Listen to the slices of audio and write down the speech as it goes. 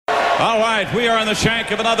All right, we are in the shank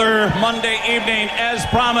of another Monday evening. As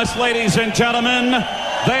promised, ladies and gentlemen,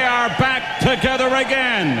 they are back together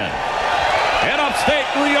again in upstate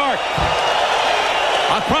New York.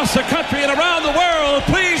 Across the country and around the world,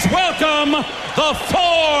 please welcome the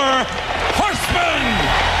Four Horsemen.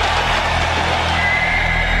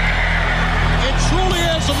 It truly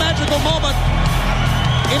is a magical moment.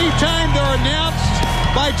 Anytime they're announced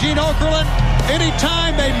by Gene Okerlund,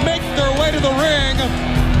 anytime they make their way to the ring,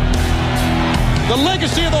 the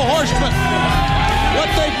legacy of the Horsemen, what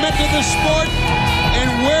they've meant to this sport,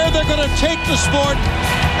 and where they're going to take the sport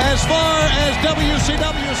as far as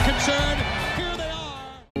WCW is concerned. Here they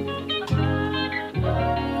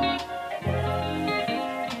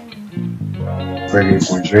are. Radio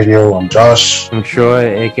Boys Radio. I'm Josh. I'm Troy,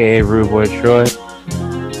 aka Rude Boy Troy.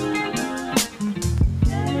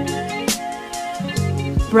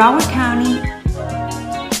 Broward County.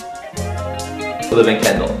 I live in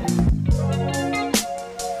Kendall.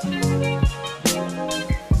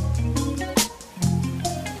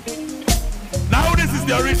 Now this is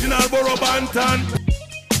the original Borough Banton.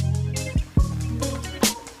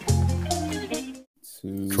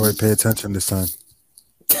 Troy, pay attention this time.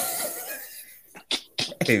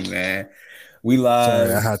 Hey man, we live.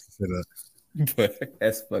 Sorry, I had to say that. But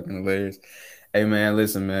that's fucking hilarious. Hey man,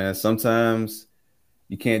 listen man. Sometimes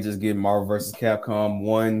you can't just get Marvel vs. Capcom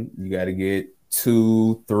 1. You got to get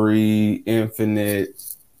 2, 3, Infinite,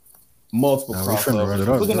 multiple crossovers.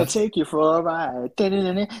 We're gonna take you for a ride.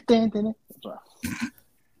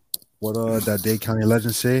 What that Dade County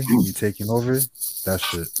legend say? You taking over? That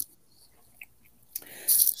shit.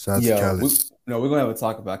 Shout out to Khaled. We're gonna have a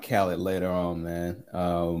talk about Khaled later on, man.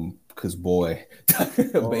 Cause boy. But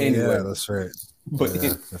anyway, yeah, that's right.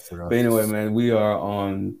 But anyway, man, we are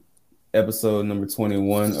on episode number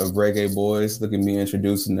 21 of Reggae Boys. Look at me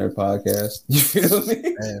introducing their podcast. You feel me?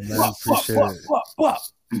 Hey, man, appreciate it.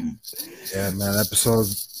 Yeah, man, episode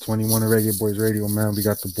 21 of Reggae Boys Radio, man. We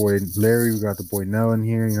got the boy Larry, we got the boy Nell in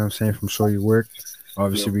here, you know what I'm saying, from Show You Work.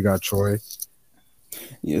 Obviously, we got Troy.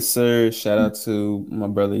 Yes, sir. Shout out to my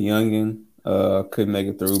brother Youngin. Couldn't make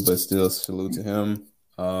it through, but still salute to him.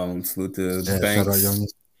 Salute to Banks. Shout out Youngin.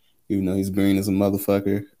 Even though he's green as a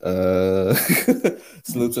motherfucker.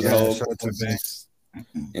 Salute to the whole Banks.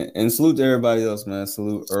 And salute to everybody else, man.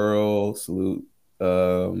 Salute Earl. Salute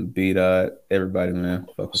B-Dot. Everybody, man.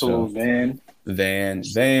 Salute Van. My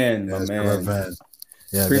man. Van.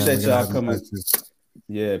 Yeah, appreciate y'all coming.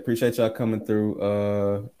 Yeah, appreciate y'all coming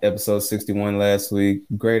through episode 61 last week.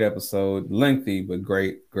 Great episode. Lengthy, but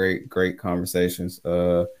great conversations.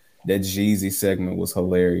 That Jeezy segment was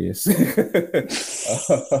hilarious.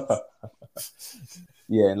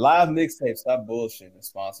 Yeah, and live mixtape, stop bullshitting and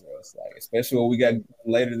sponsor us. Like, especially what we got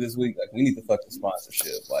later this week. Like, we need the fucking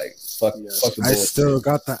sponsorship. Like, fuck the bullshit. I still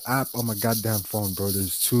got the app on my goddamn phone, bro.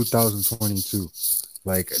 There's 2022.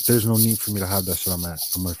 Like, there's no need for me to have that shit on my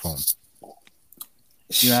phone.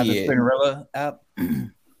 You have the Spinrilla app?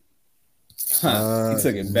 He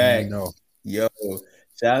took it back. No. Yo,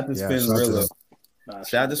 shout out to Spinrilla.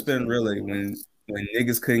 Shout out to Spinrilla when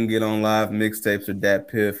niggas couldn't get on live mixtapes with Dat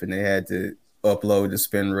Piff and they had to upload to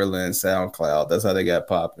Spinrilla and SoundCloud. That's how they got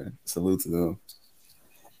popping. Salute to them.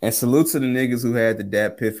 And salute to the niggas who had the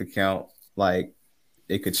Dat Piff account. Like,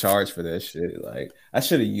 they could charge for that shit. Like, I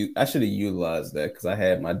should have utilized that because I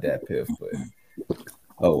had my Dat Piff, but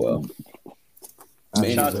oh well.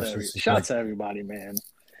 Shout to everybody, man.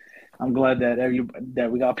 I'm glad that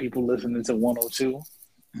we got people listening to 102.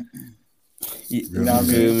 You know what I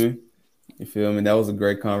mean? You feel me? That was a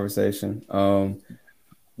great conversation.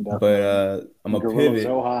 But I'm a pivot.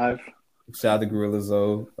 Zohive. Shout out to Gorilla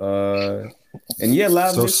Zoe. And yeah,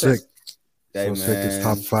 live so sick. Hey, so sick. It's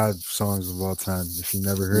top 5 songs of all time. If you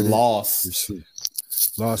never heard Lost.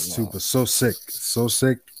 Lost too, but so sick. So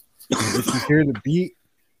sick. If you hear the beat,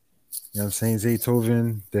 you know what I'm saying?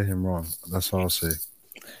 Zaytoven did him wrong. That's all I'll say.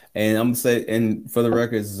 And I'm gonna say, and for the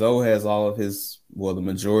record, Zoe has all of his, the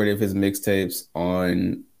majority of his mixtapes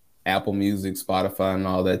on Apple Music, Spotify, and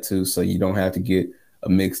all that too. So you don't have to get a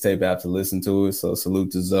mixtape app to listen to it. So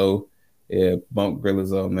salute to Zoe. Yeah, bump Gorilla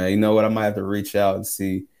Zoe, man. You know what? I might have to reach out and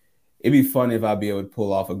see. It'd be funny if I'd be able to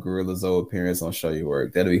pull off a Gorilla Zoe appearance on Show You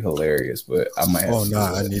Work. That'd be hilarious, but I might have to.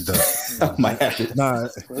 I need that. I might have to. Nah,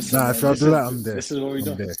 if y'all do that, I'm there. This is what we're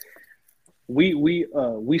doing.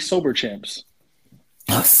 We sober champs.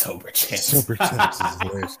 Oh, sober champs. Sober champs is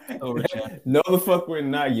hilarious. No, the fuck we're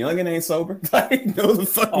not. Youngin ain't sober. Like, no, the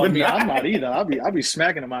fuck we're not. I'm not either. I'll be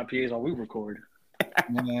smacking in my PAs while we record.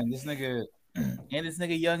 Man, this nigga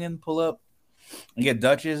Youngin pull up and get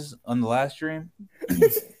Dutchess on the last stream.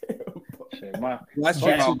 Shit,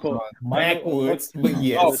 Backwoods, but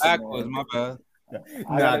yes. Oh, Backwoods, my bad.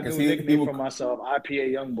 I got a new nickname for myself,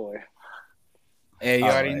 IPA Youngboy. Hey, you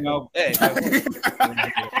already know. Hey,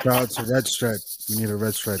 Shout out to Red Stripe. We need a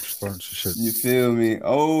Red Stripe sponsorship. You feel me?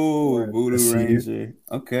 Oh, Voodoo Ranger.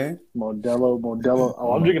 Okay. Modelo.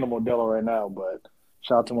 Oh, I'm drinking a Modelo right now, but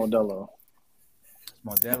shout out to Modelo.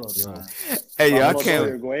 Hey, yo,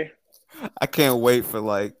 I can't wait for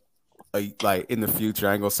like in the future.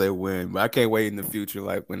 I ain't gonna say when, but I can't wait in the future,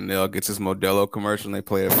 like when Nell gets his Modelo commercial and they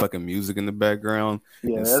play the fucking music in the background.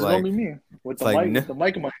 Yeah, that's gonna be me with the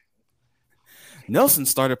mic in my. Nelson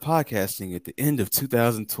started podcasting at the end of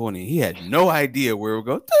 2020. He had no idea where we're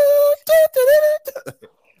going.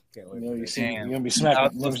 You're gonna be smacking. You're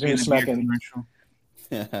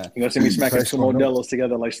gonna see me smacking some Modelos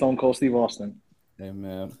together like Stone Cold Steve Austin. Hey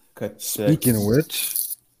man, speaking of which,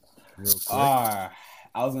 real quick.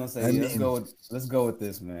 I was gonna say let's go with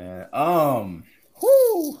this, man.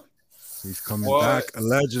 He's coming back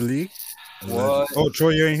allegedly. Oh, Troy,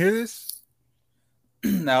 you ain't hear this?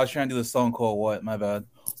 No, I was trying to do the Stone Cold. What? My bad.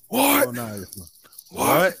 What? Oh, no.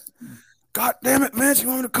 What? God damn it, Vince! You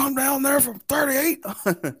want me to come down there from 38?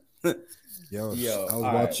 Yo, I was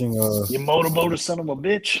watching. You motorboat son of a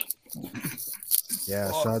bitch.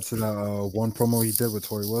 Yeah, shout out to that one promo he did with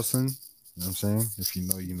Tori Wilson. You know what I'm saying? If you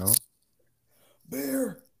know, you know.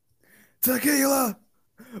 Beer, tequila,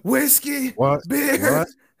 whiskey, what? Beer,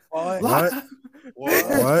 what?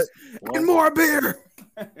 And more beer.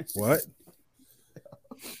 What?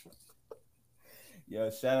 Yo,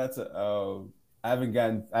 shout out to I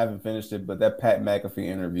haven't finished it, but that Pat McAfee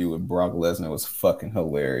interview with Brock Lesnar was fucking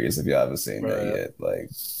hilarious. If y'all haven't seen that yet, like,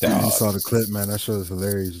 I saw the clip, man. That show was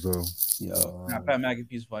hilarious, though. Yo, Pat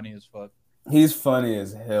McAfee's funny as fuck. He's funny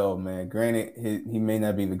as hell, man. Granted, he may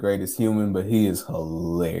not be the greatest human, but he is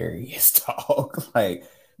hilarious, dog. Like,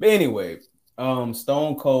 but anyway,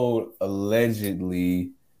 Stone Cold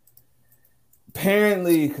allegedly.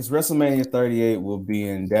 Apparently, because WrestleMania 38 will be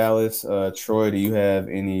in Dallas. Troy, do you have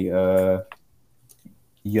any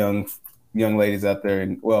young ladies out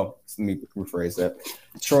there? Well, let me rephrase that.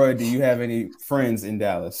 Troy, do you have any friends in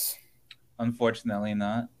Dallas? Unfortunately,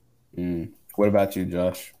 not. What about you,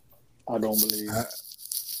 Josh? I don't believe.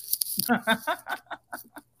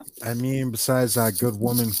 I mean, besides that good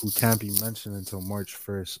woman who can't be mentioned until March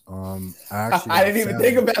 1st, I didn't even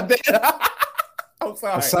think about that. I'm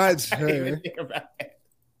sorry. Besides her,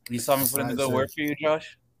 you saw me put in the good word for you,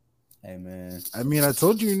 Josh. Hey man. I mean, I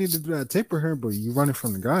told you need to do that tape for her, but you running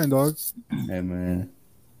from the guy, dog. Hey man,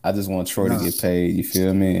 I just want Troy to get paid. You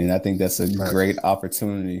feel me? And I think that's a great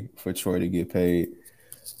opportunity for Troy to get paid.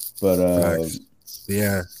 But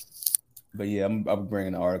yeah. But yeah, I'm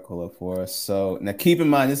bringing the article up for us. So now keep in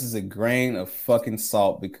mind, this is a grain of fucking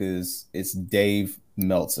salt because it's Dave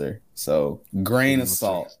Meltzer. So grain of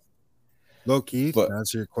salt. Low key, to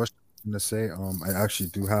answer your question, I'm gonna say, I actually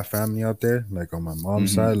do have family out there, like on my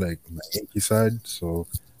mom's side, like my Yankee side. So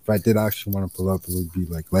if I did actually want to pull up, it would be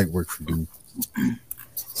like light work for me.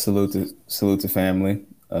 Salute to family.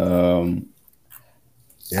 Yeah,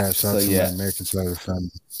 shout out to my American side of the family,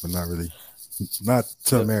 but not really, not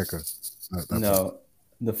to America.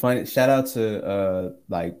 The funny shout out to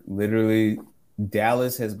like literally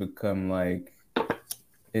Dallas has become like.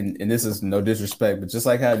 And this is no disrespect, but just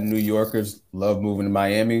like how New Yorkers love moving to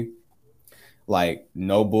Miami, like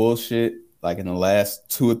no bullshit. Like in the last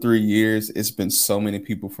 2 or 3 years, it's been so many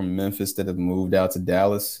people from Memphis that have moved out to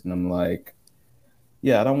Dallas, and I'm like,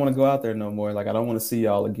 yeah, I don't want to go out there no more. Like I don't want to see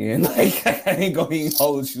y'all again. Like I ain't gonna even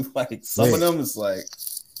hold you. Like some of them is like.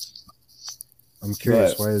 I'm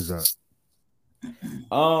curious, why is that?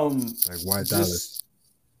 Like why Dallas?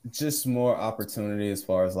 Just more opportunity as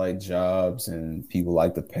far as like jobs and people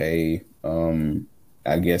like to pay.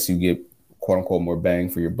 I guess you get quote unquote more bang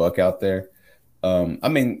for your buck out there. I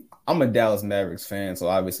mean, I'm a Dallas Mavericks fan, so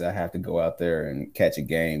obviously I have to go out there and catch a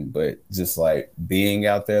game. But just like being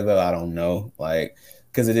out there though, I don't know, like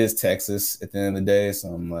because it is Texas at the end of the day. So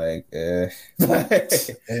I'm like, Hey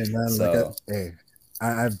man,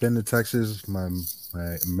 I've been to Texas. My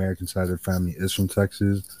American side of the family is from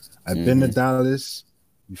Texas. I've been to Dallas.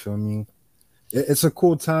 You feel me? It's a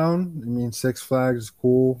cool town. I mean, Six Flags is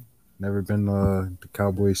cool. Never been to the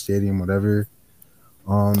Cowboys Stadium, whatever.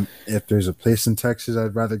 If there's a place in Texas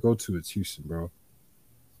I'd rather go to, it's Houston, bro.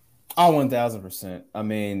 Oh, 1,000%. I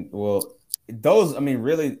mean, well, those. I mean,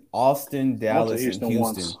 really, Austin, Dallas, and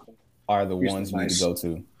Houston are the ones you need to go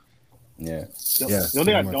to. Yeah. The only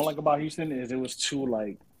thing I don't like about Houston is it was too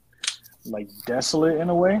like desolate in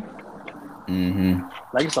a way.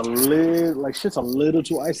 Like it's shit's a little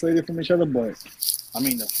too isolated from each other, but I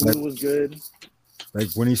mean the food was good. Like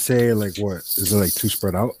when you say like what is it like too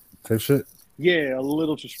spread out type shit? Yeah, a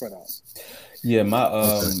little too spread out. Yeah,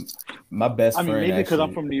 my best friend. I mean, maybe because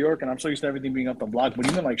I'm from New York and I'm so used to everything being up the block. But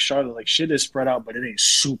even like Charlotte, like shit is spread out, but it ain't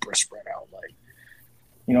super spread out. Like,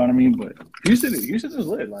 you know what I mean? But Houston is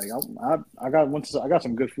lit. Like I got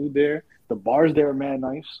some good food there. The bars there are mad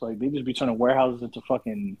nice. Like they just be turning warehouses into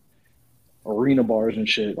fucking arena bars and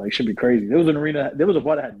shit. Like should be crazy. There was an arena. There was a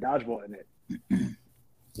bar that had dodgeball in it.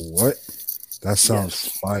 What? That sounds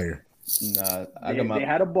fire. Nah, they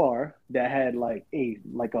had a bar that had like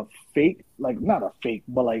a fake, like not a fake,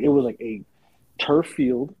 but like it was like a turf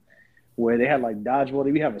field where they had like dodgeball.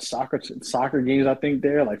 They have a soccer games, I think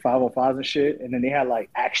there, like 505s and shit. And then they had like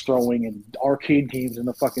axe throwing and arcade games in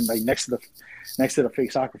the fucking like next to the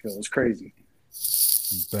fake soccer field. It's crazy.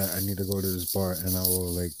 Bet I need to go to this bar and I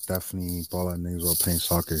will like definitely ball out niggas while playing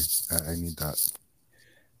soccer. I need that.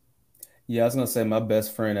 Yeah, I was gonna say my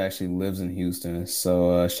best friend actually lives in Houston,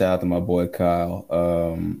 so shout out to my boy Kyle.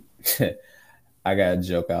 I got a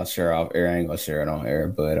joke I'll share off air. I ain't gonna share it on air,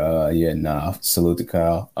 but salute to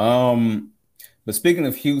Kyle. But speaking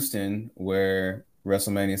of Houston, where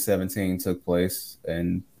WrestleMania 17 took place,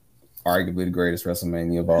 and arguably the greatest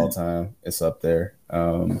WrestleMania of all time, it's up there.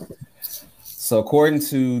 So according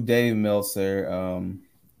to Dave Meltzer,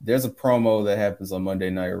 there's a promo that happens on Monday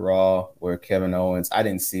Night Raw where Kevin Owens, I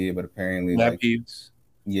didn't see it, but apparently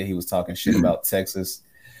he was talking shit about Texas.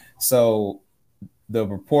 So the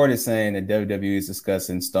report is saying that WWE is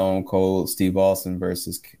discussing Stone Cold Steve Austin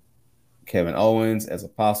versus Kevin Owens as a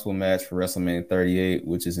possible match for WrestleMania 38,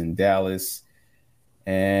 which is in Dallas.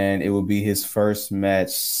 And it will be his first match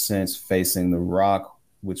since facing The Rock,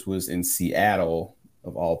 which was in Seattle,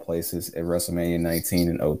 of all places, at WrestleMania 19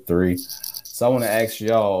 in 2003. So I want to ask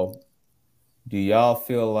y'all, do y'all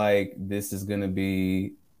feel like this is going to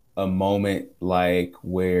be a moment like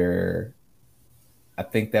where I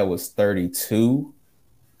think that was 32?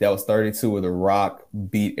 That was 32 where The Rock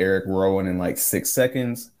beat Eric Rowan in like 6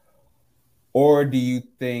 seconds? Or do you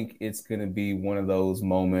think it's going to be one of those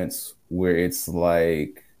moments where it's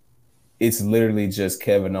like, it's literally just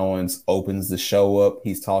Kevin Owens opens the show up,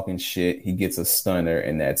 he's talking shit, he gets a stunner,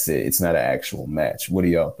 and that's it. It's not an actual match. What do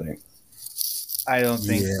y'all think? I don't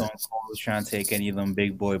think Stone Cold is trying to take any of them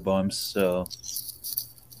big boy bumps. So,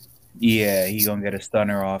 yeah, he's going to get a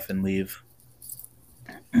stunner off and leave.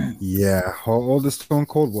 Yeah. How old is Stone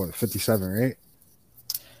Cold? What, 57, right?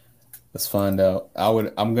 Let's find out.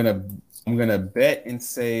 I'm gonna bet and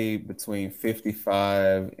say between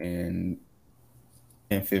 55 and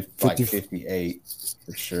 58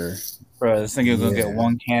 for sure. Bro, this nigga's going to get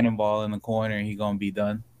one cannonball in the corner and he's going to be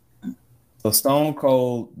done. So Stone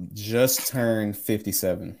Cold just turned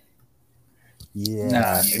 57.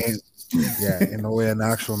 Yeah. In the way an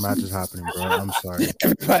actual match is happening, bro. I'm sorry.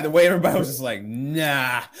 By the way, everybody was just like,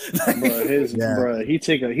 nah. Bro, he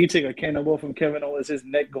take a cannonball from Kevin Owens, his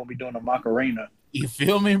neck gonna be doing a Macarena. You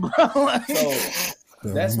feel me, bro? So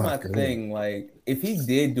that's my thing. Like, if he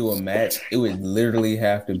did do a match, it would literally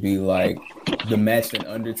have to be like the match that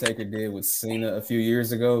Undertaker did with Cena a few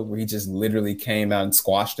years ago, where he just literally came out and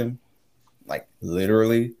squashed him. Like,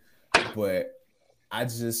 literally. But I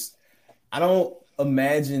don't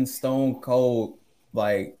imagine Stone Cold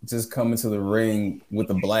like just coming to the ring with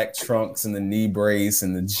the black trunks and the knee brace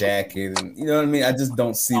and the jacket, and you know what I mean. I just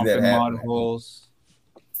don't see that happening.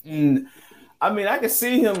 I mean, I could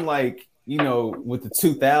see him like, you know, with the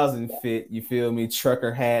 2000 fit. You feel me?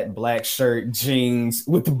 Trucker hat, black shirt, jeans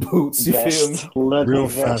with the boots. You feel me? Real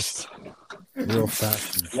fast, real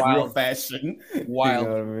fashion, wild fashion, wild. You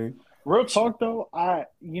know what I mean? Real talk though, I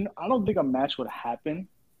don't think a match would happen.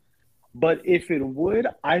 But if it would,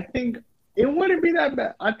 I think it wouldn't be that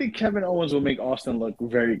bad. I think Kevin Owens will make Austin look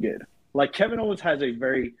very good. Like Kevin Owens has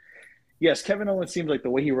Kevin Owens seems like the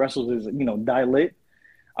way he wrestles is, you know, die-lit.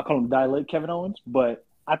 I call him die-lit Kevin Owens, but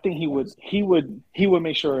I think he would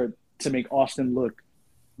make sure to make Austin look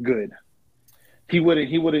good. He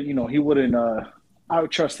wouldn't I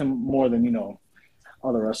would trust him more than, you know,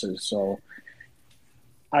 other wrestlers. So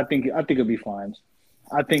I think it'll be fine.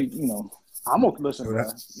 I think, you know, I'm okay. Listen, bro.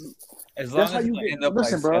 As long as you end up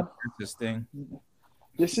like bro. This thing.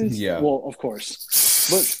 This is well, of course.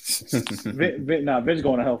 But Vince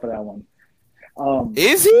going to hell for that one.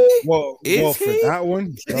 Is he? Well, for that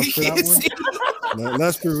one, just for that one.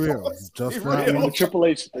 Let's be real. Just for that one. The Triple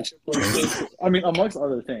H. I mean, amongst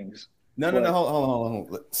other things. No.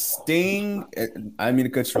 Hold on. Sting. I mean to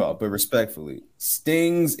cut you off, but respectfully,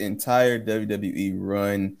 Sting's entire WWE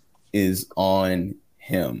run is on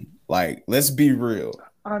him. Like, let's be real.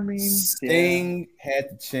 I mean, Sting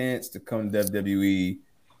had the chance to come to WWE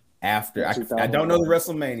after. I don't know the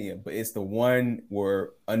WrestleMania, but it's the one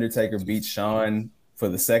where Undertaker beat Shawn for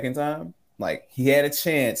the second time. Like, he had a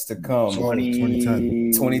chance to come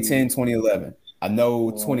 2010, 2011. I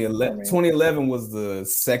know 2011 was the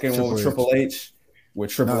second one with Triple H. Where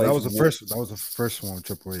Triple H that was the first. That was the first one with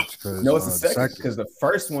Triple H. No, it's the second because the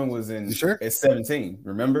first one was in at 17.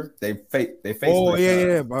 Remember, they faced. Oh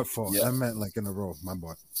yeah, my fault. Yeah. I meant like in a row. My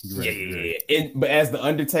boy. Yeah. But as the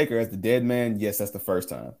Undertaker, as the Dead Man, yes, that's the first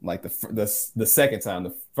time. Like the second time.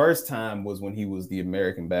 The first time was when he was the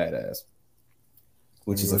American Badass,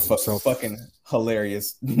 which is a fucking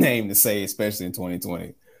hilarious name to say, especially in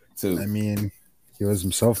 2020. Too. I mean, he was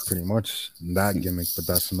himself pretty much in that gimmick, but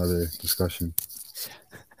that's another discussion.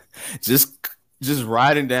 Just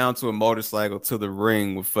riding down to a motorcycle to the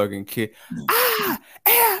ring with fucking kid. I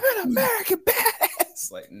am an American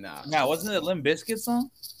Badass. Like, nah. Now, wasn't it Limp Bizkit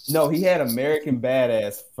song? No, he had American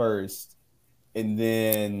Badass first, and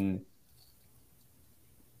then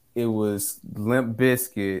it was Limp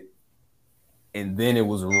Bizkit, and then it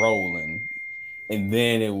was Rolling, and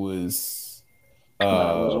then it was it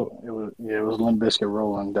was Limp Bizkit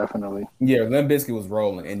Rolling, definitely. Yeah, Limp Bizkit was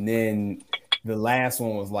Rolling, and then the last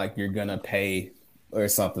one was like You're Gonna Pay or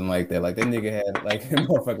something like that. Like that nigga had that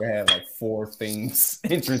motherfucker had like 4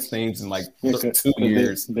 entrance themes in like 2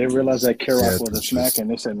 years. They realized that K-Rock was a smack,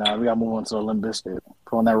 and they said, "Nah, we gotta move on to the Limp Bizkit.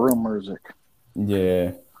 Put on that room music."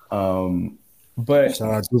 Yeah, but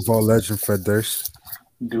shout out Duval legend Fred Durst.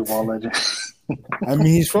 Duval legend. I mean,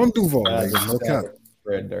 he's from Duval. No cap.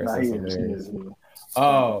 Fred Durst.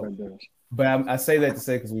 But I say that to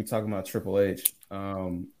say because we talking about Triple H.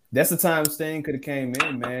 That's the time Sting could have came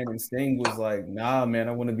in, man, and Sting was like, "Nah, man,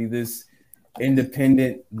 I want to be this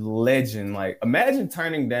independent legend." Like, imagine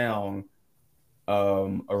turning down a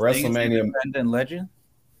WrestleMania independent legend.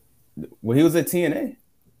 Well, he was at TNA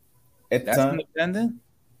at the time. Independent?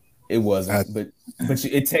 It wasn't, but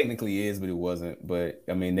it technically is, but it wasn't. But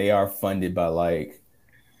I mean, they are funded by like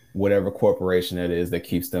whatever corporation that is that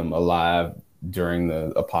keeps them alive during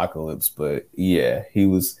the apocalypse. But yeah, he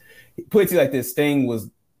was. Put it like this: Sting was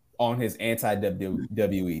on his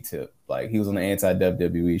anti-WWE tip. Like, he was on the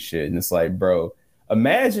anti-WWE shit. And it's like, bro,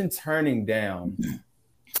 imagine turning down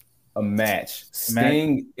a match,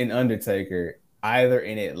 Sting and Undertaker, either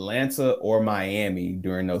in Atlanta or Miami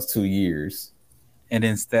during those 2 years. And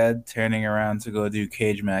instead turning around to go do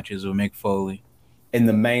cage matches with Mick Foley. In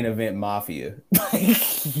the main event Mafia.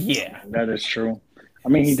 Yeah. That is true. I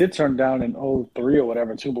mean, he did turn down in 03 or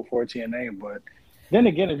whatever, too, before TNA. But then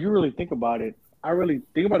again, if you really think about it, I really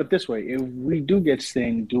think about it this way: if we do get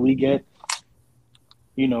Sting, do we get,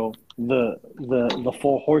 the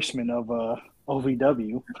 4 horsemen of OVW?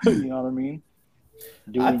 You know what I mean?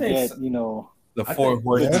 Do we get the 4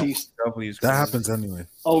 horsemen? That happens anyway.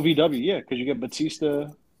 OVW, yeah, because you get Batista,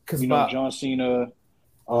 John Cena,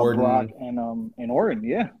 Brock, and Orton.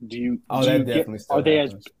 Yeah. Are they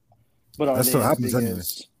as? But are that still happens anyway.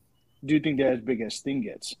 Do you think they're as big as Sting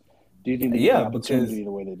gets? Do you think they get opportunity the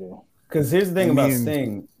way they do? Because here's the thing about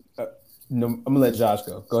Sting. I'm gonna let Josh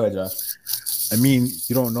go. Go ahead, Josh. I mean,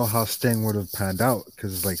 you don't know how Sting would have panned out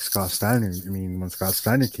because, like Scott Steiner. I mean, when Scott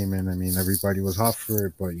Steiner came in, I mean, everybody was hot for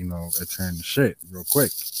it, but it turned to shit real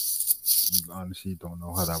quick. You honestly don't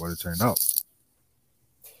know how that would have turned out.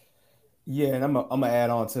 Yeah, and I'm gonna add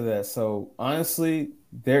on to that. So honestly,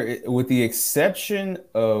 with the exception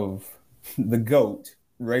of the GOAT,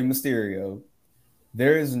 Rey Mysterio,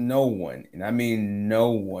 there is no one, and I mean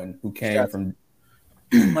no one, who came from.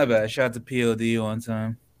 My bad. Shout out to POD one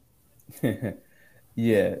time.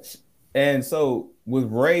 Yes, and so with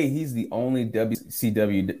Ray, he's the only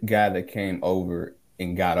WCW guy that came over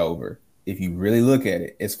and got over. If you really look at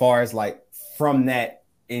it, as far as like from that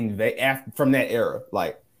era,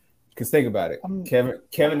 like, because think about it,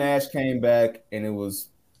 Kevin Nash came back and it was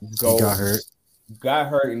got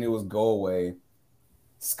hurt, and it was go away.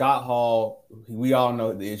 Scott Hall, we all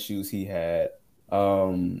know the issues he had.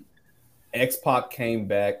 X-Pac came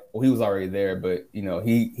back. Well, he was already there, but he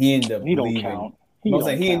ended up leaving.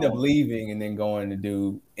 He ended up leaving and then going to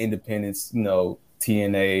do independence,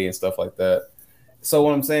 TNA and stuff like that. So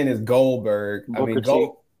what I'm saying is Goldberg.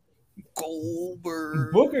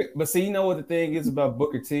 Goldberg. Booker, but see, you know what the thing is about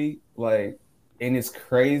Booker T? Like, and it's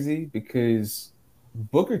crazy because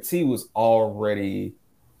Booker T was already.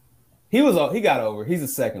 He got over. He's the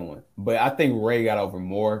second one, but I think Ray got over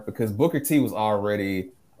more because Booker T was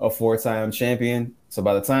already a 4-time champion. So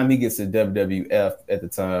by the time he gets to WWF at the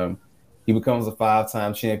time, he becomes a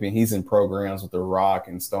 5-time champion. He's in programs with The Rock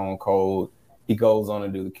and Stone Cold. He goes on to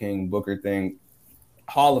do the King Booker thing.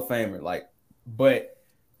 Hall of Famer, but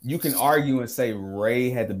you can argue and say Ray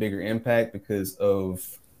had the bigger impact because of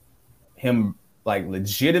him like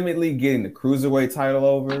legitimately getting the cruiserweight title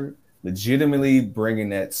over, legitimately bringing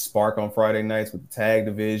that spark on Friday nights with the tag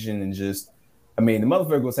division, and just, I mean, the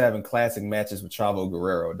motherfucker was having classic matches with Chavo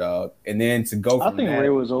Guerrero, dog. And then to go from I think Ray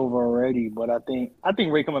was over already, but I think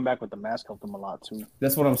Ray coming back with the mask helped him a lot too.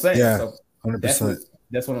 That's what I'm saying. Yeah, so 100%.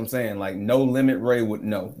 That's what I'm saying. Like, No Limit Ray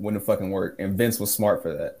wouldn't fucking work. And Vince was smart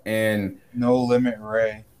for that. And No Limit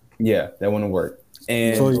Ray. Yeah, that wouldn't work.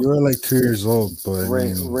 And so you were like 2 years old, but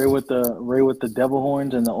Ray with the devil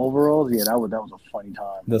horns and the overalls. Yeah, that was a funny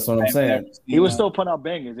time. That's what I'm saying. He was still putting out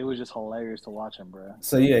bangers. It was just hilarious to watch him, bro.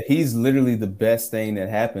 So yeah, he's literally the best thing that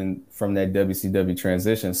happened from that WCW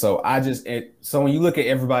transition. So so when you look at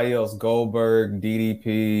everybody else, Goldberg,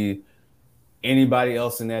 DDP, anybody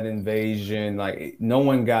else in that invasion, like no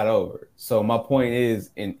one got over. So my point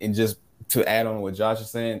is, and just to add on what Josh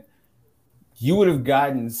is saying, you would have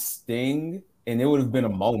gotten Sting. And it would have been a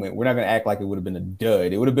moment. We're not going to act like it would have been a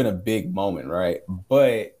dud. It would have been a big moment, right?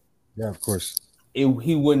 But yeah, of course, he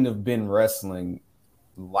wouldn't have been wrestling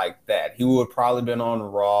like that. He would have probably been on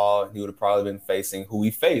Raw. He would have probably been facing who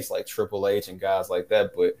he faced, like Triple H and guys like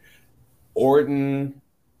that. But Orton,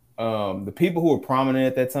 the people who were prominent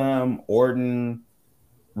at that time, Orton,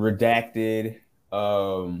 Redacted,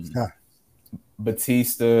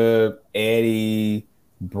 Batista, Eddie,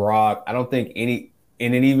 Brock. I don't think any.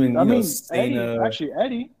 And then even Cena. Actually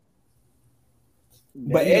Eddie.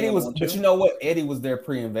 But Eddie was, but you know what? Eddie was there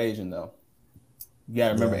pre-invasion though. You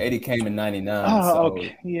gotta remember, Eddie came in '99. Oh,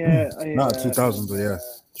 okay. Yeah. Not 2000, but yeah.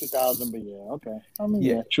 2000, but yeah, okay. I mean,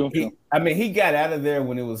 yeah, true. He got out of there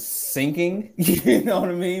when it was sinking. You know what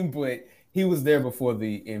I mean? But he was there before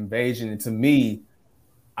the invasion. And to me,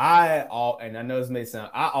 and I know this may sound,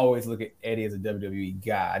 I always look at Eddie as a WWE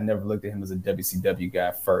guy. I never looked at him as a WCW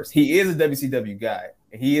guy first. He is a WCW guy.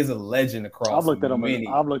 And he is a legend across. I've looked at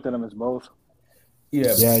him as both.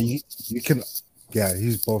 Yeah. Yeah, you can. Yeah,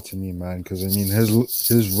 he's both to me, man. Because I mean,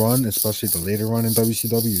 his run, especially the later run in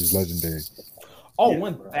WCW, is legendary. Oh,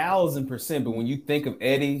 1000%. But when you think of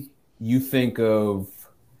Eddie, you think of,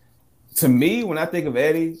 to me, when I think of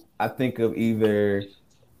Eddie, I think of either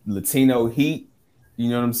Latino Heat. You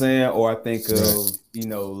know what I'm saying? Or I think of,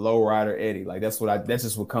 Lowrider Eddie. Like that's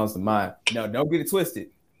just what comes to mind. No, don't get it twisted.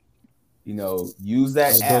 Use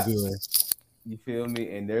that app. You feel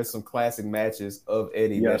me? And there's some classic matches of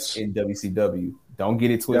Eddie that's in WCW. Don't get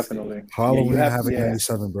it twisted. Definitely. Halloween Havoc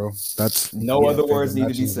 97, bro. That's no other words need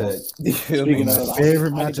to be said. Speaking of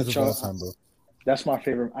favorite matches of all time, bro. That's my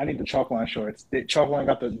favorite. I need the Chalkline shorts. Chalkline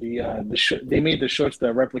got they made the shorts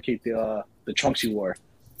that replicate the trunks you wore.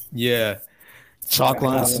 Yeah.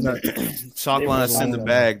 Chalkline's in the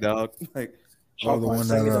bag, dog. Like the one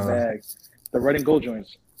that in the bag. The red and gold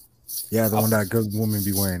joints. Yeah, the one that good woman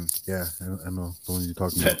be wearing. Yeah, I know the one you're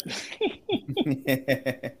talking about.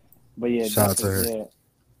 But yeah, shout out to her. Yeah.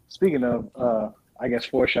 Speaking of, I guess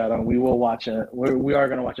foreshadowing, we will watch we are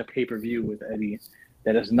gonna watch a pay-per-view with Eddie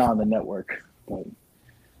that is not on the network. But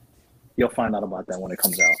you'll find out about that when it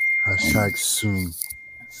comes out. Hashtag soon.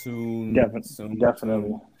 Soon.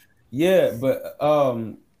 Definitely. Yeah, but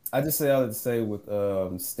I just say all to say with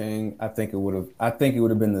Sting, I think it would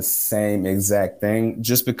have been the same exact thing.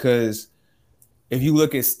 Just because if you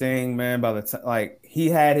look at Sting, man, by the time like he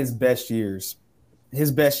had his best years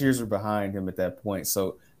are behind him at that point.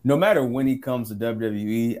 So no matter when he comes to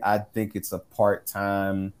WWE, I think it's a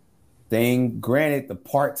part-time thing. Granted, the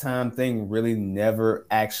part-time thing really never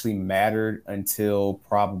actually mattered until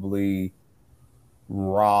probably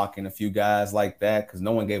Rock and a few guys like that, because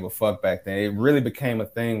no one gave a fuck back then. It really became a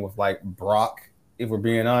thing with like Brock, if we're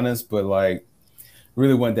being honest, but like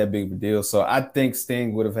really wasn't that big of a deal. So I think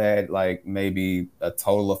Sting would have had like maybe a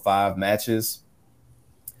total of 5 matches,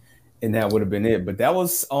 and that would have been it. But that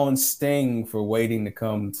was on Sting for waiting to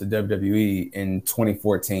come to WWE in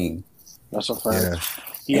 2014. That's a fact. Yeah.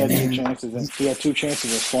 He had 2 chances. He had 2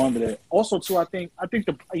 chances of storming it. Also, too, I think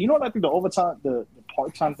the overtime, the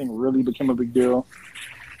part-time thing really became a big deal.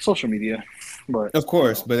 Social media, but of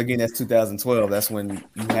course. But again, that's 2012. That's when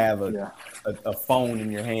you have a phone in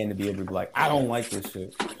your hand to be able to be like, I don't like this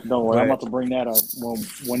shit. Don't worry, I'm about to bring that up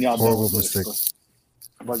when y'all. Horrible mistake.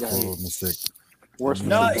 Horrible mistake. Worst.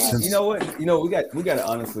 No, you know what? We got to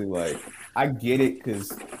honestly, like, I get it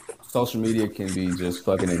because social media can be just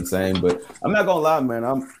fucking insane, but I'm not gonna lie, man.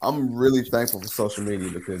 I'm really thankful for social media,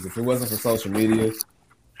 because if it wasn't for social media,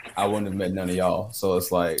 I wouldn't have met none of y'all. So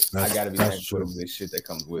it's like I got to be thankful true. for the shit that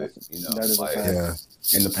comes with it. You know, That is a like fact. Yeah.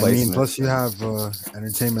 in the I placement. mean, plus you have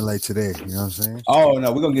entertainment like today. You know what I'm saying? Oh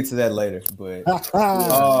no, we're gonna get to that later. But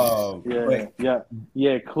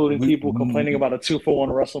including people complaining about a 2-for-1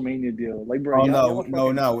 WrestleMania deal. Like, bro,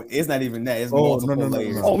 no, it's not even that. It's multiple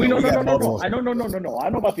layers. Oh, no. I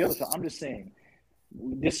know about the other side. I'm just saying.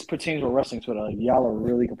 This pertains with wrestling Twitter. Like, y'all are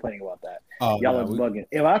really complaining about that. Y'all are bugging.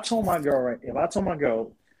 If I told my girl,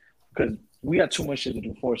 because we got too much shit to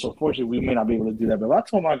do for it, so fortunately we may not be able to do that. But if I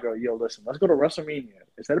told my girl, yo, listen, let's go to WrestleMania.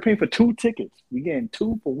 Instead of paying for 2 tickets, we getting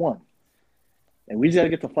 2 for 1. And we just got to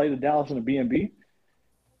get to fly to Dallas in a B&B,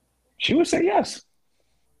 she would say yes.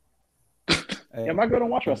 And my girl don't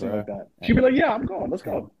watch wrestling like that. She'd be like, yeah, I'm going. Let's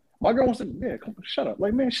go. My girl wants to, shut up.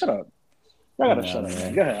 Like, man, shut up. I gotta shut up,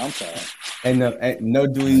 man. Go ahead. I'm sorry. Ain't no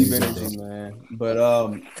dweeb energy, man.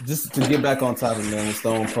 But just to get back on topic, man, with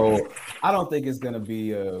Stone Cold, I don't think it's gonna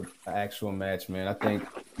be an actual match, man. I think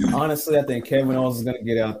Kevin Owens is gonna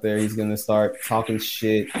get out there. He's gonna start talking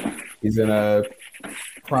shit. He's gonna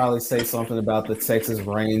probably say something about the Texas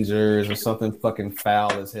Rangers or something fucking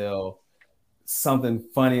foul as hell. Something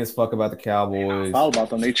funny as fuck about the Cowboys. Foul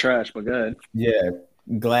about them. They trash, but good. Yeah.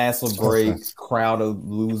 Glass will break, crowd will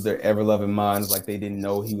lose their ever-loving minds like they didn't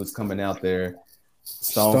know he was coming out there.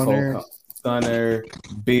 Stunner,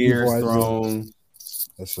 beer thrown.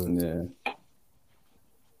 That's it.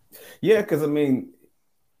 Yeah, because, I mean,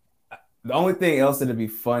 the only thing else that'd be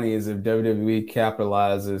funny is if WWE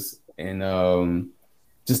capitalizes and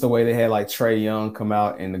just the way they had, like, Trae Young come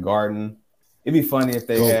out in the Garden. It'd be funny if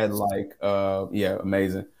they had, like,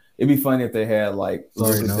 amazing. It'd be funny if they had, like...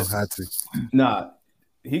 had to. Nah.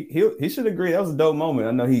 He should agree. That was a dope moment.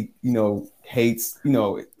 I know he, hates,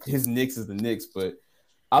 his Knicks is the Knicks, but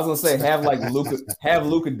I was gonna say have Luka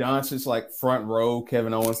Doncic like front row,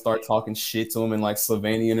 Kevin Owens start talking shit to him in like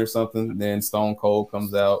Slovenian or something. Then Stone Cold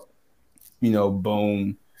comes out,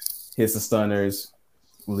 boom, hits the stunners,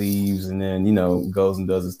 leaves, and then goes and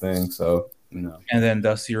does his thing. So and then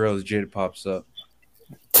Dusty Rhodes Jid pops up.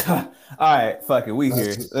 All right, fuck it. We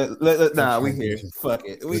here. We here. Fuck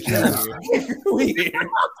it. We here.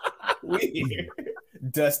 We here.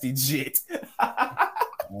 Dusty Jit. I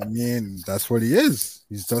mean, that's what he is.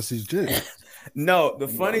 He's Dusty's Jit. No, the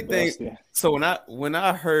funny thing. So when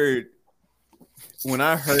I heard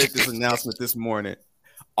this announcement this morning,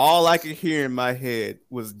 all I could hear in my head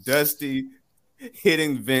was Dusty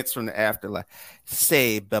hitting Vince from the afterlife.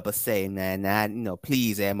 Say, Bubba, say, nah,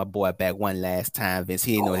 please add my boy back one last time, Vince.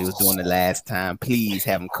 He didn't know what he was doing the last time. Please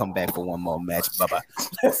have him come back for one more match, Bubba.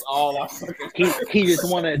 That's all I fucking He just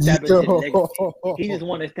want to establish his legacy. He just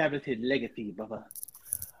want to establish his legacy, Bubba.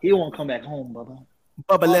 He don't want to come back home, Bubba.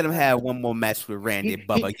 Bubba, let him have one more match with Randy,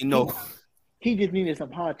 Bubba. He just needed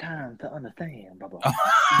some hard time to understand, Bubba.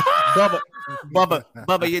 Bubba,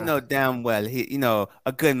 damn well,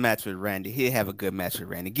 a good match with Randy. He'll have a good match with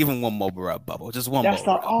Randy. Give him one more, bro, Bubba. Just one more. That's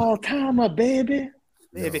the all-timer, baby.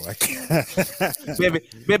 Baby,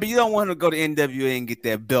 you don't want him to go to NWA and get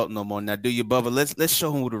that belt no more now, do you, Bubba? Let's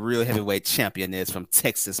show him who the real heavyweight champion is from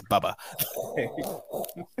Texas, Bubba. Wait,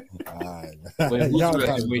 who's the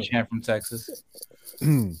heavyweight champ from Texas?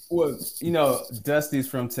 Well, Dusty's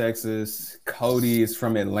from Texas. Cody is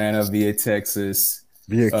from Atlanta via Texas.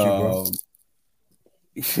 Via Cuba.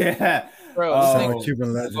 Yeah. Bro,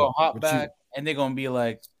 Cuban legend. Gonna hop back and they're gonna be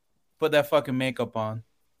like, put that fucking makeup on.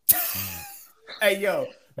 Hey, yo,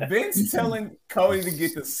 Vince telling Cody to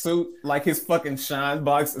get the suit like his fucking shine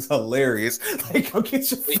box is hilarious. Like, go get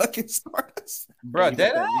your fucking stars. Bro, you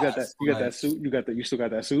got that suit? You still got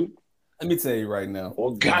that suit? Let me tell you right now.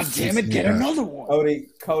 Well, God damn it, get another one.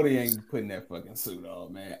 Cody ain't putting that fucking suit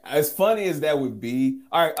on, man. As funny as that would be.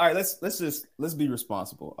 All right, let's be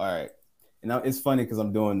responsible. All right. And it's funny because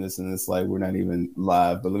I'm doing this and it's like we're not even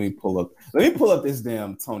live, but let me pull up this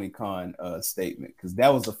damn Tony Khan statement because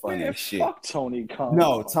that was the funniest shit. Fuck Tony Khan.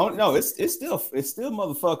 No, it's still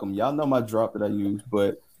motherfuck him. Y'all know my drop that I use,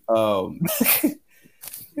 but the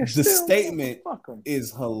statement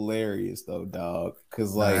is hilarious though, dog.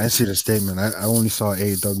 Because like I see the statement. I only saw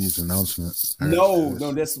AEW's announcement. No,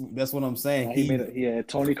 that's what I'm saying.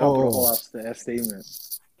 Tony Khan put out that statement.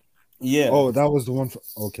 Yeah. Oh, that was the one.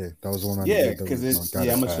 That was the one. Because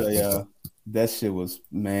I'm gonna show y'all. That shit was,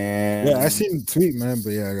 man. Yeah, I seen the tweet, man, but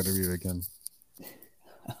yeah, I gotta read it again.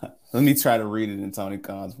 Let me try to read it in Tony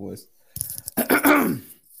Khan's voice.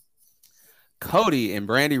 Cody and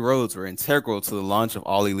Brandy Rhodes were integral to the launch of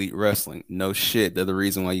All Elite Wrestling. No shit, they're the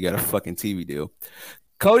reason why you got a fucking TV deal.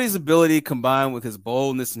 Cody's ability, combined with his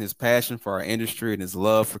boldness and his passion for our industry and his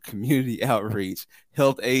love for community outreach,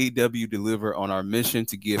 helped AEW deliver on our mission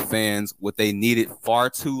to give fans what they needed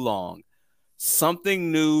far too long.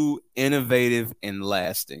 Something new, innovative, and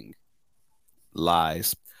lasting.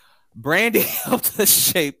 Lies. Brandy helped us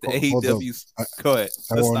shape the AEW. Go ahead.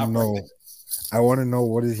 I want to know,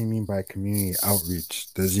 what does he mean by community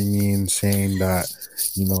outreach? Does he mean saying that,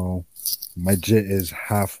 my jit is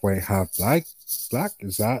half white, half black?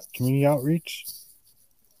 Is that community outreach?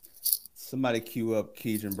 Somebody cue up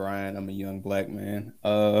Keegan Bryant. I'm a young black man.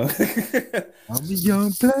 I'm a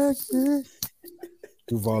young black man.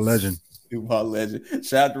 Duval legend.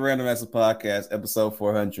 Shout out to Random Acts Podcast. Episode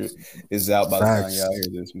 400 is out by the time y'all hear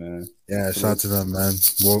this, man. Yeah, shout out to them, man.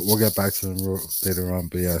 We'll get back to them later on,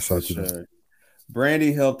 but yeah, shout out to them.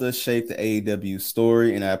 Brandy helped us shape the AEW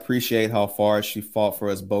story, and I appreciate how far she fought for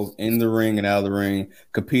us both in the ring and out of the ring,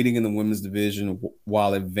 competing in the women's division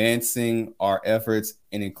while advancing our efforts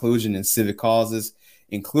in inclusion in civic causes,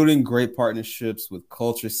 including great partnerships with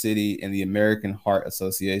Culture City and the American Heart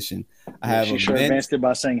Association. She advanced it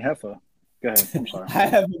by saying heifer. Go ahead. I'm sorry. I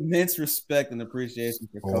have immense respect and appreciation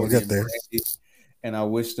for Cody and Brandy, and I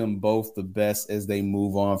wish them both the best as they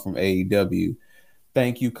move on from AEW.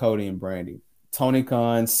 Thank you, Cody and Brandy. Tony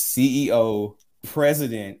Khan, CEO,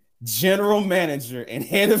 president, general manager, and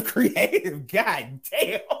head of creative. God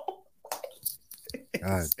damn.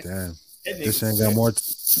 God damn. This ain't got more.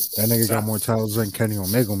 That nigga got more titles than Kenny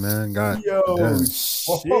Omega, man. God damn.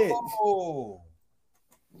 Shit. Oh.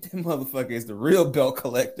 That motherfucker is the real belt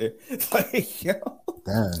collector. Like, yo.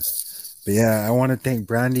 Damn. But yeah, I want to thank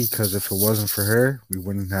Brandy, because if it wasn't for her, we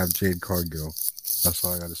wouldn't have Jade Cargill. That's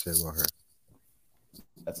all I got to say about her.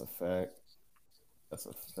 That's a fact.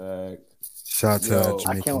 Shout out to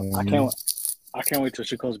Jamaican woman. I can't wait till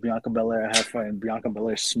she calls Bianca Belair and have fun, and Bianca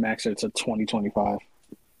Belair smacks her to 2025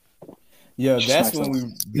 Yeah, that's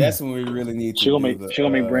when we really need to. She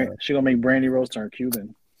gonna make Brandy Rose turn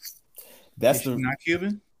Cuban. That's not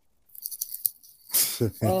Cuban.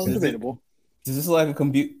 Debatable. Is this like a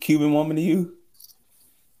Cuban woman to you?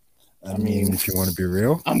 I mean, if you want to be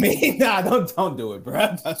real. I mean, nah, don't do it,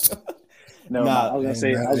 bro. No, I was gonna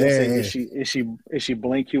say, is she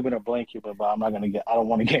blank Cuban or blank Cuban? But I'm not gonna get. I don't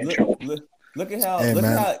want to get in trouble. Look at how.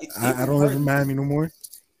 I don't live in Miami no more. You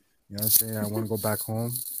know what I'm saying? I want to go back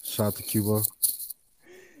home. Shout out to Cuba.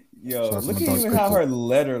 Yo, look at even how her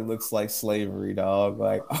letter looks like slavery, dog.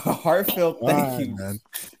 Like heartfelt thank you, man.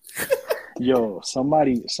 Yo,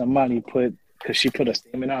 somebody put, because she put a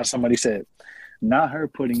statement out. Somebody said, not her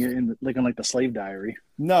putting it in looking like the slave diary.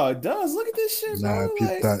 No, it does. Look at this shit, bro.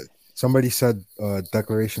 That. Somebody said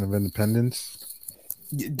Declaration of Independence.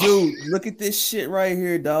 Dude, look at this shit right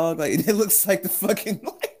here, dog. Like it looks like the fucking.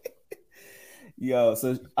 Yo,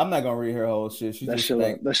 so I'm not gonna read her whole shit. That should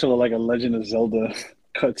look like a Legend of Zelda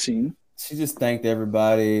cutscene. She just thanked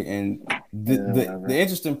everybody, and the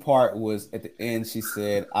interesting part was at the end. She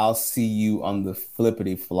said, "I'll see you on the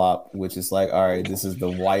flippity flop," which is like, all right, this is the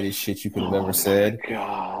whitest shit you could have ever said.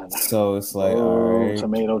 God. So it's like, all right,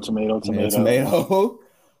 tomato.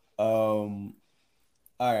 All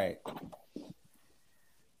right.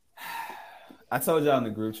 I told y'all in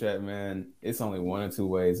the group chat, man, it's only one or two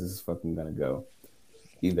ways this is fucking gonna go.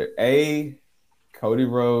 Either A, Cody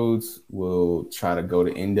Rhodes will try to go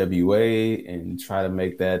to NWA and try to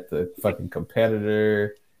make that the fucking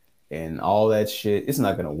competitor and all that shit. It's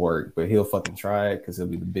not gonna work, but he'll fucking try it because he'll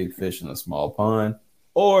be the big fish in a small pond.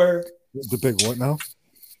 Or the big what now?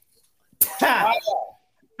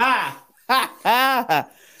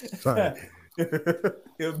 Sorry.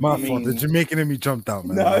 My fault. The Jamaican in me jumped out,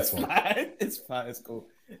 man. No, it's fine. It's fine. It's cool.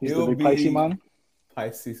 He'll be Pisces, man.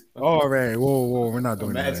 Pisces. All right. Whoa. We're not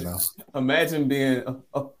doing that right now. Imagine being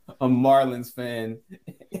a Marlins fan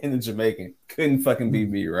and a Jamaican. Couldn't fucking be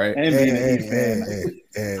me, right? And being an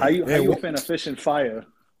fan. How you a fan of Fish and Fire?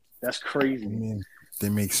 That's crazy. I mean, they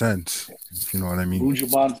make sense. If you know what I mean.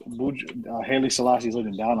 Haile Selassie's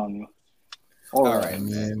looking down on you. All right,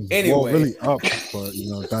 man. Anyway, well, really up, but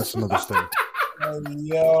that's another story.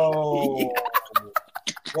 Yo,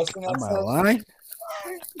 what's the next? Am I lying?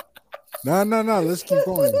 No. Let's keep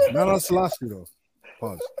going. Not on Selassie though.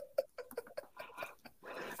 Pause.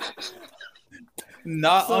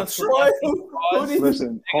 Not on Selassie.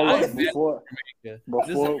 Listen, hold on. Before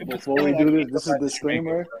we do this, this is a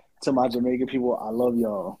disclaimer to my Jamaican people. I love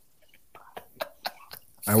y'all.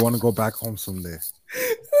 I want to go back home someday.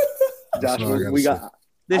 Josh, we got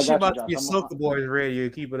this shit about to be a Soca Boys radio.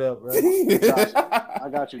 Keep it up, bro. Josh, I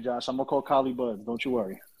got you, Josh. I'm gonna call Collie Buds. Don't you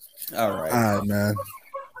worry. All right, man.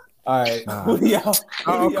 All right. I'll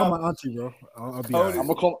call my auntie, bro. I'll be. I'm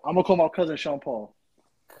gonna call my cousin Sean Paul.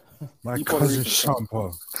 My cousin Sean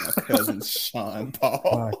Paul. My cousin Sean Paul.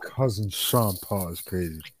 My cousin Sean Paul is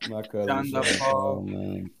crazy. My cousin Sean Paul,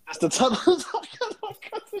 man. That's the title.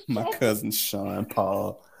 My cousin Sean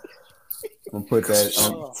Paul. I'm gonna put that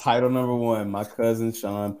on title number 1. My cousin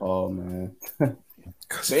Sean Paul, man.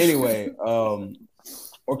 But anyway,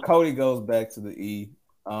 or Cody goes back to the E.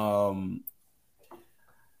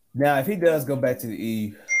 Now, if he does go back to the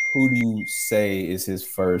E, who do you say is his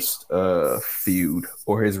first feud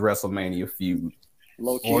or his WrestleMania feud?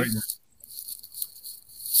 Orton.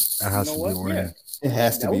 It has to be Orton. Yeah. It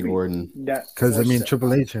has to be Orton. Because I mean, Seth.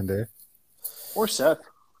 Triple H in there. Or Seth.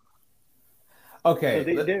 Okay.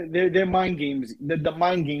 They're mind games. The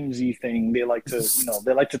mind gamesy thing. They like to,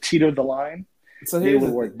 they like to teeter the line. So they would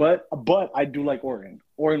work. But I do like Orton.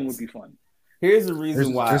 Orton would be fun. Here's the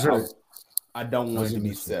reason why I don't want it to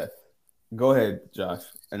be Seth. Go ahead, Josh,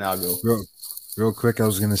 and I'll go. Real quick, I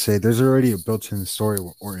was gonna say there's already a built-in story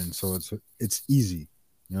with Orton, so it's easy.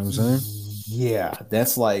 You know what I'm saying? Yeah,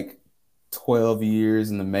 that's like 12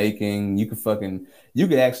 years in the making. You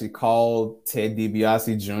could actually call Ted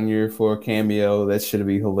DiBiase Jr. for a cameo. That should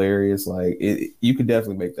be hilarious. Like you could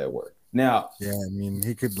definitely make that work. Now, yeah, I mean,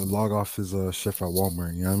 he could log off his shift at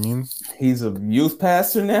Walmart. You know what I mean? He's a youth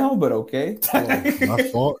pastor now, but okay.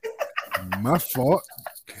 My fault.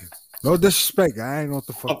 No disrespect. I ain't know what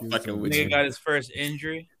the fuck. Nigga got his first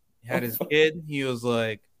injury. He had his kid. He was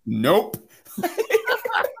like, "Nope."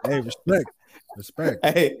 Hey, respect.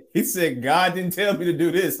 Hey, he said, "God didn't tell me to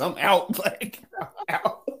do this. I'm out." Like, I'm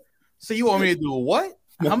out. So you want me to do what?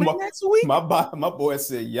 How many nights a week? My boy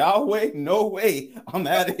said, "Yahweh, no way. I'm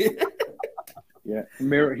out of here." Yeah,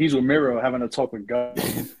 he's with Miro having a talk with God.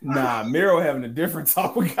 Nah, Miro having a different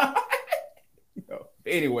talk with God.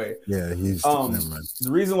 Anyway, yeah, he's the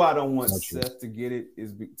reason why I don't want Seth to get it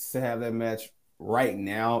is to have that match right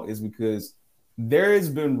now is because there has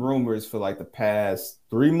been rumors for like the past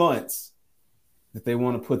 3 months that they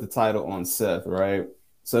want to put the title on Seth, right?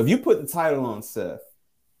 So if you put the title on Seth,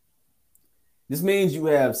 this means you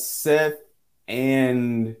have Seth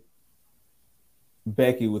and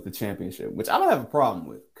Becky with the championship, which I don't have a problem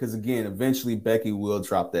with because again, eventually Becky will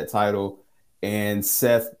drop that title and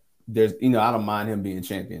Seth. I don't mind him being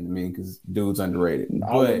champion. I mean, because dude's underrated.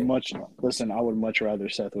 I would much rather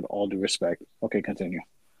Seth with all due respect. Okay, continue.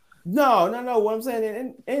 No. What I'm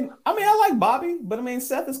saying, and I mean, I like Bobby, but I mean,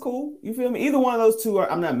 Seth is cool. You feel me? Either one of those two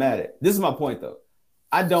I'm not mad at. This is my point, though.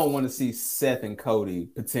 I don't want to see Seth and Cody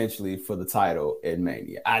potentially for the title at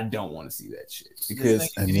Mania. I don't want to see that shit because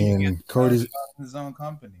Cody's his own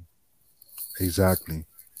company. Exactly.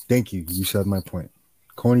 Thank you. You said my point.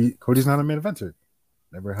 Cody's not a main eventer.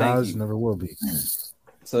 Never has, never will be.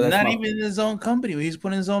 So that's not even in his own company. He's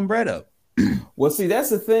putting his own bread up. Well, see, that's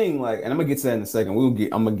the thing. Like, and I'm gonna get to that in a second.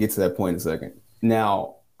 I'm gonna get to that point in a second.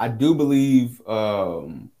 Now, I do believe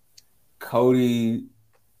Cody.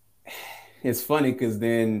 It's funny because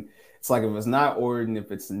then it's like if it's not Orton,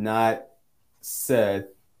 if it's not Seth,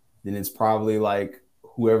 then it's probably like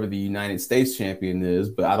whoever the United States champion is,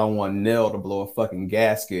 but I don't want Nell to blow a fucking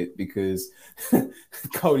gasket because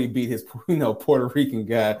Cody beat his, Puerto Rican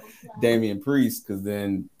guy, Damian Priest, because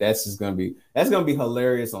then that's going to be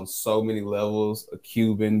hilarious on so many levels. A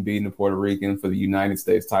Cuban beating a Puerto Rican for the United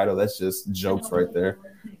States title. That's just jokes right there.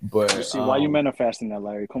 But see why you manifesting that,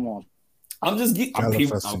 Larry? Come on. I'm just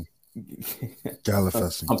Galafesting.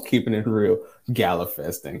 I'm keeping it real.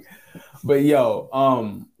 Galafesting. But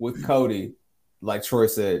with Cody, like Troy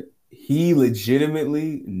said, he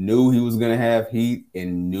legitimately knew he was going to have heat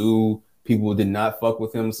and knew people did not fuck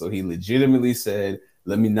with him. So he legitimately said,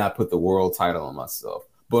 let me not put the world title on myself.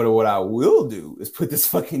 But what I will do is put this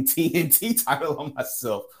fucking TNT title on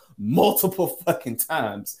myself multiple fucking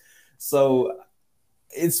times. So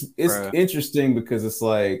it's interesting because it's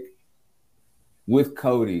like with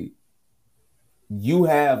Cody, you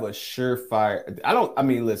have a surefire.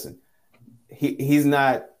 Listen, he's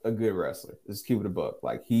not a good wrestler. Let's keep it a buck.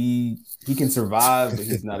 Like he can survive, but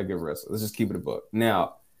he's not a good wrestler. Let's just keep it a buck.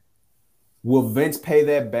 Now, will Vince pay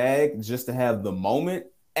that bag just to have the moment?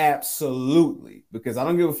 Absolutely. Because I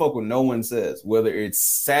don't give a fuck what no one says. Whether it's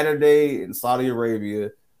Saturday in Saudi Arabia,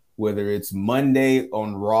 whether it's Monday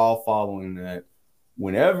on Raw following that,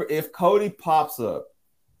 if Cody pops up,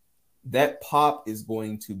 that pop is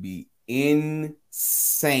going to be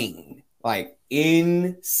insane. Like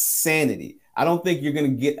insanity. I don't think you're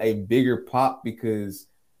going to get a bigger pop because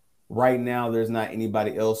right now there's not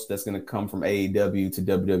anybody else that's going to come from AEW to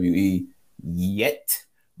WWE yet.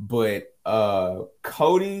 But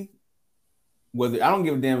Cody, I don't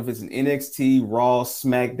give a damn if it's an NXT, Raw,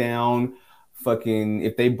 SmackDown,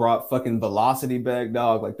 if they brought fucking Velocity back,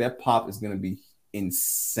 dog, like that pop is going to be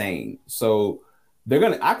insane. So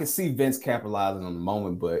I can see Vince capitalizing on the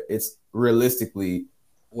moment, but it's realistically.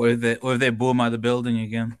 What if they boom out the building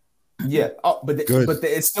again? Yeah, but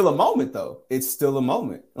it's still a moment though. It's still a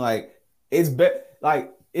moment. Like it's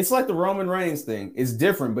like the Roman Reigns thing. It's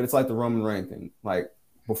different, but it's like the Roman Reigns thing. Like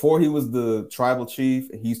before he was the tribal chief,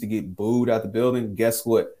 he used to get booed out the building. Guess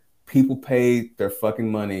what? People paid their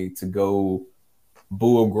fucking money to go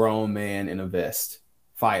boo a grown man in a vest.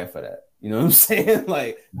 Fire for that. You know what I'm saying?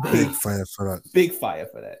 Like big fire for that. Big fire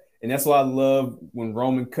for that. And that's why I love when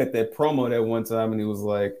Roman cut that promo that one time and he was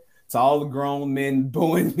like, to all the grown men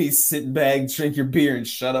booing me, sit back, drink your beer, and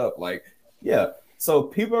shut up. Like, yeah. So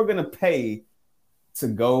people are gonna pay to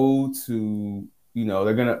go to,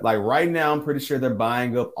 they're gonna like right now. I'm pretty sure they're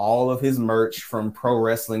buying up all of his merch from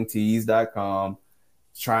ProWrestlingTees.com,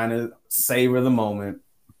 trying to savor the moment.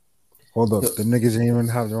 Hold up, the niggas didn't even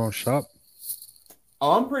have their own shop.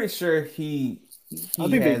 Oh, I'm pretty sure he I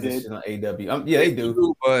think has they this did. shit on AW. Yeah, they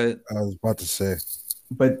do. But I was about to say.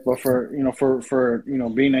 But for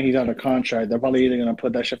being that he's out of contract, they're probably either gonna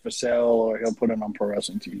put that shit for sale or he'll put it on Pro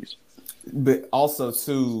Wrestling Tees. But also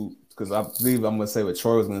too, because I believe I'm gonna say what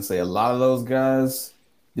Troy was gonna say. A lot of those guys,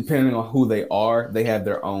 depending on who they are, they have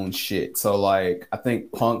their own shit. So like, I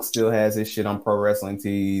think Punk still has his shit on Pro Wrestling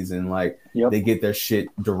Tees, and like they get their shit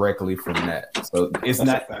directly from that. So it's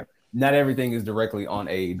not everything is directly on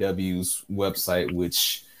AEW's website,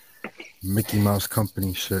 which Mickey Mouse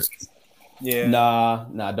Company shit. Yeah.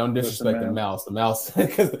 Nah, don't disrespect the mouse. The mouse,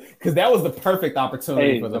 because that was the perfect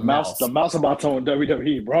opportunity for the mouse. The mouse about to own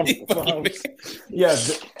WWE, bro. Yeah,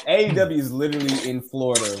 AEW is literally in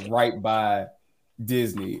Florida, right by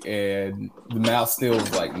Disney, and the mouse still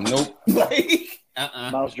was like, nope. Like,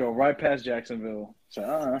 Mouse drove right past Jacksonville.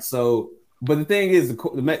 So, but the thing is,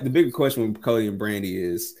 the bigger question with Cody and Brandy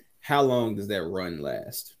is, how long does that run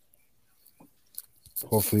last?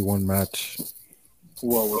 Hopefully, one match.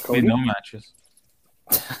 Well, with Cody? No matches.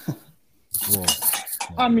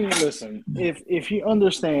 I mean, listen, if he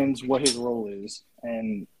understands what his role is,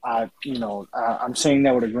 and I'm saying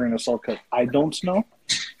that with a grain of salt because I don't know,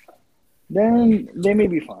 then they may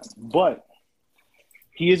be fine. But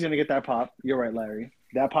he is gonna get that pop. You're right, Larry.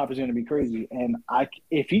 That pop is gonna be crazy. And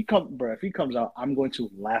if he comes out, I'm going to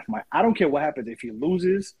laugh I don't care what happens if he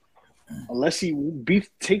loses, unless he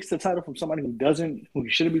takes the title from somebody who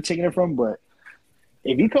shouldn't be taking it from, but.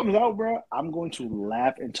 If he comes out, bro, I'm going to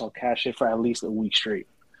laugh until cash it for at least a week straight.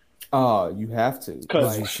 Oh, you have to.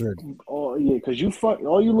 Because you fuck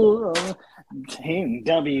all you little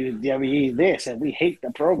WWE this and we hate the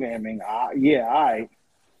programming. Yeah, all right.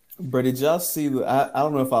 But did y'all see I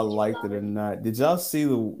don't know if I liked it or not. Did y'all see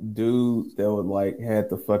the dude that would like had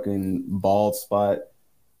the fucking bald spot?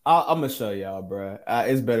 I'm gonna show y'all, bro.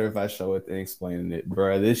 It's better if I show it than explaining it,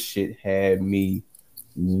 bro. This shit had me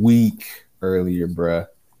weak earlier, bruh,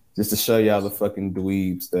 just to show y'all the fucking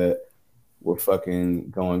dweebs that were fucking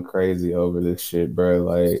going crazy over this shit, bruh.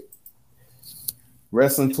 Like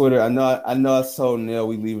wrestling Twitter, I know I told Neil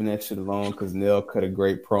we leaving that shit alone because Neil cut a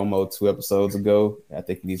great promo 2 episodes ago. I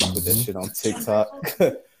think he needs to put that shit on TikTok.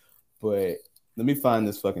 But let me find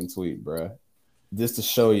this fucking tweet, bruh, just to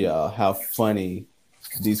show y'all how funny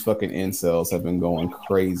these fucking incels have been going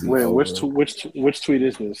crazy. Wait, which tweet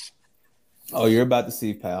is this? Oh, you're about to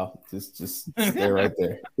see, pal. Just stay right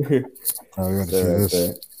there. Oh, you want to see this?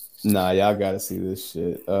 There. Nah, y'all got to see this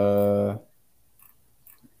shit. But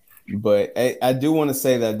I do want to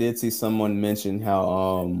say that I did see someone mention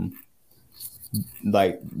how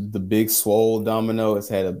like the big swole domino has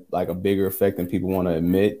had a bigger effect than people want to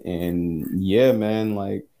admit. And yeah, man,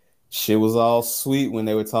 like shit was all sweet when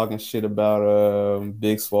they were talking shit about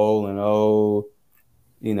Big Swole and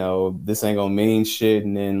this ain't gonna mean shit,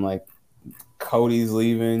 and then like Cody's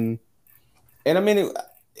leaving, and I mean,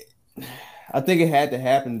 I think it had to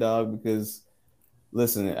happen, dog. Because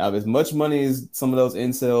listen, as much money as some of those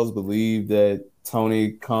incels believe that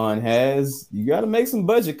Tony Khan has, you got to make some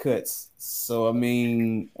budget cuts. So I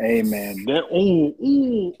mean, hey man,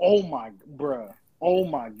 oh my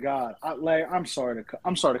god, I'm sorry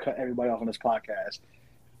to cut everybody off on this podcast,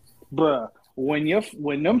 bruh.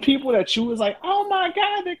 When them people that you was like, oh my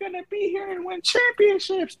god, they're gonna be here and win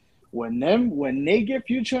championships. When they get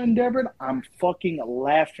Future Endeavored, I'm fucking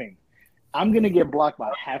laughing. I'm gonna get blocked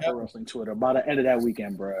by half of wrestling Twitter by the end of that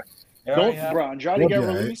weekend, bro. Andrade get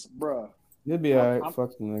released, bro. You'll be alright.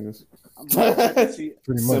 Fuck them niggas. I'm gonna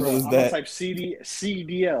type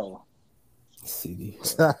CDL. CD.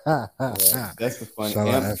 That's the funny. Shout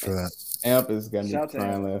out for that. Amp is gonna be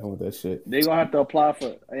crying laughing with that shit. They gonna have to apply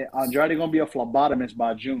for Andrade. Gonna be a phlebotomist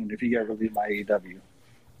by June if he get released by AEW.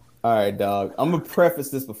 All right, dog. I'm gonna preface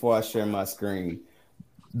this before I share my screen.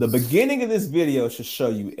 The beginning of this video should show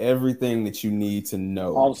you everything that you need to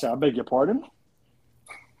know. Also, I beg your pardon.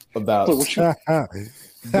 About. Do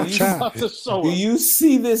you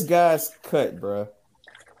see this guy's cut, bro?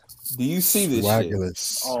 Do you see this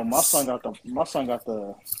Swaggerless. Shit? Oh, my son got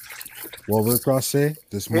the. What would Cross say?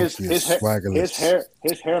 This monkey is swaggerless.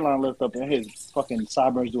 His hairline lift up and his fucking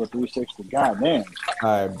sideburns do a 360. God damn.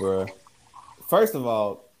 All right, bro. First of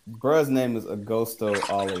all, bruh's name is Augusto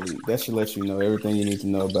All Elite. That should let you know everything you need to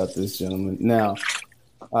know about this gentleman. Now,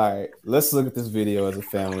 all right, let's look at this video as a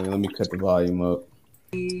family. Let me cut the volume up.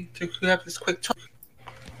 To have this quick talk.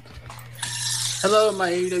 Hello,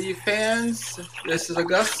 my AEW fans. This is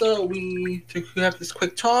Augusto. We have this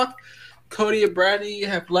quick talk. Cody and Brady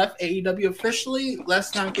have left AEW officially.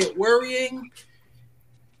 Let's not get worrying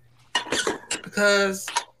because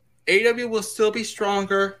AEW will still be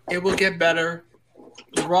stronger. It will get better.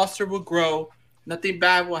 The roster will grow. Nothing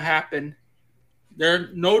bad will happen.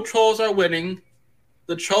 No trolls are winning.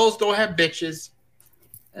 The trolls don't have bitches.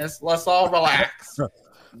 Let's all relax.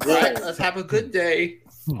 Right? Let's have a good day.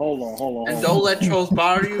 Hold on. And don't let trolls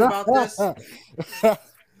bother you about this.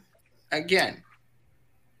 Again,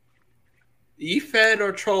 E-Fed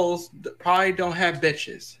or trolls probably don't have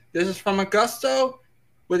bitches. This is from Augusto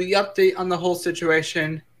with the update on the whole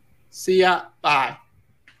situation. See ya. Bye.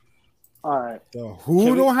 All right.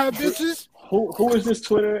 Who don't have bitches? Who is this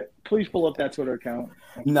Twitter? Please pull up that Twitter account.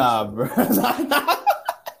 Nah, bro.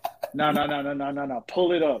 No.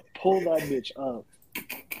 Pull it up. Pull that bitch up.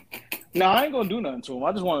 No, I ain't gonna do nothing to him.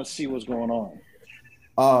 I just want to see what's going on.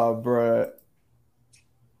 Oh, bro.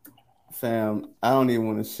 Fam, I don't even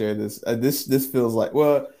want to share this. This feels like,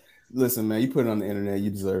 well, listen, man, you put it on the internet, you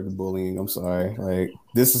deserve the bullying. I'm sorry. Like,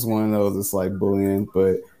 this is one of those that's like bullying,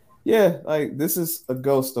 but yeah, like, this is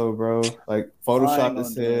Augusto, bro. Like, Photoshop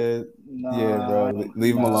his head. Yeah, bro.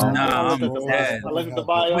 Leave him alone. Nah, I'm dead. I look at the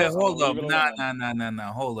bio. Wait, hold up. Nah.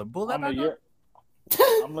 Hold up.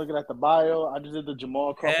 I'm looking at the bio. I just did the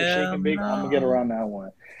Jamal Crawford shake and bake. I'm gonna get around that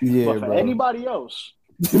one. Yeah, but for bro. anybody else,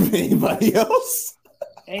 anybody else,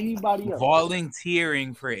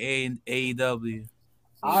 volunteering for AEW.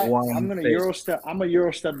 I'm gonna Eurostep. I'm a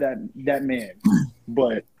Eurostep that man.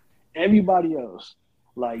 But everybody else,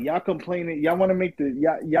 like, y'all complaining, y'all want to make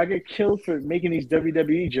y'all get killed for making these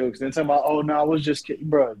WWE jokes. Then talking about, oh no, I was just kidding,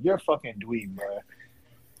 bro. You're a fucking dweeb, bro.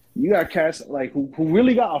 You got cats like who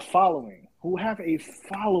really got a following. Who have a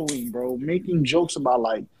following, bro, making jokes about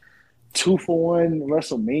like 2-for-1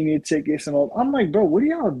 WrestleMania tickets and all. I'm like, bro, what do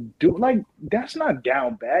y'all do? Like, that's not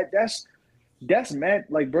down bad. That's mad.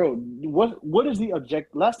 Like, bro, what is the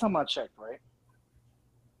objective? Last time I checked, right?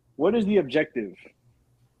 What is the objective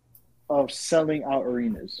of selling out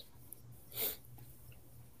arenas?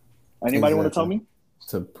 Anybody want to tell me?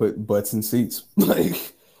 To put butts in seats,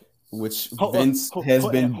 like. Which Vince has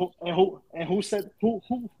been, and who said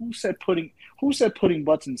putting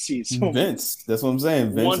butts in seats? Vince. That's what I'm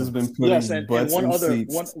saying. Vince has been putting butts in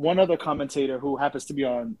seats. One other commentator who happens to be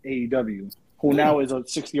on AEW, who now is a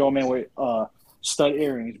 60-year-old man with stud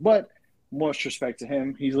earrings. But most respect to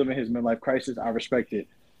him, he's living his midlife crisis. I respect it,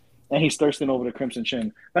 and he's thirsting over the Crimson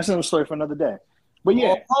Chin. That's another story for another day. But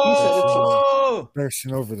yeah, he said it.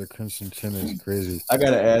 Thirsting over the Crimson Chin is crazy. I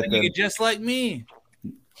gotta add that. Just like me.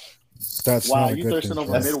 That's wow, you thirsting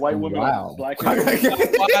over mid-white women? Wow. Black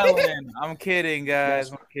I'm kidding, guys.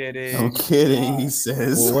 I'm kidding. He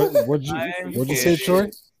says. Well, what'd you say, Troy?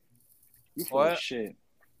 You full of shit.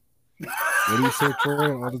 What do you say,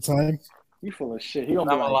 Troy, all the time? You full of shit. He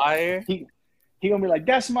gonna I'm be a liar. He gonna be like,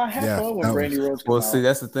 that's my heifer when Brandy Rhodes comes out. See,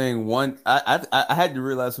 that's the thing. One, I had to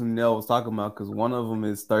realize who Nell was talking about because one of them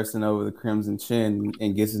is thirsting over the Crimson Chin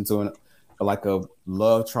and gets into a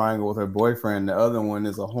love triangle with her boyfriend. The other one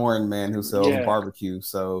is a horn man who sells barbecue.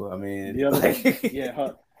 So I mean, the other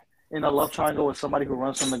her in a love triangle with somebody who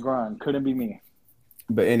runs from the grind. Couldn't be me.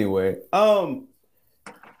 But anyway,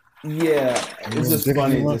 it's just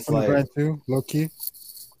funny. Just like low key.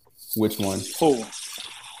 Which one? Who?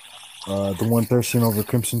 The one thirsting over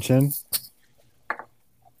Crimson Chin.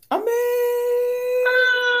 I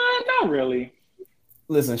mean, not really.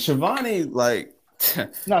 Listen, Shivani, like.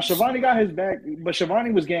 No, Shivani got his bag, but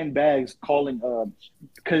Shivani was getting bags calling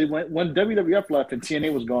because when WWF left and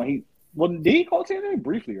TNA was gone, did he call TNA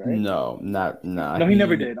briefly, right? No, No, he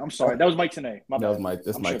never did. I'm sorry, that was Mike Tenay. That was Mike.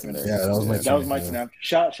 That's Mike Tenay. Yeah, that was Mike. That was Mike Tenay.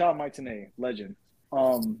 Shout out Mike Tenay, legend.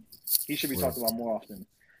 He should be talked about more often.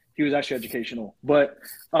 He was actually educational, but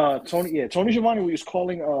Tony Schiavone was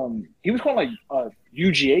calling like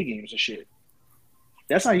UGA games and shit.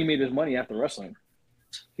 That's how he made his money after wrestling.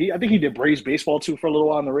 I think he did Braves baseball too for a little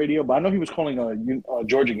while on the radio, but I know he was calling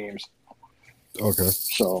Georgia games. Okay.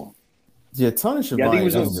 So yeah, Tony Schiavone. I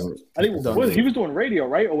think he was doing radio,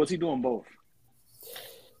 right? Or was he doing both?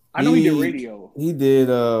 I know he did radio. He did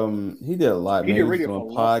a lot. He Man. did radio he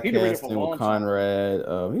was doing podcasting with Conrad.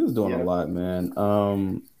 He was doing a lot,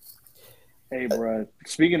 man. Hey, bro.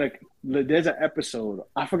 Speaking of, there's an episode.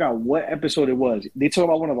 I forgot what episode it was. They talk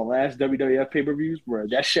about one of the last WWF pay-per-views, bro.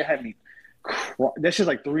 That shit had me. That shit's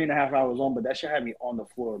like 3.5 hours long, but that shit had me on the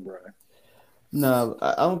floor, bro. No,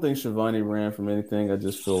 I don't think Schiavone ran from anything. I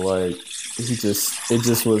just feel like it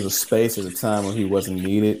just was a space at a time when he wasn't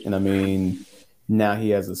needed, and I mean, now he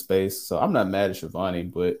has a space. So I'm not mad at Schiavone,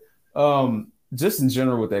 but just in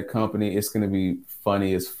general with that company, it's gonna be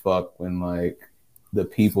funny as fuck when like the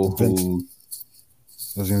people who.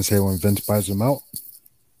 I was gonna say when Vince buys them out.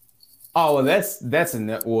 Oh,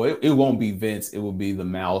 well, it won't be Vince. It will be the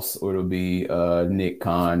Mouse, or it'll be Nick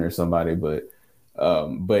Khan or somebody. But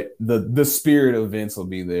the spirit of Vince will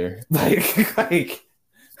be there. Like.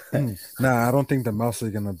 Nah, I don't think the Mouse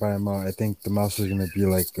is gonna buy him out. I think the Mouse is gonna be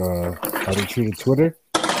like how they treated Twitter.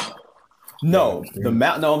 No,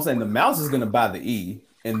 No, I'm saying the Mouse is gonna buy the E,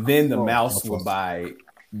 and then the Mouse will buy.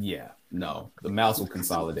 Yeah, no, the Mouse will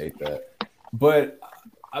consolidate that. But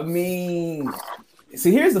I mean,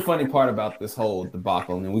 see, here's the funny part about this whole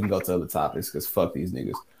debacle, and then we can go to other topics because fuck these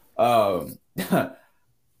niggas.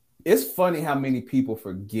 It's funny how many people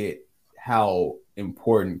forget how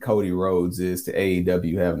important Cody Rhodes is to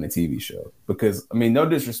AEW having a TV show. Because I mean, no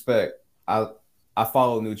disrespect, I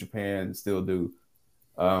follow New Japan, still do.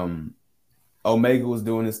 Omega was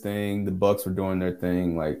doing his thing, the Bucks were doing their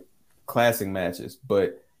thing, like classic matches,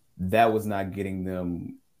 but that was not getting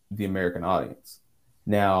them the American audience.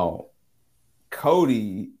 Now,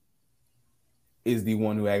 Cody is the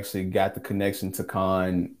one who actually got the connection to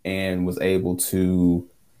Khan and was able to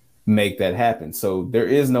make that happen. So there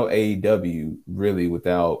is no AEW really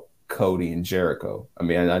without Cody and Jericho. I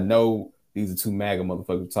mean, I know these are two MAGA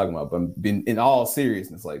motherfuckers we're talking about, but in all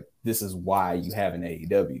seriousness, like this is why you have an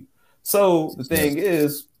AEW. So the thing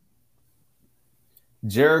is,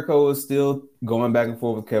 Jericho is still going back and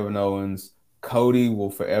forth with Kevin Owens. Cody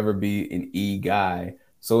will forever be an E guy.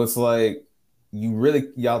 So it's like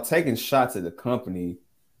y'all taking shots at the company.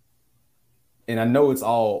 And I know it's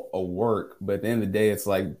all a work, but at the end of the day, it's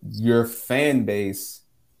like your fan base.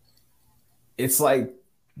 It's like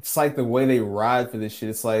the way they ride for this shit.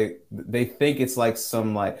 It's like they think it's like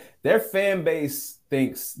their fan base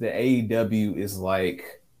thinks that AEW is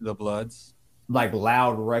like the Bloods. Like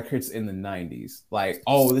Loud Records in the 90s. Like,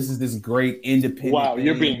 oh, this is this great independent. Wow,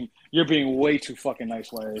 thing. you're being way too fucking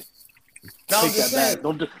nice, Larry. No, Take that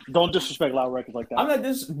back. Don't disrespect Loud Records like that. I'm not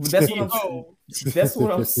that's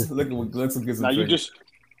what I'm looking. Let's get some. Now you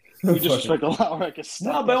disrespect the Loud Records.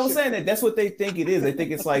 No, but I'm saying that's what they think it is. They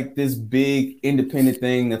think it's like this big independent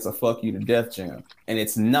thing that's a fuck you to death jam, and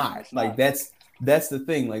it's not. That's the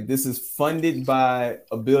thing. Like this is funded by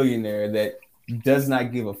a billionaire that does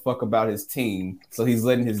not give a fuck about his team, so he's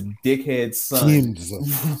letting his dickhead son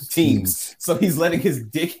teams. So he's letting his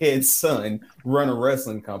dickhead son run a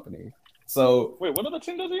wrestling company. So wait, what other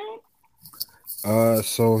team does he own?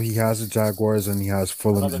 So he has the Jaguars and he has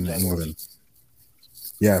Fulham in England.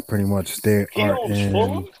 Yeah, pretty much. They are in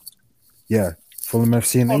Fulham? Yeah, Fulham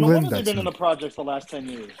FC in England. No wonder they've been in the project for the last 10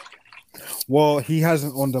 years. Well, he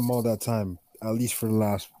hasn't owned them all that time, at least for the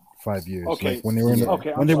last 5 years. Okay. Like when they were in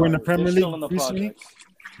the Premier League recently.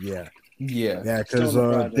 Yeah, because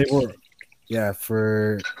they were. Yeah,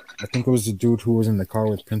 I think it was the dude who was in the car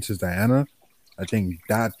with Princess Diana. I think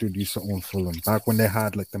that dude used to own Fulham back when they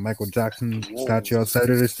had like the Michael Jackson statue outside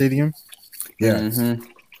of the stadium. Yeah,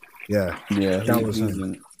 yeah. That was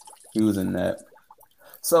him. He was in that.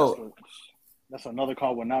 So that's another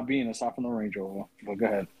car we're not being aside from the Range Rover. But go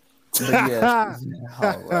ahead.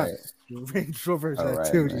 All right. Range Rover's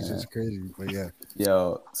activity is just crazy, but yeah.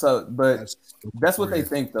 Yo, so but that's what they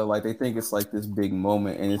think though. Like they think it's like this big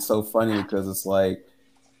moment, and it's so funny because it's like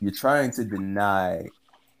you're trying to deny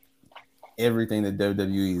everything that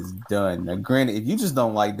WWE has done. Now, granted, if you just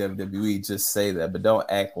don't like WWE, just say that, but don't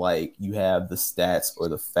act like you have the stats or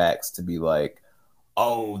the facts to be like,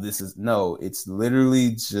 oh, it's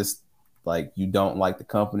literally just like you don't like the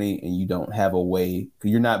company and you don't have a way, because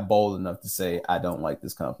you're not bold enough to say, I don't like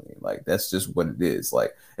this company. Like, that's just what it is.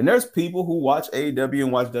 Like, and there's people who watch AEW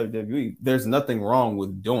and watch WWE. There's nothing wrong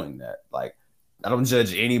with doing that. Like, I don't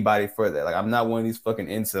judge anybody for that. Like, I'm not one of these fucking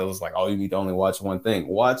incels like, oh, you need to only watch one thing.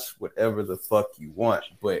 Watch whatever the fuck you want.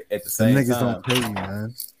 But at the same time, niggas don't pay you,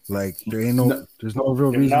 man. Like, there's no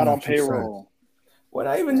real reason. Not on payroll. Well,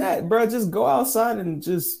 not even that, bro. Just go outside and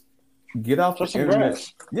just get off the internet.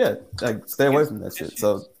 Grass. Yeah, like stay away from that shit.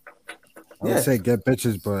 So I would say get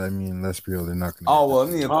bitches, but I mean, let's be real, they're not gonna. Oh well, I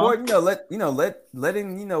mean, according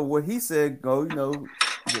letting what he said go. Do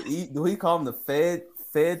he call them the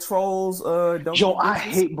Fed trolls? Yo, I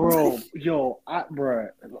hate, bro. Bro.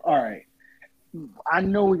 All right. I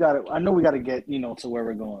know we gotta get to where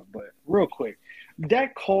we're going, but real quick,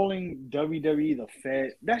 that calling WWE the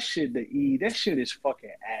Fed, that shit is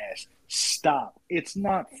fucking ass. Stop. It's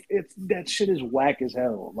not. That shit is whack as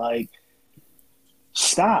hell. Like,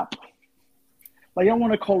 stop. Like, y'all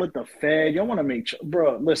want to call it the Fed? Y'all want to make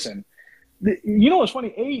bro? Listen, you know what's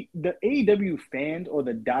funny? The AEW fans or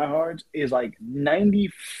the diehards is like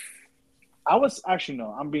 90.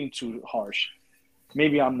 I'm being too harsh.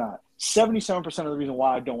 Maybe I'm not. 77% of the reason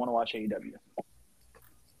why I don't want to watch AEW.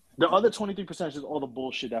 The other 23% is all the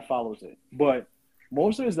bullshit that follows it. But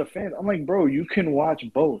most of it is the fans. I'm like, bro, you can watch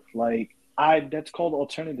both. Like, that's called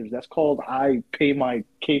alternatives. That's called I pay my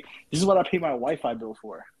This is what I pay my Wi-Fi bill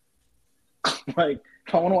for. Like,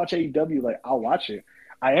 if I want to watch AEW, like, I'll watch it.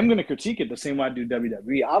 I am going to critique it the same way I do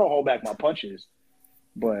WWE. I don't hold back my punches.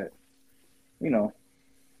 But,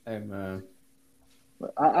 Hey, man.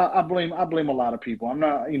 I blame a lot of people. I'm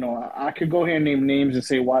not, I could go here and name names and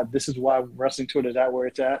say why this is why wrestling Twitter is at where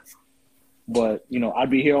it's at. But, I'd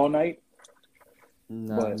be here all night.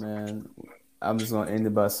 Nah, man. I'm just going to end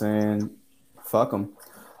it by saying, fuck them.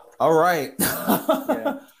 All right.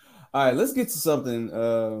 Yeah. All right, let's get to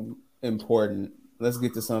something important. Let's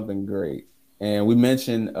get to something great. And we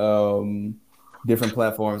mentioned different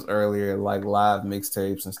platforms earlier, like live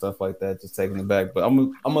mixtapes and stuff like that, just taking it back. But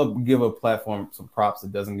I'm gonna give a platform some props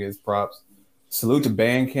that doesn't get its props. Salute to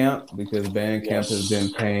Bandcamp, because Bandcamp has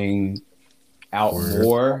been paying out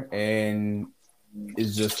more and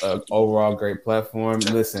is just an overall great platform.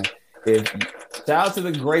 Listen, shout out to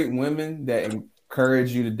the great women that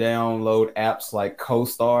encourage you to download apps like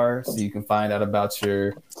CoStar so you can find out about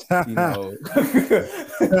your, your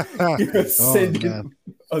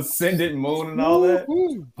ascendant moon and all that.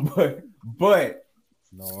 But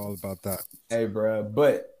know all about that. Hey, bro.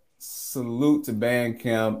 But salute to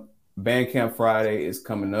Bandcamp. Bandcamp Friday is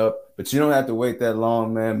coming up, but you don't have to wait that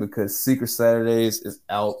long, man, because Secret Saturdays is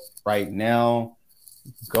out right now.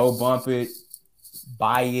 Go bump it,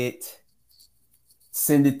 buy it.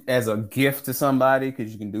 Send it as a gift to somebody,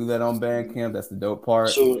 because you can do that on Bandcamp. That's the dope part.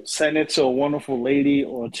 So send it to a wonderful lady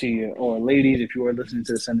or ladies, if you are listening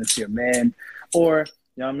to it, send it to your man. Or,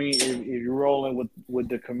 you know what I mean, if you're rolling with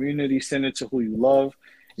the community, send it to who you love.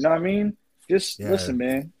 You know what I mean? Just listen,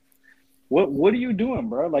 man. What are you doing,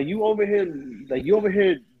 bro? Like you over here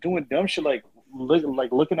doing dumb shit like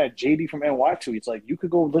looking at JD from NY tweets. Like you could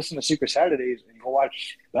go listen to Secret Saturdays and go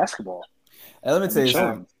watch basketball. Hey, let me tell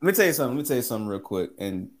you something real quick.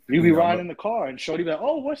 And you be riding in the car and Shorty be like,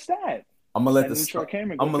 "Oh, what's that?" I'm gonna let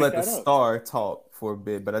the star talk for a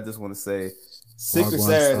bit, but I just want to say, Secret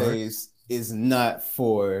Saturdays is not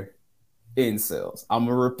for incels. I'm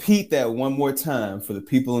gonna repeat that one more time for the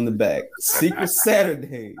people in the back. Secret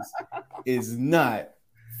Saturdays is not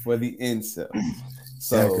for the incels.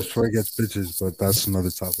 So because Troy gets bitches, but that's another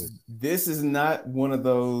topic. This is not one of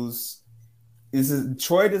those.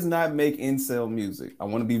 Troy does not make incel music. I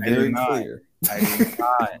want to be very clear. I do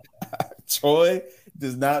not. Troy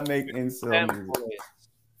does not make incel music.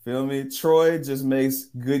 Feel me? Troy just makes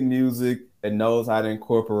good music and knows how to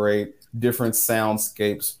incorporate different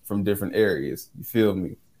soundscapes from different areas. You feel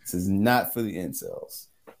me? This is not for the incels.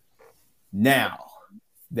 Now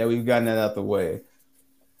that we've gotten that out the way,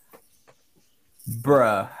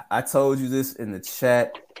 bruh, I told you this in the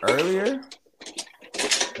chat earlier.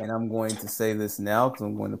 And I'm going to say this now because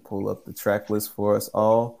I'm going to pull up the track list for us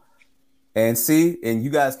all. And you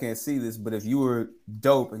guys can't see this, but if you were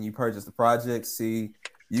dope and you purchased the project,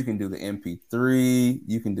 you can do the MP3,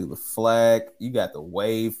 you can do the FLAC, you got the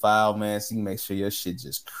WAV file, man, so you can make sure your shit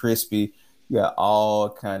just crispy. You got all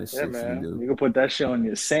kind of shit you can do. You can put that shit on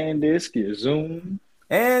your SanDisk, your Zoom.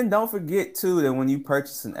 And don't forget, too, that when you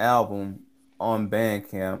purchase an album on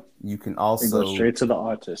Bandcamp, you can also go straight to the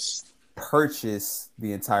artist. Purchase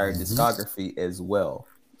the entire discography as well.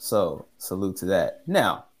 So salute to that.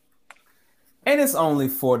 Now, and it's only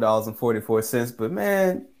 $4.44, but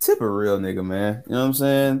man, tip a real nigga, man. You know what I'm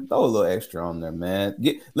saying? Throw a little extra on there, man.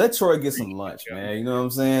 Let Troy get some lunch, man. You know what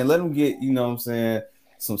I'm saying? Let him get, you know what I'm saying,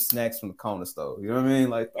 some snacks from the corner store. You know what I mean?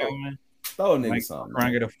 Like throw a nigga something.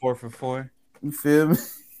 Trying to get a 4 for $4. You feel me?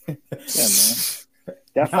 Yeah, man.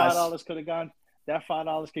 That $5 could have gone. That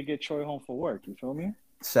 $5 could get Troy home for work. You feel me?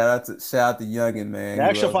 Shout out to Youngin, man. The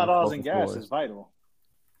extra $5 in gas is vital.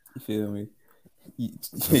 You feel me?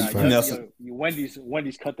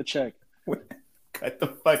 Wendy's cut the check. cut the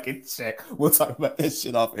fucking check. We'll talk about that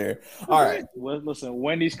shit off air. All right. Well, listen,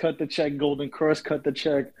 Wendy's cut the check. Golden Crust cut the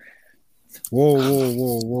check.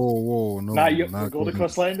 Whoa. No, not Golden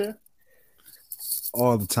Crust slander?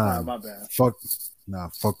 All the time. My bad. Fuck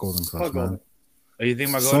Golden Crust, man. Are you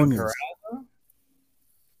thinking about Golden Corral?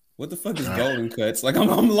 What the fuck is Golden Cuts? Like,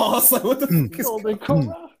 I'm lost. Like, what the fuck is Golden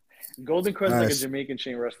Corral? Golden Crust is like a Jamaican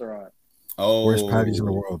chain restaurant. Oh. Worst patties in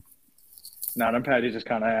the world. Nah, them patties just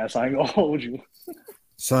kind of ass. I ain't gonna hold you.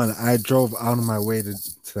 Son, I drove out of my way to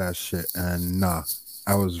that shit, and I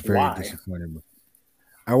was very disappointed.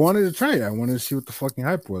 I wanted to try it. I wanted to see what the fucking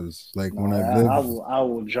hype was. Like when I lived. I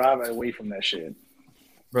will drive away from that shit.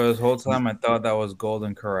 Bro, this whole time I thought that was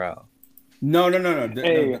Golden Corral. No.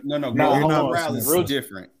 Hey, no. Golden Corral is real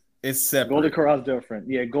different. It's separate. Golden Corral's different.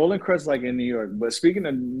 Yeah, Golden Crust like in New York. But speaking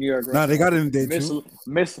of New York, they got it in day too.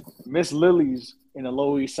 Miss Lily's in the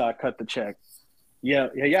Lower East Side cut the check. Yeah.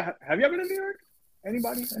 Have you ever been to New York?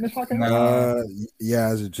 Anybody in this podcast?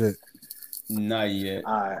 Yeah, it's legit. Not yet.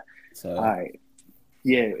 All right.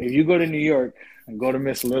 Yeah, if you go to New York and go to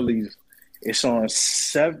Miss Lily's, it's on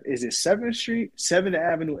 7th Street, 7th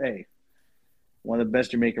Avenue A. One of the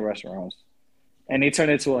best Jamaican restaurants. And they turn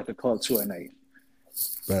it into like a club too at night.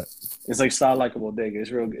 But it's like style like a bodega. It's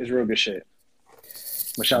real good shit.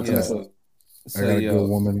 But shout out to Miss Lily. I got a good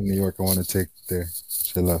woman in New York I want to take there.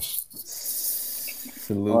 She loves.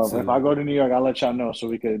 Salute if I go to New York, I'll let y'all know so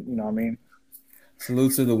we could, you know what I mean?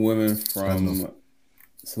 Salute to the women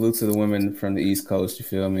from the East Coast, you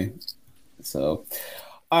feel me? So,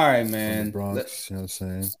 all right, man. Bronx, you know what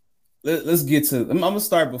I'm saying? Let's get to. I'm gonna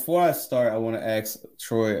start. Before I start, I want to ask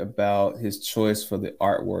Troy about his choice for the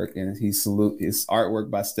artwork, and his artwork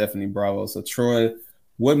by Stephanie Bravo. So, Troy,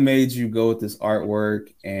 what made you go with this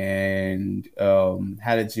artwork, and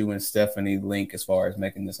how did you and Stephanie link as far as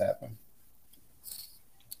making this happen?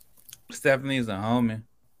 Stephanie's a homie.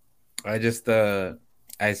 I just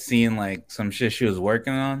I seen like some shit she was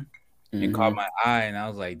working on. It caught my eye, and I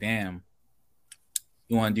was like, "Damn,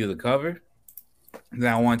 you want to do the cover?"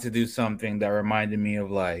 Then I wanted to do something that reminded me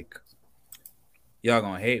of like, y'all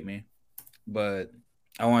gonna hate me, but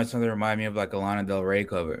I wanted something to remind me of like a Lana Del Rey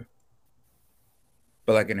cover,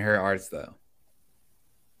 but like in her art style.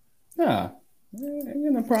 Yeah, ain't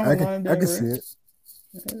no problem. I can see it.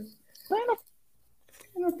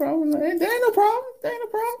 Ain't no problem. There ain't no problem.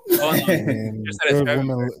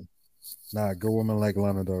 Good woman like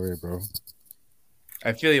Lana Del Rey, bro.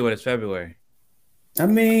 I feel you, but it's February. I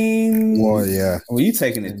mean, well, yeah. Well, you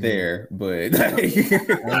taking it there, but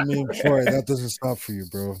I mean, Troy, that doesn't stop for you,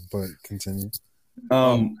 bro. But continue.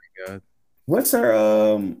 Oh my god, what's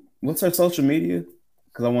her social media?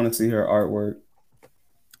 Because I want to see her artwork.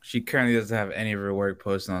 She currently doesn't have any of her work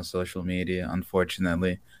posted on social media,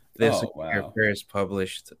 unfortunately. This is her first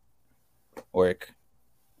published work.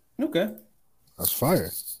 Okay, that's fire.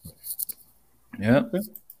 Yeah.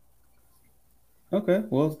 Okay,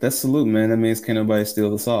 well, that's salute, man. That means can't nobody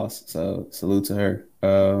steal the sauce. So salute to her.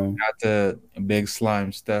 Not the big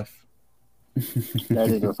slime stuff. That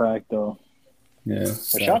is a fact, though. Yeah.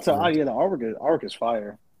 But shout out to the artwork is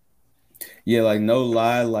fire. Yeah, like no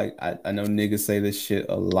lie, like I know niggas say this shit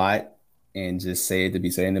a lot and just say it to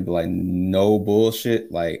be saying it, but like no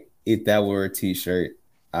bullshit. Like if that were a t-shirt,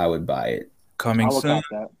 I would buy it. Coming soon.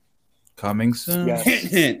 Coming soon.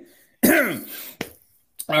 Yes.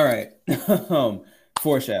 All right.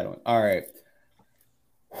 Foreshadowing. All right.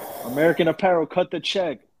 American Apparel cut the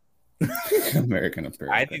check. American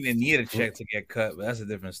Apparel. I think they need a check to get cut, but that's a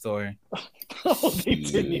different story. They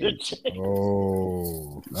did need a check.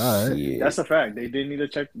 Oh, all right. Yeah. That's a fact. They did need a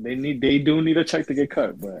check. They do need a check to get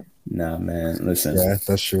cut, but nah, man. Listen. Yeah,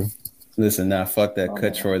 that's true. Listen, nah, fuck that.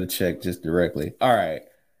 Cut Troy the check just directly. All right.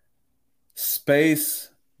 Space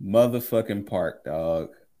motherfucking Park,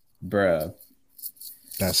 dog. Bruh.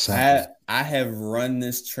 That's I have run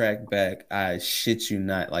this track back, I shit you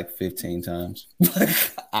not, like 15 times.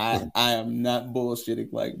 I am not bullshitting.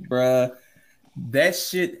 Like, bruh, that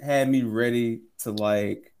shit had me ready to,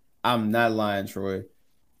 like, I'm not lying, Troy.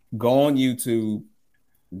 Go on YouTube,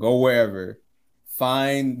 go wherever,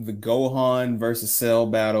 find the Gohan versus Cell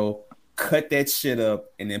battle, cut that shit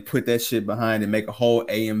up, and then put that shit behind and make a whole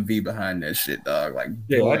AMV behind that shit, dog. Like,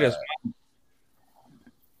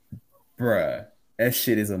 bruh. That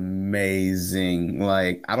shit is amazing.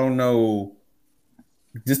 Like, I don't know.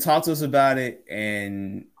 Just talk to us about it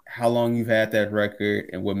and how long you've had that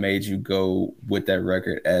record and what made you go with that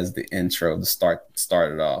record as the intro to start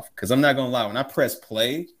it off. Because I'm not going to lie. When I press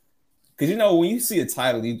play, because, you know, when you see a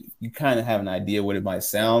title, you kind of have an idea what it might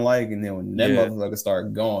sound like. And then when that motherfucker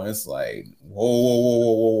start going, it's like, whoa, whoa,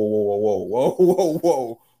 whoa, whoa, whoa, whoa, whoa,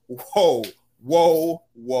 whoa, whoa, whoa,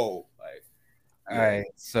 Like, all right,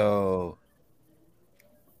 so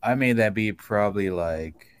I made that beat probably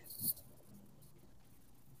like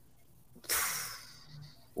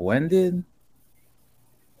when did?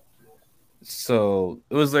 So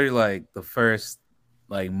it was literally like the first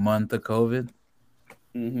like month of COVID.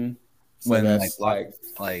 Mm-hmm. So when that's like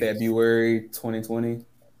February 2020,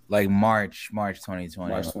 like March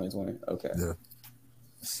 2020. March 2020. Okay. Yeah.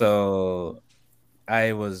 So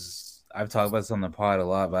I've talked about this on the pod a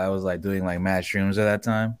lot, but I was like doing like mad streams at that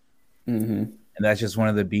time. Mm-hmm. And that's just one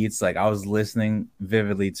of the beats. Like I was listening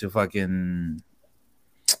vividly to fucking,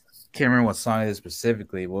 can't remember what song it is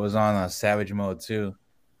specifically, but it was on Savage Mode too.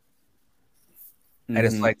 I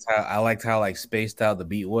just liked how like spaced out the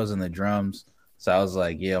beat was and the drums. So I was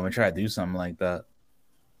like, yeah, I'm gonna try to do something like that.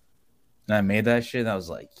 And I made that shit. And I was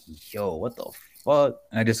like, yo, what the fuck?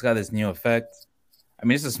 And I just got this new effect. I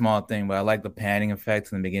mean, it's a small thing, but I like the panning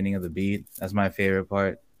effect in the beginning of the beat. That's my favorite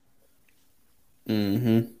part.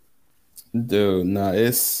 Mm-hmm. Dude, nah,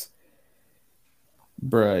 it's,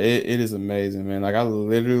 bruh, it is amazing, man. Like I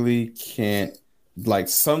literally can't, like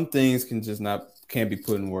some things can't be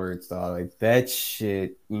put in words, dog. Like that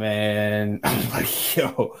shit, man. I'm like,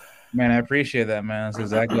 yo. Man, I appreciate that, man. That's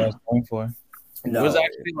exactly what I was going for. No. It was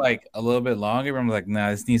actually like a little bit longer, but I'm like,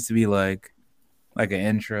 nah, this needs to be like an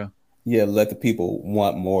intro. Yeah, let the people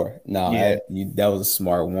want more. Nah, yeah. That was a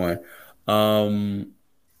smart one. I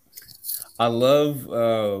love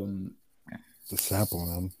the sample,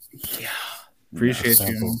 man. Yeah. Appreciate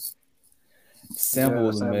you. Sample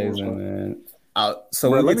was amazing, man. So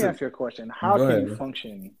bro, let me ask you a question. How can you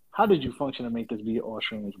function? How did you function to make this beat all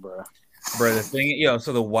streams, bro? Bro, the thing,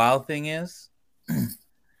 so the wild thing is,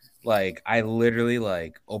 like, I literally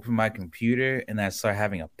like open my computer and I start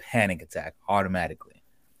having a panic attack automatically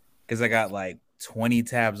because I got like 20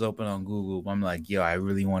 tabs open on Google. I'm like, yo, I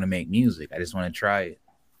really want to make music. I just want to try it.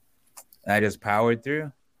 And I just powered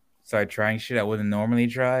through, started trying shit I wouldn't normally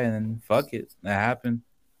try, and then fuck it, that happened.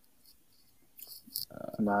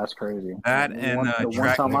 Nah, that's crazy. That the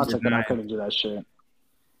one time I took it, I couldn't do that shit.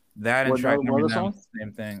 That and track number 9,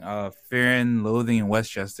 same thing. Fear and Loathing in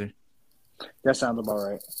Westchester. That sounds about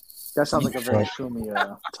right. That sounds like a very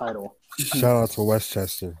Shumi title. Shout out to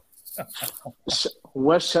Westchester.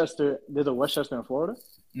 Westchester. There's a Westchester in Florida?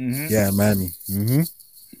 Mm-hmm. Yeah, Miami. Mm-hmm.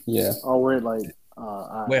 Yeah. Oh, we're like.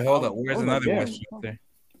 Wait, hold up. Where's another Westchester?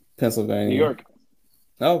 Pennsylvania. New York.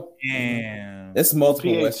 Oh, damn! It's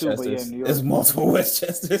multiple PA Westchesters. Too, it's multiple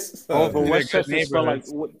Westchesters. Oh, but Westchester spelled like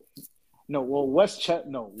Westchester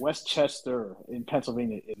in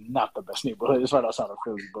Pennsylvania is not the best neighborhood. It's right outside of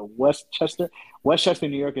Philly, but Westchester,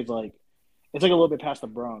 New York is like it's like a little bit past the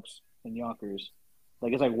Bronx and Yonkers.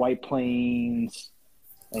 Like it's like White Plains.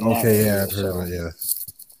 And okay, yeah, I've heard of it.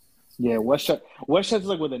 Yeah. Yeah, Westchester's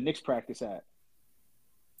like where the Knicks practice at.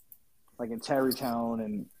 Like in Tarrytown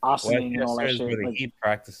and Ossining and all that shit. Where the like, Heat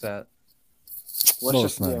practice at.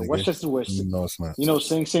 Westchester, Westchester, no, it's not. You know,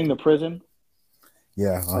 Sing Sing, the prison.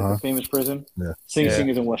 Yeah, like the famous prison. Yeah, Sing Sing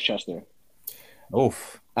is in Westchester.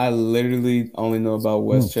 Oof. I literally only know about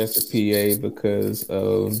Westchester, PA, because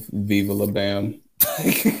of Viva La Bam.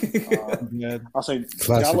 I'll say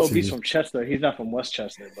Jallo Beats from Chester. He's not from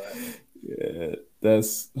Westchester, but yeah,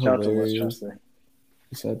 that's shout out to Westchester.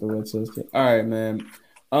 Shout out to Westchester. All right, man.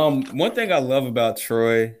 One thing I love about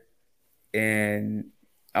Troy, and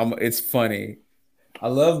it's funny. I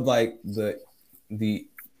love like the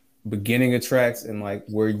beginning of tracks and like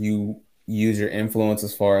where you use your influence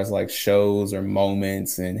as far as like shows or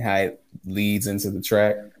moments and how it leads into the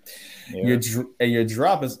track. Yeah. Your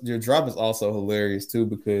drop is also hilarious too,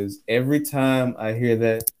 because every time I hear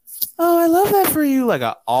that, oh, I love that for you. Like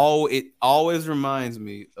it always reminds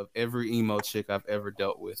me of every emo chick I've ever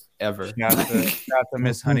dealt with, ever. Got to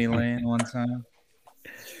Miss Honey Lane one time.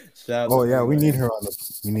 Oh yeah, we need her on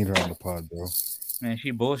the pod, bro. Man,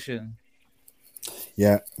 she bullshitting.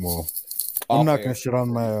 Yeah, well, I'm not gonna shit on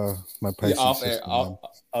my Pisces off air. system, I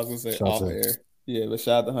was gonna say off air. Yeah, but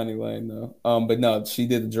shout out to Honey Lane though. But no, she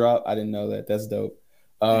did the drop. I didn't know that. That's dope.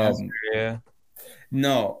 Yeah.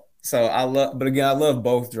 No. So I love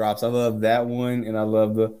both drops. I love that one, and I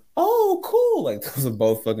love the cool. Like those are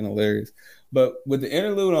both fucking hilarious. But with the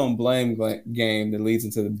interlude on Blame Game that leads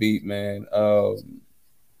into the beat, man.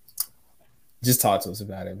 Just talk to us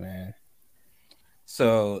about it, man.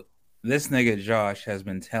 So this nigga Josh has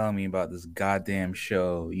been telling me about this goddamn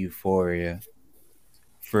show, Euphoria,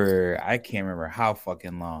 for I can't remember how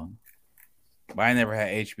fucking long. But I never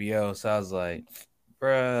had HBO, so I was like,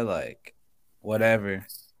 bruh, like, whatever.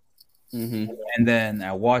 Mm-hmm. And then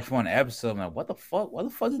I watched one episode. I'm like, what the fuck? Why the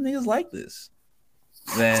fuck do niggas like this?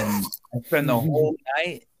 Then I spent the whole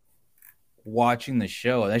night watching the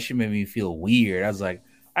show. That shit made me feel weird. I was like,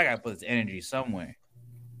 I gotta put this energy somewhere.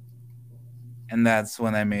 And that's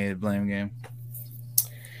when I made Blame Game.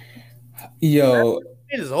 Yo,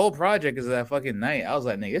 this whole project is that fucking night. I was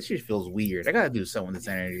like, nigga, this shit feels weird. I gotta do something with this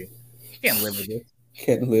energy. Can't live with this.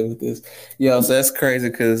 Can't live with this. Yo, so that's crazy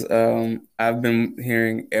because I've been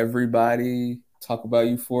hearing everybody talk about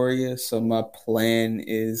Euphoria. So my plan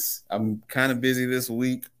is I'm kind of busy this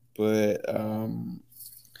week, but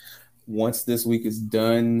once this week is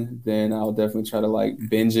done, then I'll definitely try to like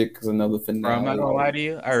binge it because another finale. Bro, I'm not gonna lie to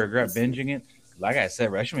you. I regret binging it. Like I said,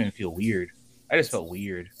 bro, that shit made me feel weird. I just felt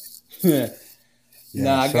weird. Yeah,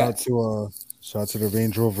 shout out to the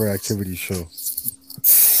Range Rover Activity Show.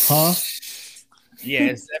 Huh? Yeah,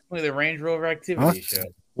 it's definitely the Range Rover Activity show.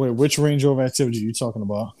 Wait, which Range Rover Activity are you talking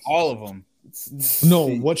about? All of them. No,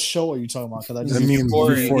 what show are you talking about? Because I just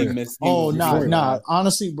Euphoria. Oh, nah.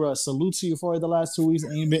 Honestly, bro, salute to Euphoria. The last 2 weeks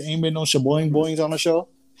ain't been no shaboing boings on the show.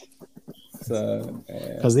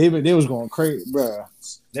 Because they was going crazy, bro.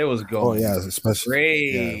 They was going. Oh yeah, especially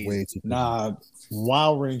crazy. Yeah, way too. Nah,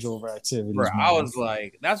 wild Range Rover Activities, bro. Man. I was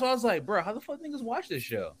like, that's why I was like, bro, how the fuck niggas watch this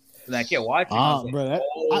show? And I kept watching. Like, bro,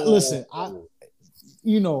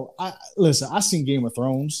 I seen Game of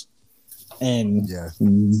Thrones, and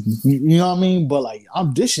you know what I mean. But like,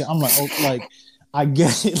 I'm dishing. I'm like, I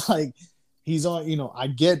get it. Like, he's on. I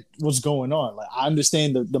get what's going on. Like, I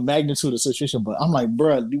understand the magnitude of the situation. But I'm like,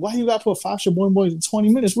 bro, why you got to put 5 Shaboing Boys in 20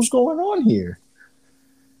 minutes? What's going on here?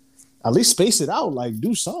 At least space it out. Like,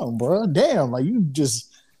 do something, bro. Damn, like you just.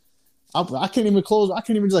 I can't even close. I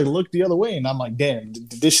can't even just like look the other way, and I'm like, damn,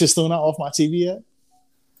 this shit's still not off my TV yet.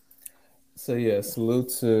 So yeah, salute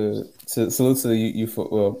to you for.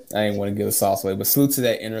 Well, I ain't want to give a sauce away, but salute to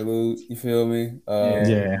that interlude. You feel me?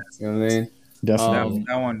 Yeah. You know what I mean? Definitely.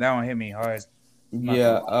 That one hit me hard.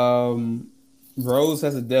 Yeah. Rose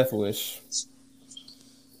has a death wish.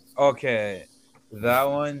 Okay, that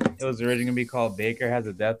one. It was originally gonna be called Baker Has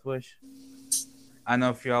a Death Wish. I know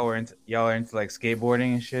if y'all are into like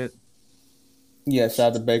skateboarding and shit. Yeah, shout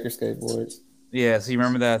out to Baker Skateboards. Yeah, so you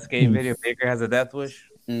remember that skate video, Baker Has a Death Wish?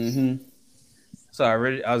 Mm-hmm. So I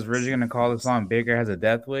was originally going to call the song Baker Has a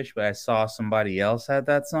Death Wish, but I saw somebody else had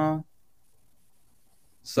that song.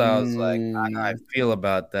 So I was like, I know how I feel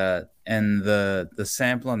about that. And the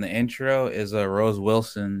sample on the intro is a Rose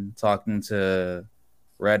Wilson talking to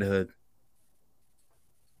Red Hood.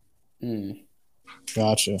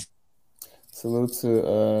 Gotcha. Salute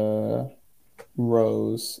to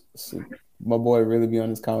Rose. So my boy really be on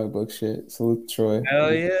his comic book shit. Salute to Troy.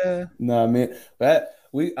 Hell yeah. No, I mean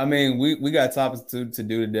we got topics to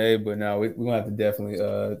do today, but now we're gonna have to definitely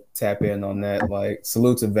tap in on that. Like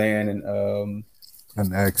salute to Van and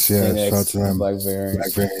X, yeah, shout out to them. Black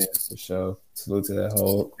Variant for sure. Salute to that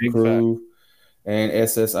whole crew. Fact. And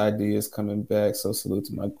SSID is coming back, so salute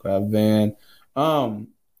to my guy Van.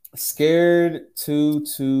 Scared to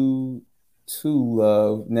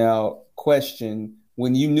Love. Now, question: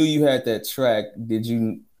 when you knew you had that track, did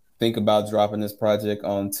you think about dropping this project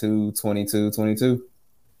on 2/22/22?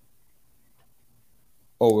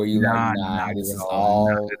 Or were you nah, this is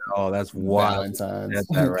all that's wild. That's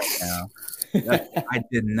that right now. I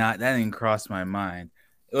did not. That didn't cross my mind.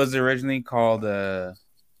 It was originally called. It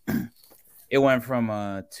went from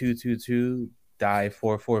 222 Die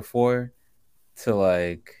 444 to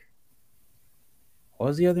like. What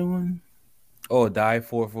was the other one? Oh, Die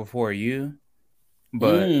 444 You.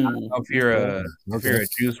 But I don't know if you're a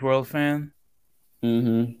Juice WRLD fan.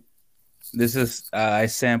 Mm-hmm. This is I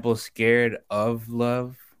sample Scared of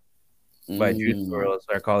Love by Juice WRLD,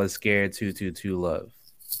 so I call it Scared 222 Love.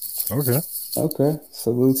 Okay.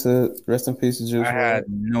 Salute to rest in peace to Juice WRLD. I had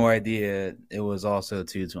no idea it was also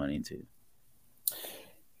 222.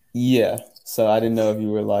 Yeah. So I didn't know if you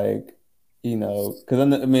were like, because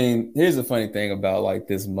I mean, here's the funny thing about like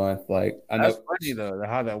this month. Like I know that's funny though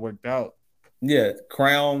how that worked out. Yeah,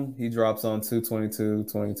 Crown, he drops on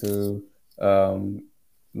 2/22/22.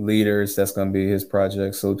 Leaders, that's gonna be his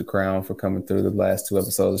project. Salute to Crown for coming through the last 2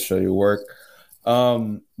 episodes to show your work.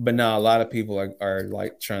 But now a lot of people are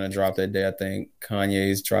like trying to drop that day. I think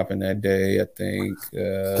Kanye's dropping that day. I think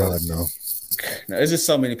God no. There's just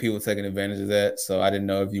so many people taking advantage of that. So I didn't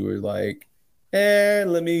know if you were like,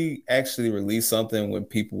 let me actually release something when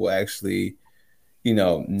people will actually,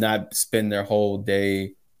 not spend their whole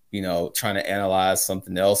day trying to analyze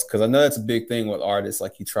something else. Because I know that's a big thing with artists.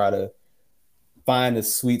 Like you try to find a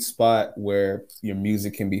sweet spot where your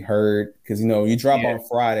music can be heard. Because, you drop on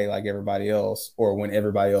Friday like everybody else, or when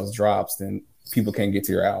everybody else drops, then people can't get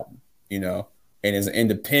to your album, And as an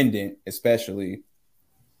independent, especially,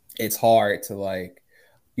 it's hard to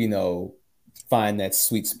find that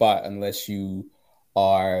sweet spot unless you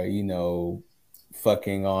are,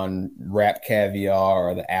 fucking on Rap Caviar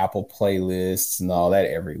or the Apple playlists and all that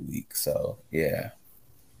every week. So yeah.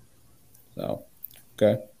 So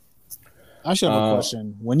okay. I should have a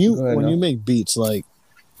question. When you make beats, like,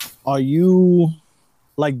 are you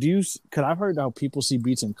like, do you? Because I've heard how people see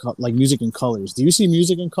beats in like music in colors. Do you see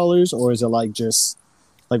music in colors, or is it like just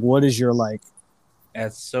like what is your like?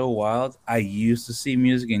 That's so wild. I used to see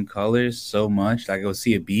music in colors so much. Like I would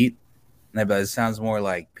see a beat, and I'd be like, it sounds more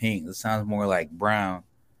like pink. It sounds more like brown.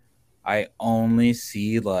 I only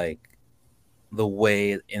see like the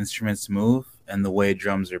way instruments move and the way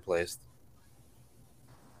drums are placed.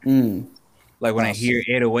 Like when I hear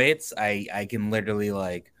 808s, I can literally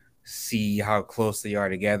like see how close they are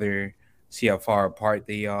together, see how far apart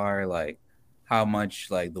they are, like how much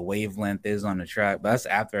like the wavelength is on the track. But that's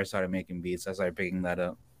after I started making beats. I started picking that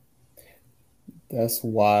up. That's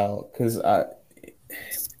wild. Because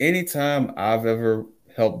anytime I've ever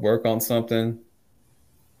helped work on something,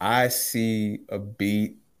 I see a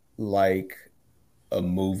beat like a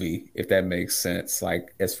movie, if that makes sense.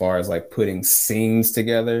 Like as far as like putting scenes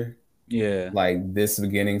together. Yeah. Like this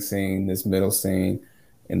beginning scene, this middle scene,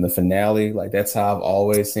 and the finale. Like that's how I've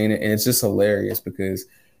always seen it. And it's just hilarious because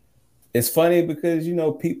it's funny because,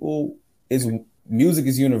 music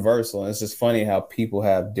is universal. And it's just funny how people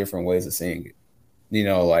have different ways of seeing it.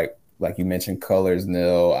 Like you mentioned colors,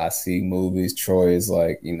 Nil. I see movies. Troy is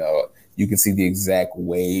like, you can see the exact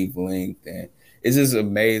wavelength. And it's just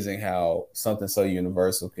amazing how something so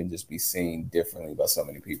universal can just be seen differently by so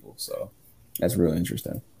many people. So that's really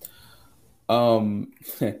interesting.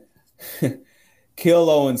 Kill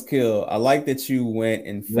Owens Kill. I like that you went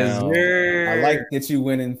and found. I like that you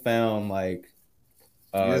went and found like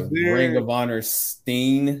Ring of Honor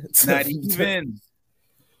Steen. Not even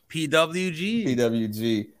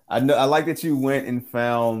PWG. I like that you went and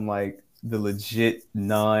found like the legit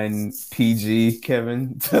non-PG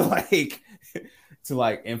Kevin to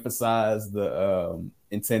emphasize the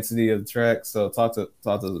intensity of the track. So talk to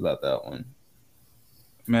us about that one.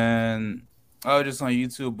 Man, I was just on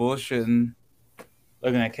YouTube bullshitting,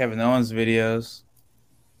 looking at Kevin Owens videos.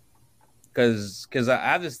 Cause I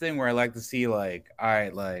have this thing where I like to see like, all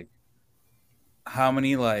right, like how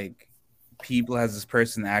many like people has this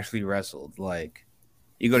person actually wrestled? Like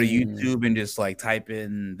you go to YouTube and just like type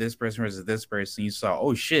in this person versus this person, you saw,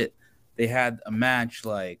 oh shit, they had a match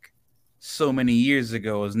like so many years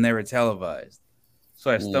ago, it was never televised.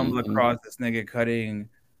 So I stumbled across this nigga cutting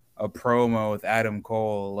a promo with Adam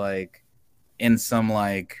Cole like in some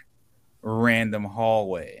like random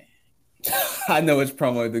hallway. I know which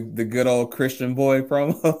promo, the good old Christian boy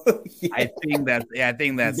promo. Yeah. I think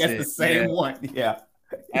that's it. The same one. Yeah.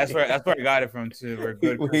 That's where I got it from too. We're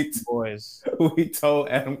good boys. We told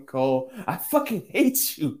Adam Cole, I fucking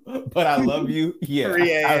hate you, but I love you. Yeah.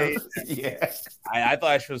 I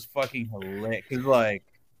thought she was fucking hilarious. Cause like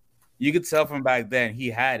you could tell from back then he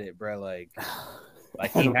had it, bro. Like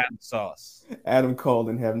he had the sauce. Adam Cole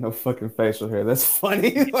didn't have no fucking facial hair. That's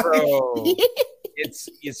funny. Bro. It's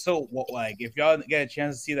so like if y'all get a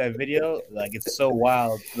chance to see that video, like it's so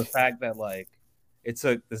wild the fact that like it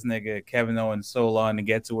took this nigga Kevin Owens so long to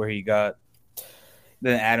get to where he got.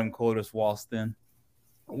 Then Adam Cole just waltzed in.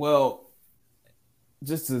 Well,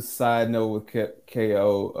 just a side note with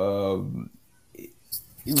KO,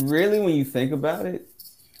 really when you think about it,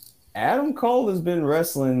 Adam Cole has been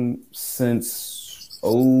wrestling since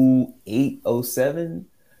 08, 07.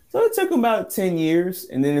 So it took him about 10 years.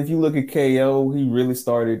 And then if you look at KO, he really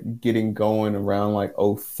started getting going around like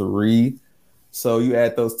 03. So you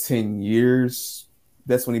add those 10 years,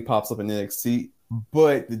 that's when he pops up in NXT.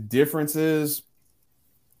 But the difference is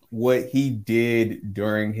what he did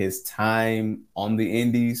during his time on the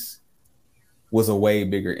Indies was a way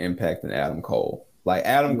bigger impact than Adam Cole. Like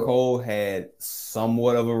Adam Cole had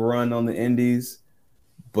somewhat of a run on the Indies,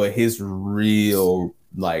 but his real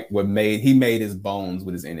he made his bones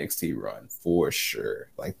with his NXT run for sure.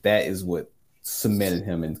 Like that is what cemented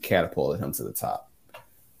him and catapulted him to the top.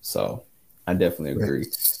 So I definitely agree.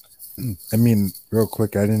 I mean, real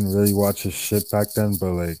quick, I didn't really watch his shit back then,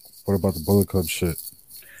 but like, what about the Bullet Club shit?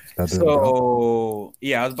 So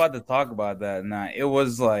yeah, I was about to talk about that. Nah, it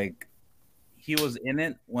was like he was in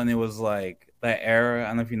it when it was like that era. I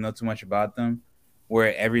don't know if you know too much about them,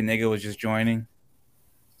 where every nigga was just joining.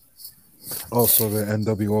 Also, the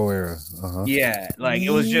NWO era. Yeah, like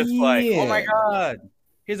it was just like, oh my god,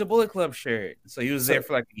 here's a Bullet Club shirt. So he was there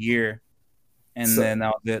for like a year, and then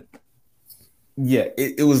that was it. Yeah,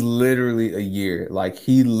 it was literally a year. Like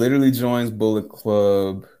he literally joins Bullet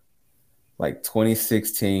Club like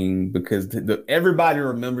 2016, because everybody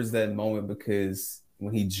remembers that moment because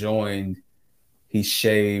when he joined, he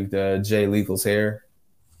shaved Jay Lethal's hair,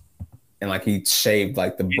 and like he shaved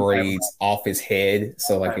like the braids off his head,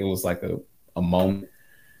 so like it was like a moment.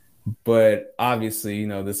 But obviously, you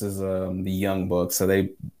know, this is the Young Bucks, so they,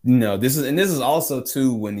 you know, this is also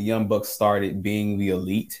too when the Young Bucks started being the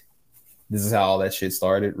Elite. This is how all that shit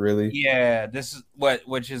started, really. Yeah, this is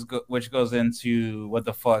which goes into what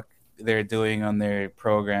the fuck they're doing on their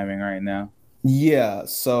programming right now. Yeah,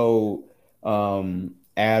 so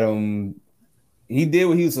Adam, he did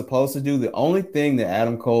what he was supposed to do. The only thing that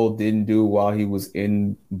Adam Cole didn't do while he was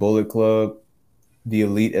in Bullet Club, the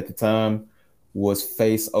Elite at the time, was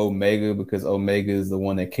face Omega, because Omega is the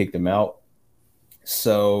one that kicked him out.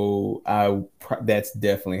 So that's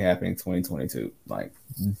definitely happening in 2022. Like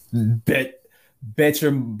bet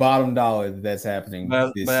your bottom dollar that's happening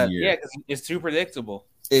this year. Yeah, because it's too predictable.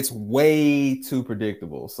 It's way too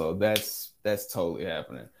predictable. So that's totally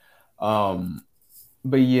happening.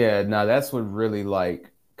 But yeah, now that's what really,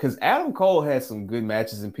 like, because Adam Cole had some good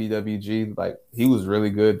matches in PWG. Like, he was really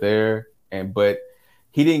good there, but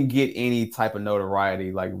he didn't get any type of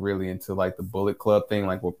notoriety, like, really into like the Bullet Club thing.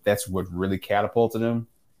 Like, that's what really catapulted him.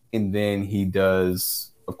 And then he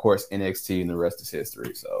does, of course, NXT, and the rest is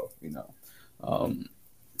history. So,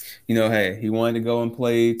 hey, he wanted to go and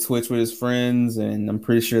play Twitch with his friends, and I'm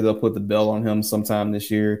pretty sure they'll put the belt on him sometime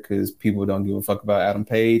this year because people don't give a fuck about Adam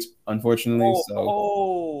Page, unfortunately.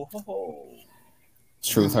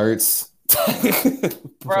 Truth hurts.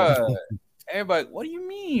 Bruh. Everybody, what do you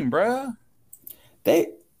mean, bruh?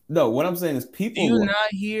 What I'm saying is people. Do you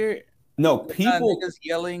not hear? No, people niggas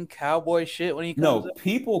yelling cowboy shit when he comes No, up?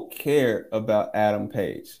 people care about Adam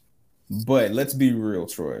Page, but let's be real,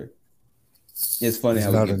 Troy. It's funny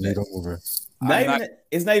how not a needle mover.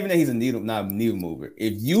 It's not even that he's not a needle mover.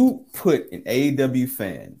 If you put an AEW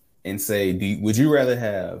fan and say, would you rather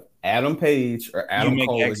have Adam Page or Adam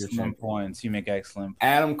Cole? You make excellent points.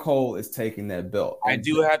 Adam Cole is taking that belt. I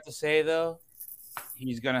do have to say though,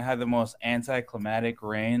 he's gonna have the most anticlimactic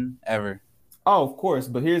reign ever. Oh, of course.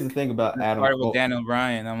 But here's the thing about Adam Cole. With Daniel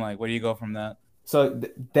Bryan, I'm like, where do you go from that? So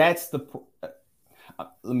that's the.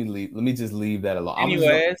 Let me just leave that alone.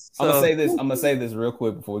 Anyways, I'm gonna say this real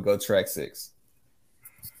quick before we go to track 6.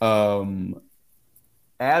 Adam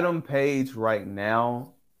Page right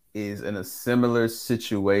now is in a similar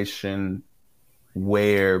situation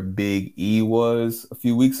where Big E was a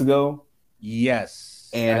few weeks ago. Yes.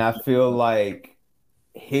 And I feel like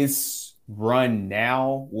his run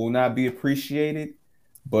now will not be appreciated,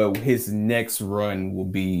 but his next run will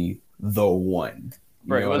be the one.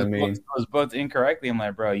 You know what I mean? It was booked incorrectly. I'm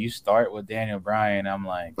like, bro, you start with Daniel Bryan. I'm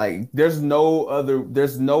like, there's no other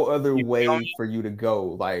way for you to go.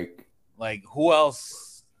 Like who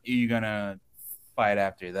else are you gonna fight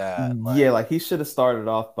after that? Like he should have started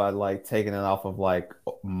off by like taking it off of like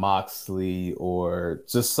Moxley or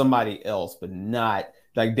just somebody else, but not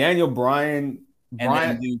like Daniel Bryan.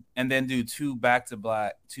 And then do two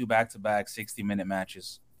back-to-back 60-minute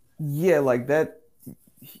matches. Yeah, like that.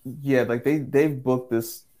 Yeah, like they've booked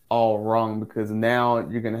this all wrong, because now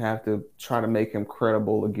you're gonna have to try to make him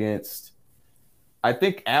credible against. I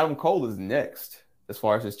think Adam Cole is next as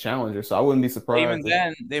far as his challenger, so I wouldn't be surprised. Even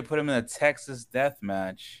then, they put him in a Texas death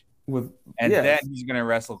match then he's gonna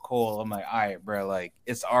wrestle Cole. I'm like, all right, bro, like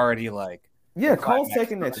it's already like. Yeah, Cole's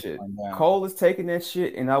taking that shit. Cole is taking that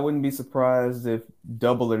shit, and I wouldn't be surprised if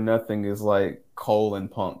Double or Nothing is like Cole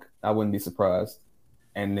and Punk. I wouldn't be surprised.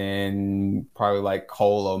 And then probably like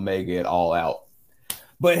Cole Omega at All Out.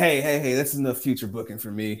 But hey, that's enough future booking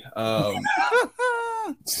for me.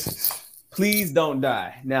 Please don't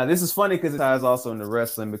die. Now, this is funny because it ties also into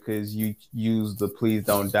wrestling, because you use the please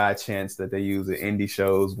don't die chants that they use at indie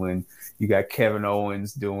shows when you got Kevin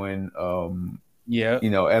Owens doing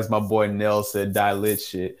as my boy Nell said, die lit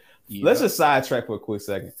shit. Yeah. Let's just sidetrack for a quick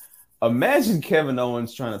second. Imagine Kevin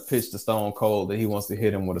Owens trying to pitch to Stone Cold that he wants to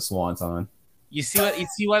hit him with a swanton. You see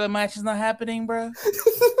why the match is not happening, bro?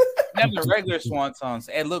 Have the regular swantons.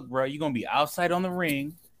 Hey, look, bro, you're gonna be outside on the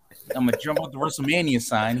ring. I'm gonna jump off the WrestleMania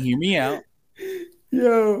sign. Hear me out.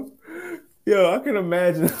 Yo, I can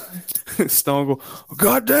imagine Stone Cold.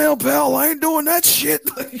 Goddamn, pal, I ain't doing that shit.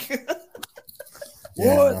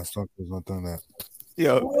 What? Stone Cold's not doing that.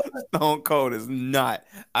 Yo, Stone Cold is not.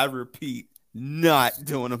 I repeat, not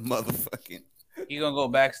doing a motherfucking. He gonna go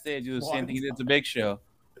backstage, do the same thing he did to Big Show.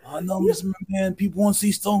 I know, Mr. Man. People want to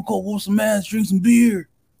see Stone Cold whoop some ass, drink some beer.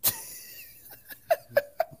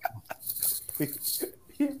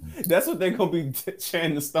 That's what they're gonna be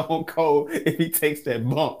chanting to Stone Cold if he takes that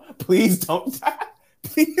bump. Please don't die.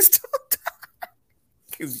 Please don't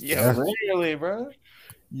die. Really, bro.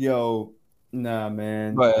 Yo, nah,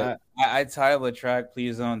 man. But I titled the track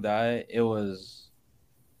 "Please Don't Die." It was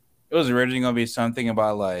originally gonna be something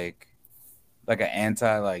about like an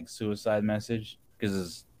anti like suicide message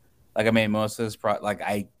because like I made most of this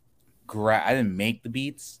I didn't make the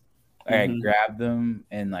beats. I grabbed them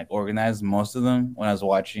and like organized most of them when I was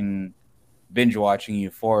binge watching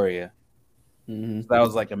Euphoria. So that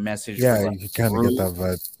was like a message. Yeah, for, like, you kind of get that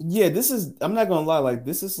vibe. Yeah, I'm not gonna lie, like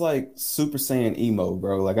this is like Super Saiyan emo,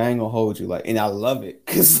 bro. Like I ain't gonna hold you, like, and I love it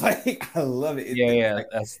because like I love it. Yeah, like,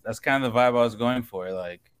 that's kind of the vibe I was going for,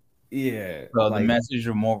 like. Yeah. So like, the message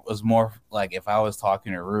was more like if I was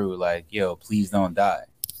talking to Rue, like, yo, please don't die.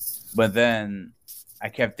 But then I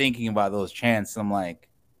kept thinking about those chants. I'm like,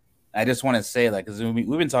 I just want to say, like, because we've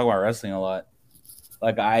been talking about wrestling a lot.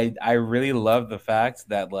 Like, I really love the fact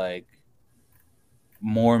that, like,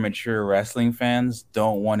 more mature wrestling fans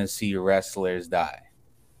don't want to see wrestlers die.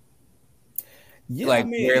 Yeah, like, I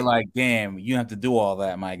mean, they're like, damn, you have to do all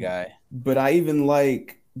that, my guy. But I even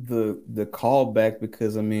like the callback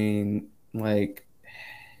because I mean, like,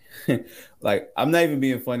 like I'm not even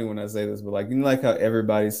being funny when I say this, but like, you know, like how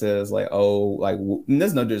everybody says like, oh, like, and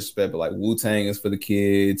there's no disrespect, but like Wu-Tang is for the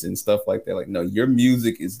kids and stuff like that. Like, no, your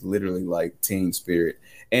music is literally like teen spirit.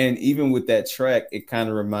 And even with that track, it kind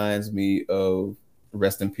of reminds me of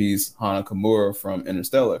rest in peace Hana Kimura from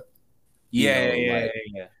Interstellar. Yeah,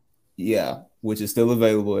 which is still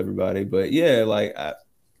available, everybody. But yeah, like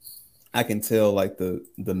I can tell like the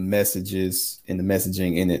messages and the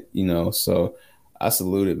messaging in it, you know. So I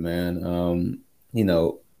salute it, man. You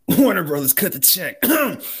know, Warner Brothers cut the check.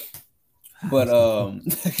 But all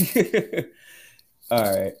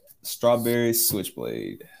right, Strawberry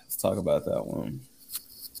Switchblade. Let's talk about that one.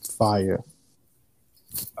 Fire.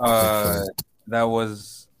 That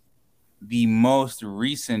was the most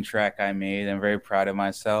recent track I made. I'm very proud of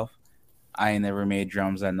myself. I ain't never made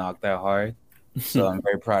drums that knock that hard. So I'm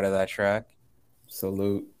very proud of that track.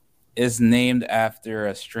 Salute. It's named after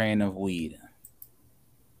a strain of weed.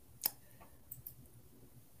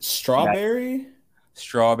 Strawberry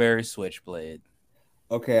Switchblade.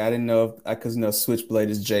 Okay, I didn't know because Switchblade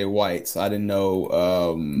is Jay White, so I didn't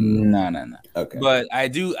know. No. Okay, but I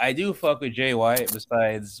do fuck with Jay White.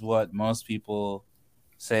 Besides what most people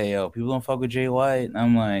say, oh, people don't fuck with Jay White. And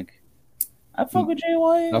I'm like, I fuck with Jay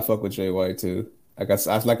White. I fuck with Jay White too.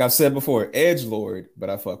 Like I've said before, Edgelord, but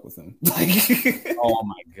I fuck with him. Oh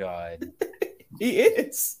my god, he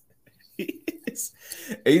is. And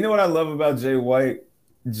you know what I love about Jay White?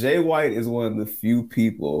 Jay White is one of the few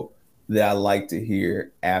people that I like to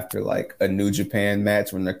hear after like a New Japan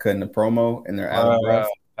match when they're cutting a promo and they're out of breath.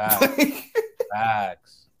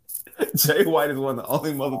 Facts. Jay White is one of the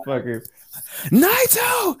only motherfuckers.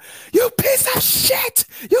 Naito, you piece of shit!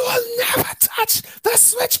 You will never touch the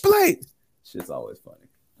Switchblade. Shit's always funny,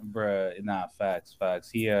 bruh. Nah, facts.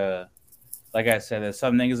 He like I said, there's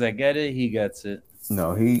some niggas that get it. He gets it.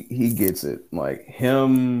 No, he gets it. Like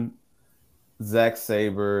him. Zack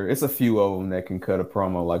Sabre, it's a few of them that can cut a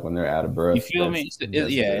promo like when they're out of breath. You feel me? It's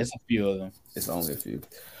a few of them. It's only a few.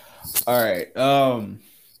 All right.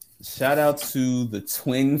 Shout out to the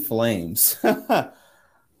Twin Flames.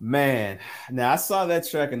 Man, now I saw that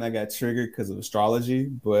track and I got triggered because of astrology,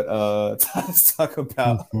 but let's talk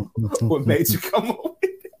about what made you come up with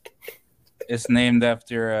it. It's named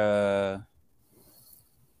after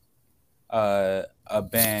a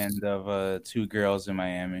band of two girls in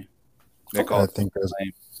Miami. I think that's,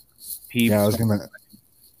 yeah, I was gonna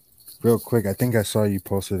real quick. I think I saw you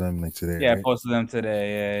posted them like today. Yeah, right? I posted them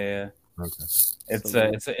today. Yeah. Okay.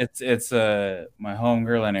 It's my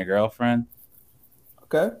homegirl and her girlfriend.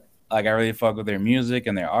 Okay. Like I really fuck with their music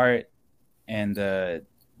and their art, and I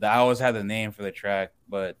always had the name for the track,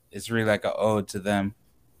 but it's really like an ode to them.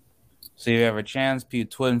 So if you have a chance,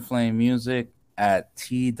 Twin Flame Music at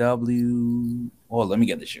TW. Oh, let me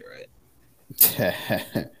get this shit right.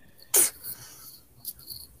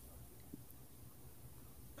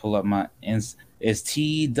 Pull up my it's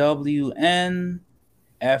TWNFLME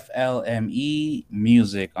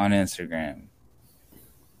Music on Instagram.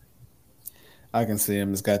 I can see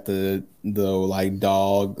him. It's got the like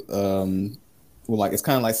dog, well, like it's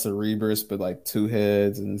kind of like Cerebrus, but like two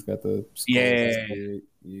heads, and it's got the yeah.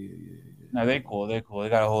 No, they're cool. They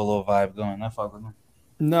got a whole little vibe going. I fuck with them.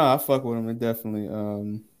 No, I fuck with them. It definitely,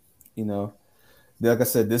 you know. Like I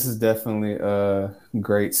said, this is definitely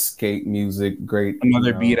great skate music. Great.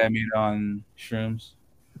 Another beat I made on shrooms.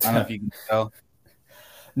 I don't know if you can tell.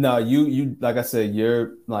 No, you like I said,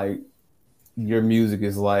 your music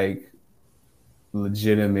is like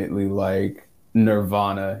legitimately like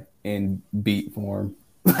Nirvana in beat form,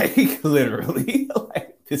 like literally.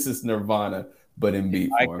 Like this is Nirvana, but in beat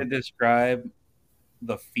form. I could describe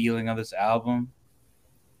the feeling of this album.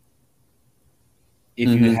 If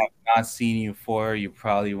you have not seen Euphoria, you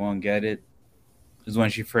probably won't get it. Is when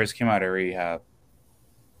she first came out of rehab.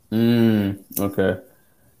 Okay.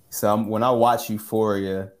 So when I watch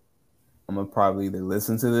Euphoria, I'm gonna probably either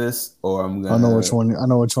listen to this or I'm gonna. I know which one. I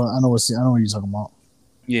know what you're talking about.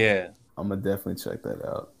 Yeah, I'm gonna definitely check that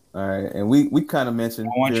out. All right, and we kind of mentioned.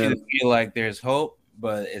 I want you to feel like there's hope,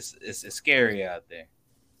 but it's scary out there.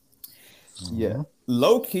 Yeah,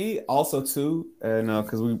 low key also too, and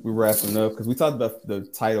because we wrapping up because we talked about the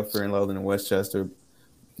title Fear and Loathing in Westchester,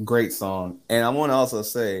 great song, and I want to also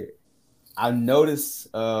say, I noticed.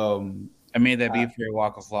 I made that beat for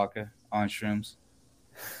Waka Flocka on Shrooms.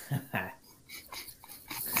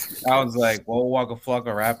 I was like, what will Waka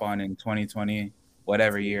Flocka rap on in 2020,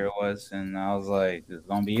 whatever year it was? And I was like, this is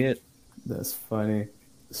going to be it. That's funny.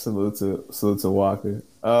 Salute to Waka.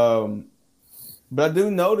 But I do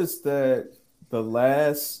notice that the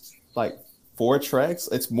last, 4 tracks,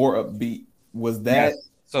 it's more upbeat. Was that... Yes.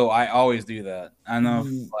 So I always do that. I know,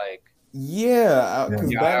 Yeah,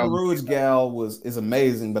 because Baton Rouge Gal is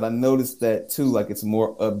amazing, but I noticed that too. It's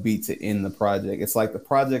more upbeat to end the project. It's like the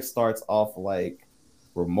project starts off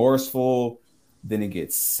remorseful, then it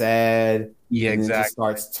gets sad. Yeah, and exactly. Then it just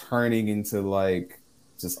starts turning into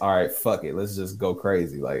just all right, fuck it, let's just go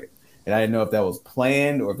crazy. And I didn't know if that was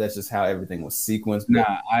planned or if that's just how everything was sequenced.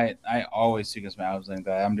 Nah, I always sequence my albums like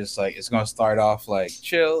that. I'm just it's gonna start off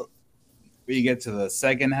chill. When you get to the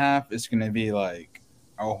second half, it's gonna be a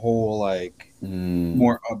whole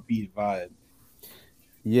more upbeat vibe.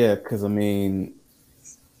 Yeah, because I mean,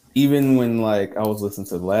 even when I was listening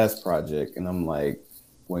to the last project, and I'm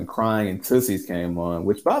when Crying and Tootsies came on,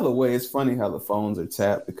 which by the way, it's funny how the phones are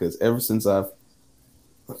tapped because ever since I've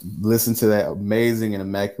listened to that amazing and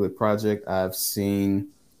immaculate project, I've seen,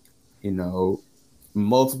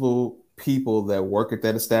 multiple people that work at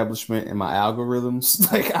that establishment in my algorithms.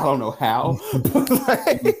 I don't know how, but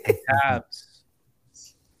taps.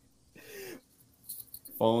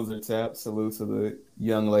 Phones are tapped. Salute to the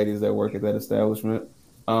young ladies that work at that establishment.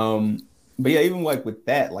 But yeah, even with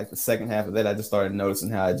that, the second half of that, I just started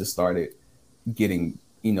noticing how I just started getting,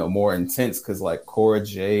 more intense because Cora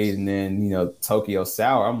Jade and then, Tokyo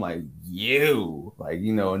Sour, I'm and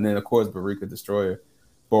then of course Boricua Destroyer,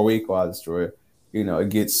 it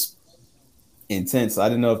gets intense. I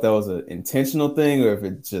didn't know if that was an intentional thing or if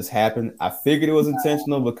it just happened. I figured it was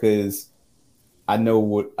intentional because I know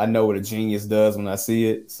what a genius does when I see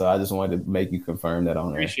it. So I just wanted to make you confirm that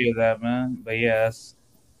on there. Appreciate that, man. But yeah,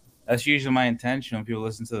 that's usually my intention when people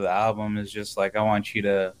listen to the album is just I want you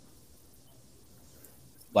to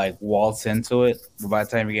waltz into it. But by the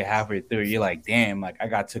time you get halfway through, you're like, damn, I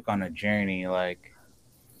got took on a journey.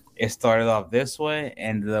 It started off this way,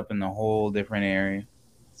 ended up in a whole different area.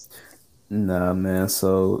 Nah, man.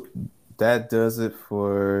 So that does it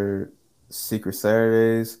for Secret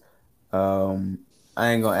Saturdays. I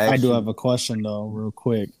ain't gonna ask. I do have a question though, real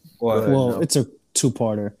quick. Well, it's a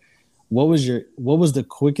 2-parter. What was the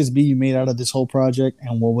quickest beat you made out of this whole project,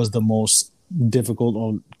 and what was the most difficult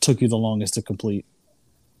or took you the longest to complete?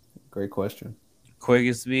 Great question.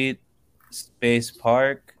 Quickest beat, Space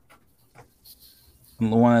Park. The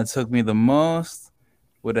one that took me the most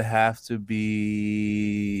would have to be.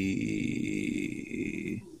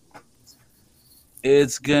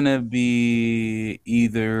 It's gonna be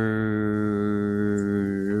either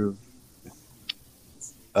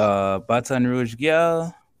Baton Rouge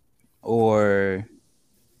Gal or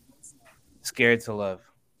Scared to Love.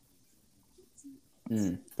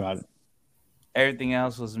 Got it. Everything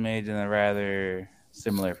else was made in a rather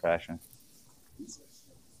similar fashion.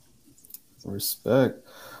 Respect.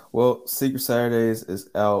 Well, Secret Saturdays is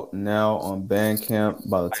out now on Bandcamp.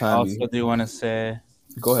 By the time I also do want to say,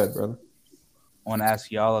 go ahead, brother. I want to ask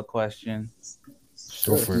y'all a question.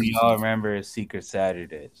 Sure. Do y'all remember Secret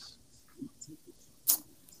Saturdays?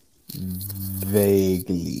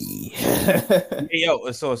 Vaguely. Hey, yo,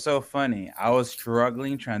 it's so funny. I was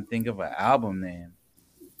struggling trying to think of an album name.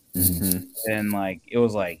 Mm-hmm. And it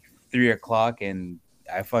was 3:00 and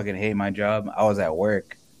I fucking hate my job. I was at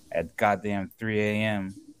work at goddamn 3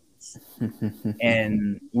 a.m.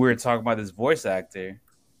 and we were talking about this voice actor,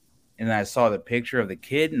 and I saw the picture of the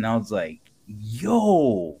kid, and I was like,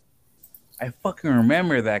 yo, I fucking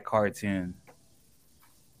remember that cartoon.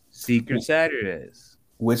 Secret Saturdays.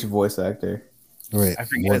 Which voice actor? Wait, I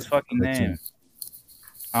forget his fucking name.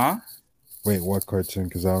 Huh? Wait, what cartoon?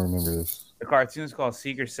 Because I don't remember this. The cartoon's called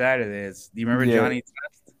Secret Saturdays. Do you remember Johnny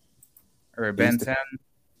Test? Or Ben 10?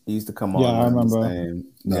 He used to come on. Yeah, I remember.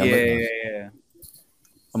 Yeah.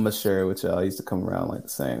 I'm gonna share it with y'all. I used to come around like the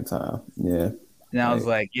same time. Yeah. And I was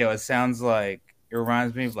like, yo, it sounds like it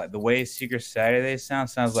reminds me of like the way Secret Saturday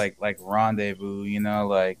sounds like Rendezvous, you know,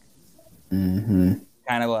 like kind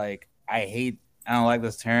of like I don't like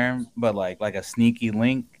this term, but like a sneaky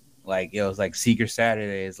link. Like it was like Secret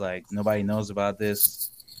Saturday is like nobody knows about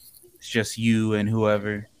this. It's just you and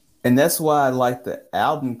whoever. And that's why I like the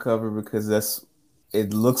album cover because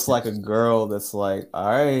it looks like a girl that's like, all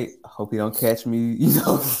right, hope you don't catch me, you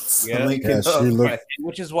know.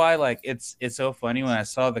 Which is why like it's so funny when I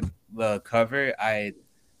saw the cover.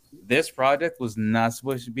 This project was not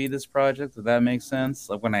supposed to be this project, if that makes sense.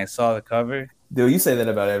 Like when I saw the cover. Dude, you say that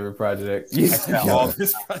about every project. You say all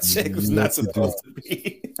this project was not supposed to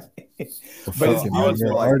be. But it's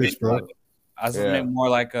beautiful. Artist, bro. I was gonna make more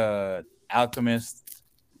like a Alchemist,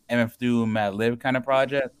 MF Doom, Mad Lib kind of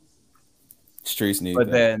project. Streets need but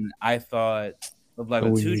that. Then I thought of like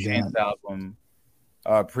a 2 Chainz album,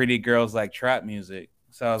 Pretty Girls Like Trap Music.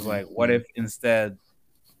 So I was like, what if instead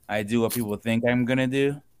I do what people think I'm gonna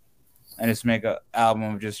do and just make an album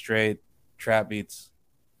of just straight trap beats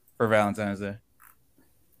for Valentine's Day?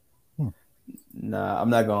 Nah, I'm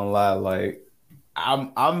not gonna lie. Like,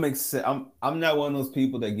 I'm not one of those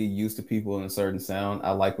people that get used to people in a certain sound.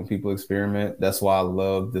 I like when people experiment. That's why I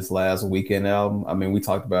love this last Weekend album. I mean, we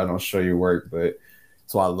talked about it on Show Your Work, but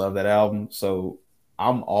that's why I love that album. So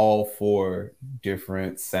I'm all for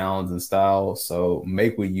different sounds and styles. So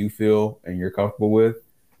make what you feel and you're comfortable with,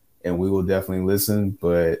 and we will definitely listen.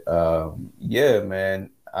 But yeah, man,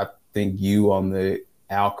 I think you on the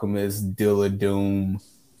Alchemist, Dilla Doom,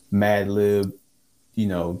 Mad Lib, you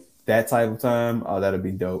know, that type of time, oh, that'd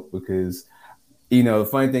be dope because, you know, the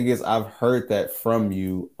funny thing is I've heard that from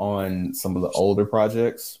you on some of the older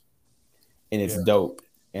projects and it's dope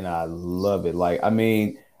and I love it. Like, I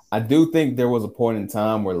mean, I do think there was a point in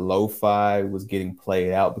time where lo-fi was getting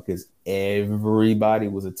played out because everybody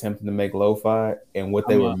was attempting to make lo-fi and what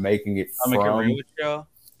they were making it from. I'm real with y'all.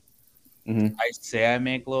 I say I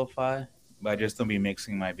make lo-fi, but I just don't be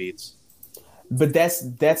mixing my beats. But that's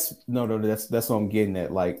what I'm getting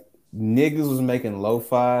at. Like, niggas was making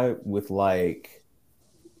lo-fi with like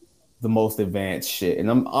the most advanced shit, and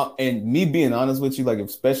and me being honest with you, like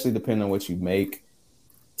especially depending on what you make,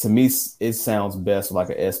 to me it sounds best with like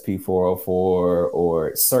a SP404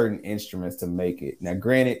 or certain instruments to make it. Now,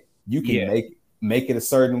 granted, you can make it a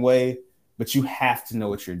certain way, but you have to know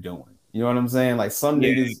what you're doing. You know what I'm saying? Like some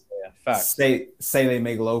niggas say they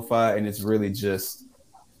make lo-fi and it's really just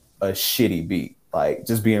a shitty beat. Like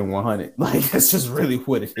just being 100, like that's just really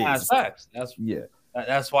what it is. That's facts.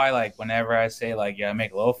 That's why, like, whenever I say like, yeah, I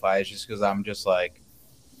make lo-fi, it's just because I'm just like,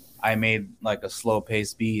 I made like a slow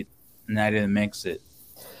paced beat and I didn't mix it.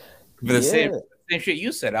 But the same shit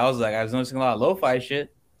you said, I was noticing a lot of lo-fi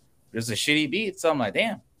shit. There's a shitty beat, so I'm like,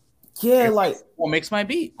 damn. Yeah, like, what makes my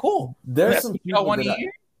beat cool? There's some people want to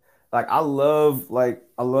hear. Like I love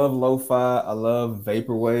lo-fi. I love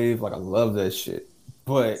vaporwave. Like I love that shit.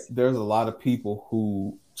 But there's a lot of people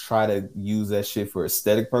who try to use that shit for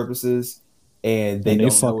aesthetic purposes, and they don't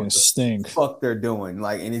fucking know what the stink. Fuck, they're doing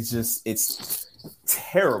like, and it's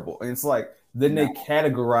terrible. And it's like then they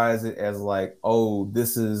categorize it as like, oh,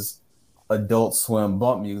 this is Adult Swim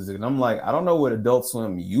bump music, and I'm like, I don't know what Adult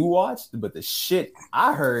Swim you watched, but the shit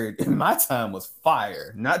I heard in my time was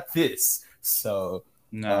fire, not this. So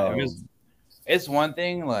no, it's one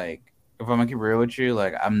thing like. If I'm gonna keep real with you,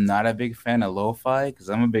 like I'm not a big fan of lo-fi because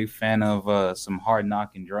I'm a big fan of some hard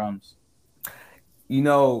knocking drums. You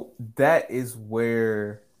know, that is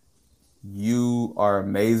where you are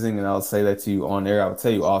amazing, and I'll say that to you on air. I'll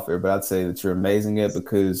tell you off air, but I'd say that you're amazing at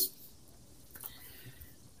because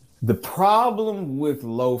the problem with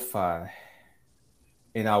lo-fi,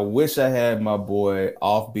 and I wish I had my boy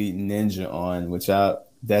Offbeat Ninja on,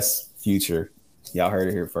 that's future. Y'all heard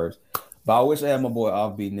it here first. But I wish I had my boy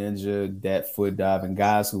Offbeat Ninja, Dat Foot Dive, and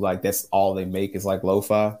guys who like that's all they make is like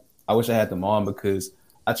lo-fi. I wish I had them on because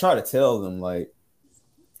I try to tell them like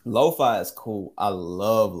lo-fi is cool. I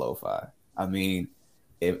love lo-fi. I mean,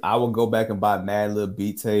 if I would go back and buy Mad Lib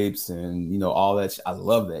beat tapes and you know all that, I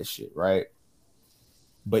love that shit, right?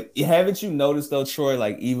 But haven't you noticed though, Troy?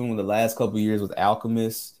 Like even with the last couple of years with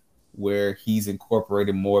Alchemist, where he's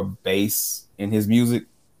incorporated more bass in his music,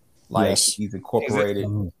 like he's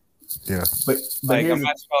incorporated. Yeah, but like I'm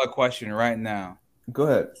asking you a question right now. Go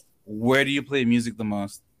ahead. Where do you play music the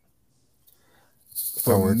most?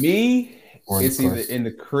 For me, it's either in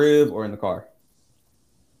the crib or in the car.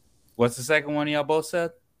 What's the second one y'all both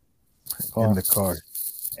said? In the car.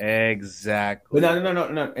 Exactly. But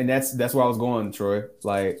no, and that's where I was going, Troy.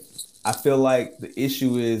 Like, I feel like the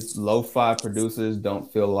issue is lo-fi producers don't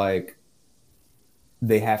feel like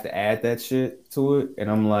they have to add that shit to it. And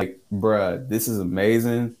I'm like, bruh, this is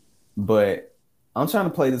amazing, but I'm trying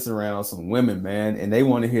to play this around on some women, man, and they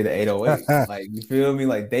want to hear the 808. Like, you feel me?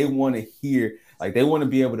 Like, they want to hear, like, they want to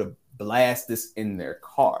be able to blast this in their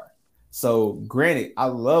car. So, granted, I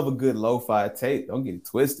love a good lo-fi tape. Don't get it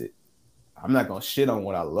twisted. I'm not going to shit on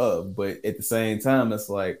what I love, but at the same time, it's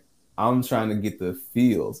like, I'm trying to get the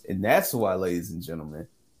feels. And that's why, ladies and gentlemen,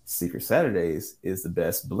 Secret Saturdays is the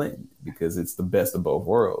best blend, because it's the best of both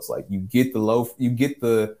worlds. Like, you get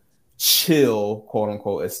the chill, quote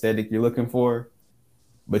unquote, aesthetic you're looking for,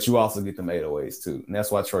 but you also get them 808s too. And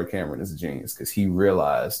that's why Troy Cameron is a genius, because he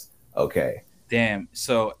realized, okay. Damn.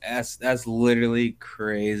 So that's literally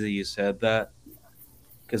crazy you said that,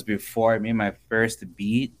 because before I made my first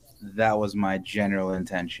beat, that was my general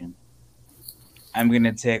intention. I'm going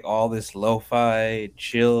to take all this lo-fi,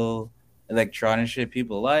 chill, electronic shit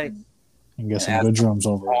people like, and get some good drums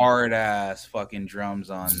over hard ass fucking drums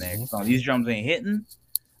on there. So these drums ain't hitting.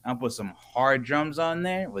 I'll put some hard drums on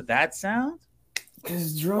there with that sound.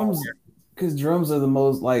 Because drums are the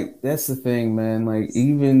most, like, that's the thing, man. Like,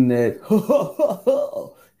 even that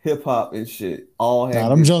hip hop and shit all have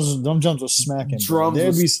them drums were smacking. Drums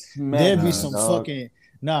there'd be some dog. fucking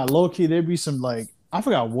low key. There'd be some, like, I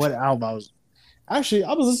forgot what album I was. Actually,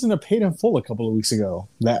 I was listening to Paid in Full a couple of weeks ago.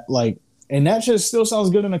 That, like, and that shit still sounds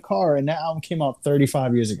good in the car. And that album came out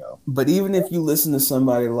 35 years ago. But even if you listen to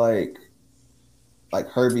somebody like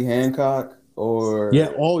Herbie Hancock or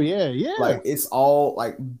yeah, like, it's all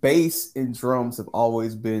like bass and drums have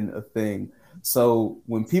always been a thing. So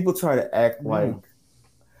when people try to act like,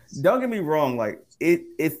 don't get me wrong, like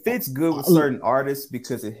it fits good with certain artists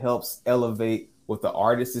because it helps elevate what the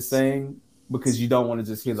artist is saying, because you don't want to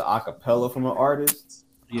just hear the acapella from an artist.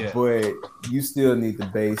 Yeah. But you still need the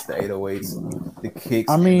bass, the 808s, the kicks,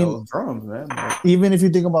 I mean, and those drums, man. Like, even if you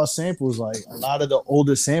think about samples, like a lot of the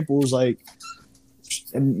older samples, like,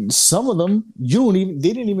 and some of them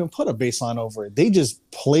they didn't even put a bass line over it. They just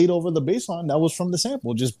played over the bass line that was from the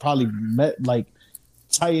sample, just probably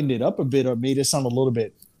tightened it up a bit or made it sound a little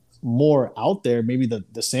bit more out there. Maybe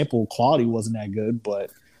the sample quality wasn't that good,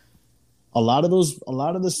 but a lot of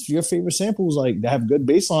your favorite samples, like, that have good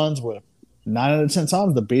bass lines, were 9 out of 10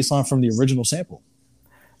 times the bass line from the original sample.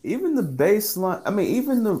 even the bass line, I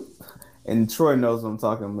mean, and Troy knows what I'm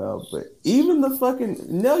talking about, but even the fucking,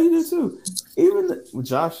 Nell, you do too.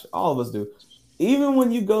 Josh, all of us do. Even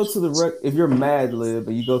when you go to if you're Mad Lib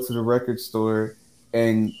and you go to the record store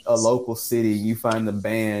in a local city, you find the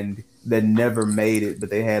band that never made it, but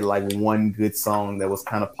they had like one good song that was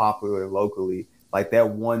kind of popular locally. Like that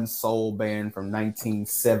one soul band from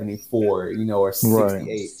 1974, or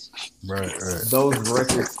 68. Right. Those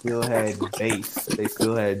records still had bass. They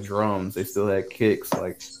still had drums. They still had kicks.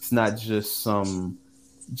 Like, it's not just some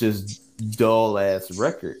dull ass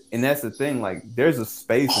record. And that's the thing. Like, there's a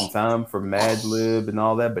space and time for Mad Lib and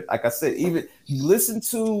all that. But like I said, even listen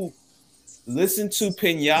to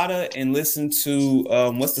Pinata and listen to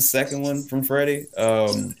what's the second one from Freddie?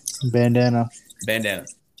 Bandana.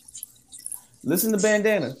 Listen to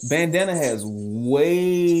Bandana. Bandana has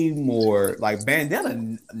way more, like,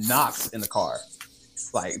 Bandana knocks in the car.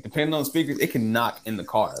 Like, depending on the speakers, it can knock in the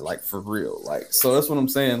car, like, for real. Like, so that's what I'm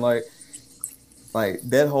saying. Like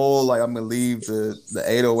that whole, like, I'm gonna leave the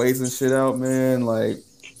 808s and shit out, man. Like,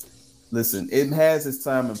 listen, it has its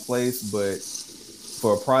time and place, but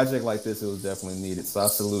for a project like this, it was definitely needed. So I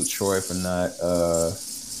salute Troy for not,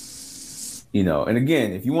 and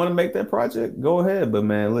again, if you want to make that project, go ahead. But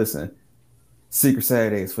man, listen. Secret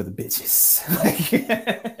Saturdays for the bitches.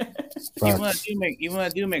 Even when I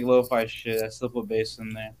do make lo-fi shit, I still put bass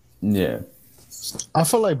in there. Yeah. I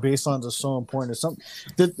feel like bass lines are so important.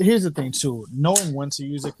 Here's the thing too, knowing when to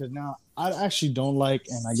use it, because now I actually don't like,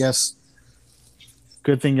 and I guess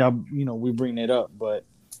good thing y'all, we bring it up, but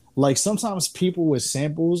like sometimes people with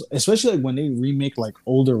samples, especially like when they remake like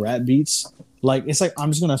older rap beats, like it's like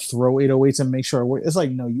I'm just gonna throw 808s and make sure it works. It's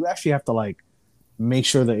like, no, you actually have to like make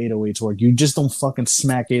sure the 808s work. You just don't fucking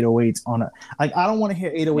smack 808s on I don't want to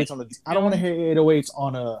hear 808s on I don't want to hear 808s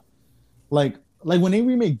on a like when they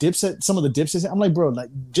remake Dipset, some of the Dipset, I'm like, bro,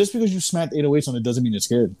 like just because you smacked 808s on it doesn't mean it's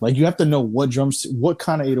good. Like you have to know what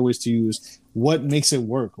kind of 808s to use, what makes it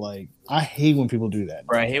work. Like I hate when people do that.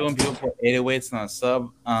 Bro, I hate when people put 808s on a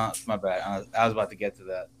sub. My bad. I was about to get to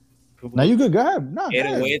that. Now you good. Go ahead. No,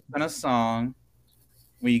 808s on a song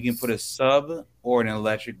where you can put a sub or an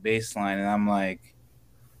electric bass line, and I'm like,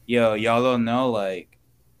 yo, y'all don't know, like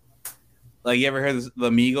you ever heard the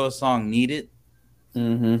Migos song "Need It"?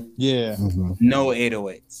 Mm-hmm. Yeah. Mm-hmm. No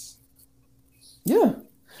 808s. Yeah.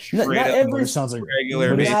 Straight not up, every It sounds like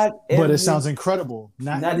regular but, bass. but it sounds incredible.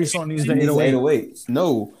 Not every song needs the 808.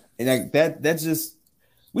 No, and like that's just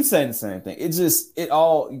we saying the same thing. You just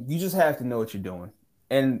have to know what you're doing,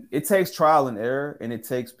 and it takes trial and error, and it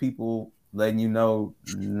takes people letting you know,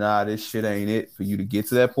 nah, this shit ain't it for you to get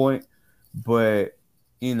to that point. But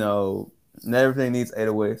not everything needs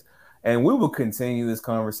 808s. And we will continue this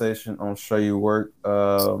conversation on Show Your Work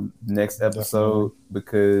next episode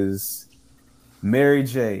because Mary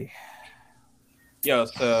J. Yo,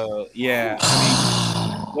 so yeah,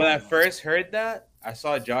 I mean, when I first heard that, I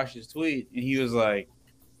saw Josh's tweet and he was like,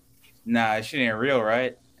 "Nah, this shit ain't real,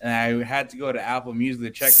 right?" And I had to go to Apple Music to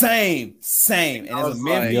check. Same. And as a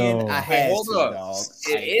Memphian, I had hold to, up. dog.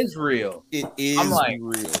 It is real. It is I'm like,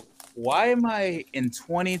 real. Why am I in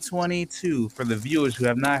 2022, for the viewers who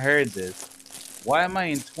have not heard this, why am I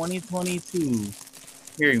in 2022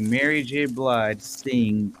 hearing Mary J. Blige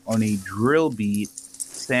sing on a drill beat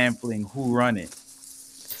sampling Who Run It?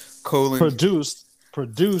 Produced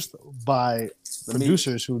by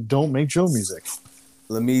producers who don't make drill music.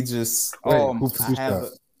 Let me just who produced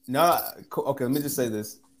that? Okay, let me just say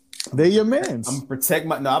this. They're your mans. I'm gonna protect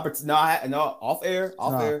my off air.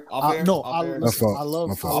 I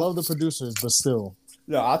love the producers, but still.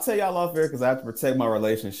 No, I'll tell y'all off air because I have to protect my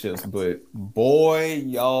relationships. But boy,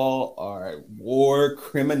 y'all are war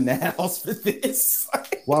criminals for this.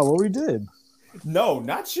 Wow, what we did? No,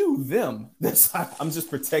 not you. Them. I'm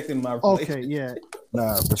just protecting my. Okay, yeah.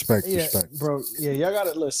 Nah, respect, bro. Yeah, y'all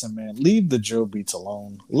gotta listen, man. Leave the drill beats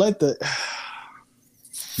alone. Let the.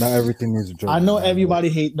 Not everything needs a drill. I know everybody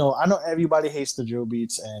hates the drill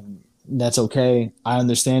beats, and that's okay. I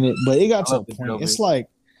understand it, but it got to a point. It's like,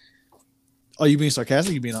 oh, you being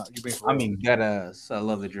sarcastic? You being for I mean, I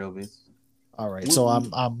love the drill beats. All right, so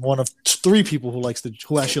I'm one of 3 people who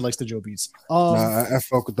actually likes the drill beats. I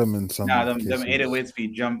fuck with them in some. Them 808s be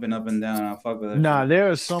jumping up and down. I fuck with it. Nah, there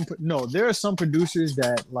are some producers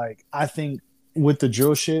that like I think. With the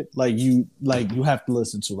drill shit, you have to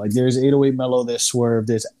listen to. Like, there's 808 Mellow, there's Swerve,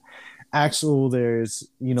 there's Axel, there's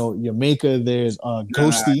Jamaica, there's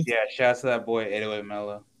Ghosty. Yeah, shout out to that boy 808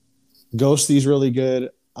 Mellow. Ghosty's really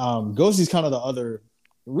good. Ghosty's kind of the other.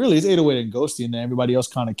 Really, it's 808 and Ghosty, and then everybody else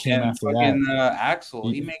kind of came after that. Axel,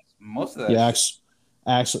 he makes most of that. Yeah,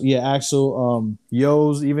 Axel. Yeah, Axel.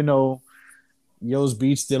 Yo's, even though Yo's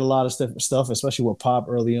beats did a lot of stuff, especially with Pop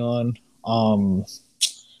early on.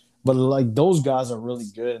 But like those guys are really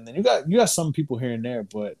good, and then you got some people here and there,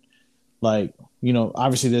 but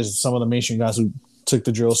obviously there's some of the mainstream guys who took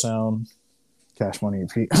the drill sound, Cash Money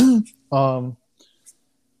AP.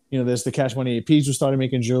 There's the Cash Money APs who started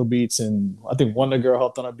making drill beats, and I think Wonder Girl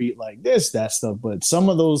helped on a beat like this, that stuff. But some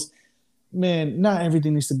of those, man, not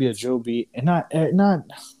everything needs to be a drill beat, and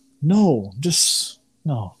no.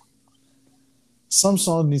 Some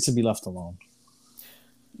songs need to be left alone.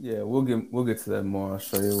 Yeah, we'll get to that more. I'll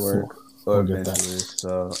show you work. So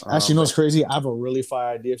actually, what's crazy? I have a really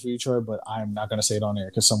fire idea for you, Troy, but I'm not gonna say it on air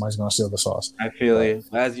because somebody's gonna steal the sauce. I feel you.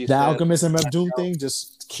 As you the said, Alchemist MF Doom thing,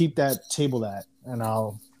 just keep that table and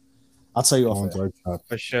I'll tell you off air.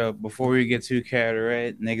 For sure. Before we get too carried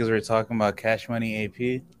away, niggas were talking about Cash Money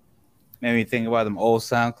AP. Made me think about them old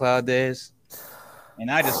SoundCloud days. And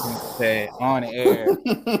I just want to say on air.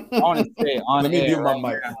 Let me mute my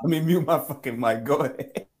mic. Let me mute my fucking mic. Go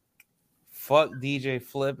ahead. Fuck DJ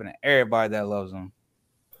Flip and everybody that loves him.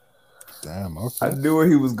 Damn, okay. I knew where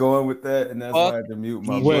he was going with that, and that's why I had to mute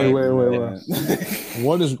my mic. Wait,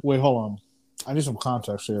 hold on. I need some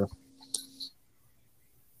context here.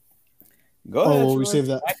 Go ahead. We saved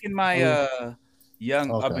that. Back in my young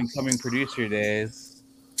up-and-coming producer days,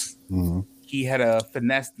 he had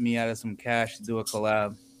finessed me out of some cash to do a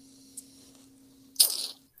collab.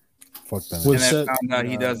 Fuck that. And I found out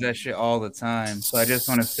he does that shit all the time. So I just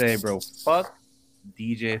want to say, bro, fuck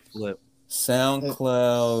DJ Flip.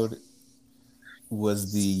 SoundCloud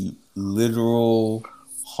was the literal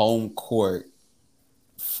home court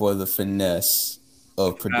for the finesse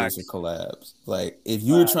of producer collabs. Like, if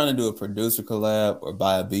you were trying to do a producer collab or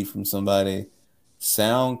buy a beat from somebody,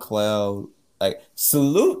 SoundCloud, like,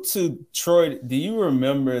 salute to Troy. Do you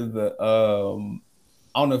remember the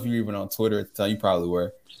I don't know if you were even on Twitter at the time. You probably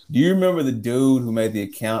were. Do you remember the dude who made the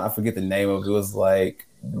account? I forget the name of it. It was like,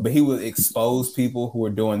 but he would expose people who were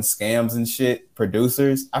doing scams and shit.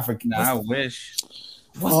 Producers. I forget. I wish.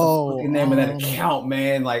 What's the fucking name of that account,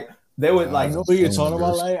 man? Like, they would like. I know who you're talking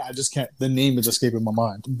about. Like, I just can't. The name is escaping my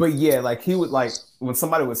mind. But yeah, like he would like when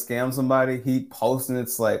somebody would scam somebody, he'd post and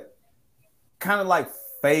it's like kind of like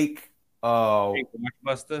fake. Fake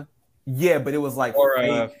Blockbuster. Yeah, but it was like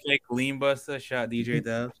fake Lean Buster. Shot DJ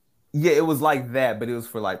Dubs. Yeah, it was like that, but it was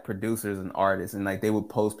for like producers and artists, and like they would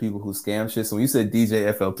post people who scam shit. So when you said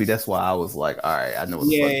DJ FLP, that's why I was like, all right, I know what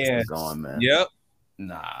the fuck this is going, man. Yep.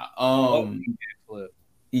 Nah.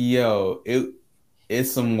 Yo,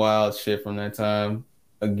 it's some wild shit from that time.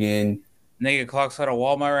 Again, nigga clocks out of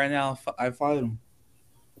Walmart right now. I followed him.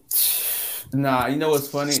 Nah, you know what's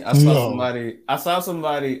funny? I saw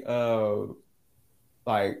somebody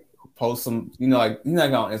like post some, like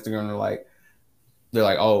on Instagram, they're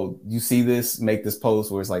like, oh, you see this? Make this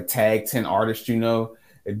post where it's like tag 10 artists, A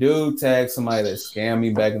dude tagged somebody that scammed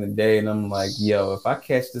me back in the day, and I'm like, yo, if I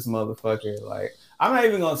catch this motherfucker, like, I'm not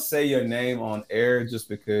even gonna say your name on air just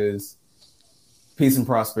because. Peace and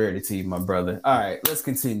prosperity to you, my brother. All right, let's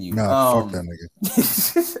continue. Nah, fuck that nigga.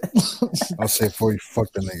 I'll say for you,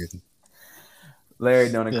 fuck that nigga.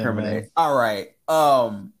 Larry, don't incriminate. Yeah, all right.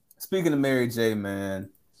 Speaking of Mary J,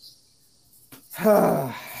 man.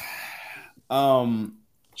 Shout out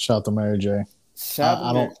to Mary J.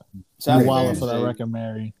 I don't. I'm wilding for that record,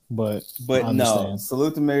 Mary, but no.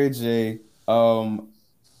 Salute to Mary J. How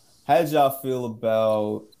did y'all feel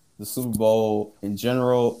about the Super Bowl in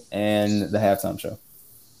general and the halftime show?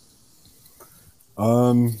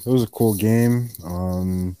 It was a cool game.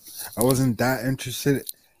 I wasn't that interested.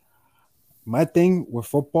 My thing with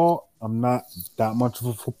football, I'm not that much of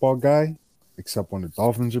a football guy, except when the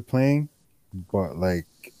Dolphins are playing. But like,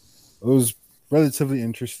 it was relatively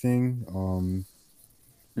interesting.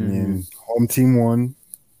 I mean, home team won,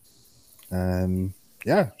 and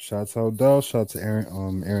yeah, shout out to Odell, shout out to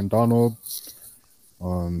Aaron Donald.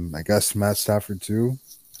 I guess Matt Stafford too,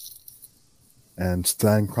 and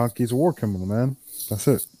Stan Kroenke's a war criminal, man. That's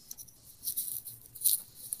it.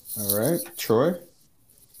 All right, Troy.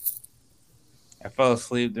 I fell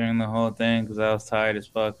asleep during the whole thing because I was tired as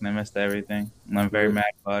fuck and I missed everything, and I'm very mad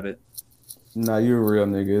about it. Nah, you're a real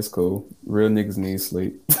nigga. It's cool. Real niggas need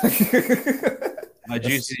sleep.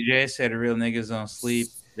 Juicy J said real niggas don't sleep.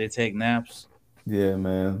 They take naps. Yeah,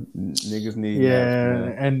 man. Niggas need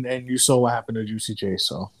naps, man. And you saw what happened to Juicy J,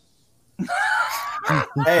 so.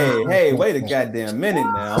 hey, wait a goddamn minute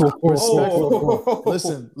now.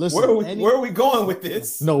 Listen. Where are we going with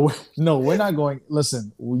this? No, we're not going.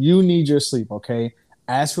 Listen, you need your sleep, okay?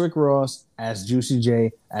 Ask Rick Ross, ask Juicy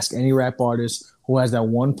J, ask any rap artist who has that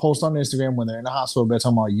one post on Instagram when they're in the hospital, they're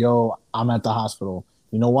talking about, yo, I'm at the hospital.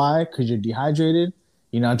 You know why? Because you're dehydrated,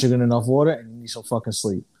 you're not drinking enough water, and you need some fucking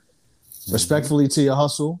sleep. Respectfully to your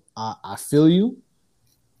hustle, I feel you,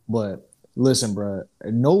 but listen, bro,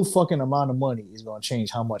 no fucking amount of money is gonna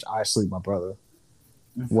change how much I sleep, my brother.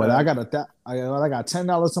 Whether I got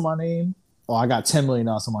 $10 to my name or I got $10 million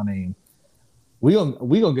to my name, we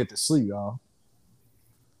gonna get to sleep, y'all.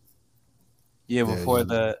 Yeah, before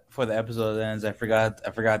the episode ends, I forgot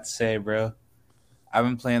to say, bro. I've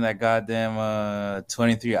been playing that goddamn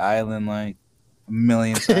 23 Island like a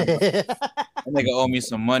million times. I think I owe me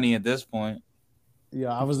some money at this point.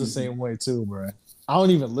 Yeah, I was the same way too, bro. I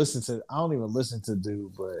don't even listen to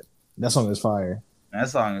Dude, but that song is fire. That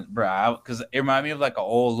song, bro, because it reminded me of like an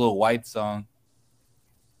old Lil White song.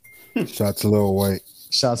 Shout out to Lil White.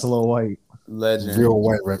 Legend. Real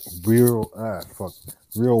white rappers,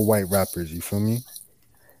 you feel me?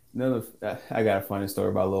 I got a funny story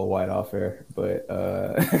about Lil White off air, but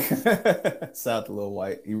shout out to Lil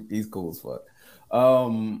White. He's cool as fuck.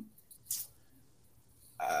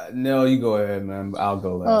 No, you go ahead, man. I'll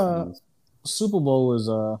go last. Super Bowl was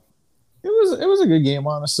it was a good game,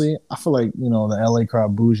 honestly. I feel like, the LA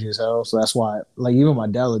crowd bougie as hell, so that's why, like, even my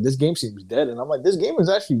dad, like, this game seems dead, and I'm like, this game is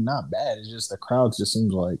actually not bad. It's just the crowd just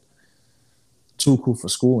seems like too cool for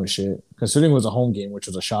school and shit. Considering it was a home game, which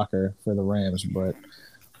was a shocker for the Rams, but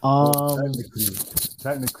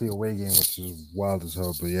technically away game, which is wild as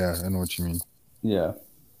hell. But yeah, I know what you mean. Yeah.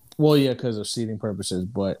 Well, yeah, because of seating purposes,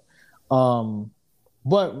 but I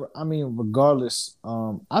mean, regardless,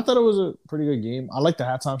 I thought it was a pretty good game. I liked the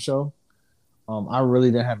halftime show. I really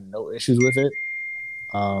didn't have no issues with it.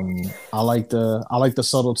 I like the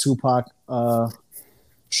subtle Tupac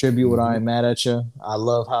tribute with "I Ain't Mad at You." I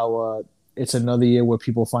love how it's another year where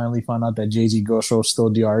people finally found out that Jay-Z Ghost Road still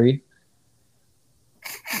DRE.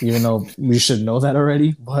 Even though we should know that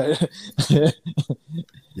already, but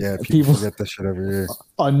yeah, people forget that shit every year.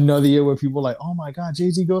 Another year where people are like, oh my god,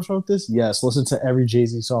 Jay-Z Ghost wrote this. Yes, listen to every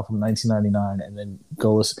Jay-Z song from 1999, and then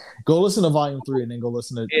go listen to Volume 3, and then go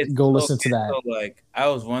listen to that. So, like, I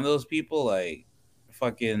was one of those people like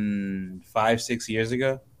fucking 5-6 years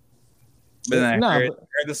ago, but then I heard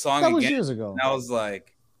the song that was again, years ago, and I was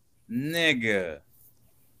like, nigga.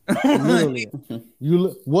 Literally,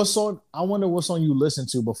 what song? I wonder what song you listen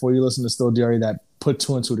to before you listen to Still DRE that put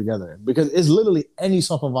 2 and 2 together, because it's literally any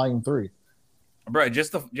song from Volume 3. bro.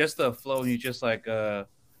 Just the flow. He's just like or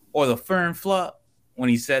the fern flop. When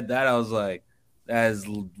he said that, I was like, that is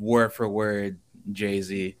word for word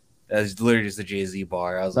Jay-Z. That's literally just a Jay-Z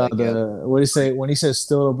bar. I was like, what he say when he says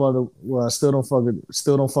still don't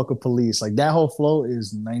fuck with police. Like that whole flow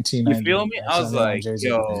is 1990. You feel me? I was like,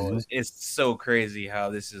 yo, it's so crazy how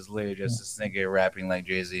this is literally just this nigga rapping like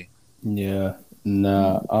Jay-Z. Yeah.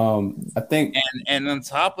 Nah. I think and on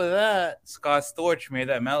top of that, Scott Storch made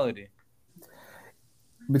that melody.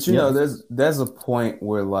 But you know, there's a point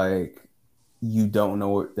where like you don't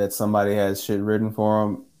know that somebody has shit written for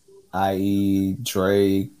them, i.e.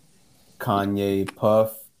 Drake, Kanye,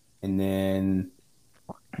 Puff, and then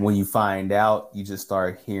when you find out, you just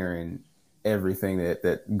start hearing everything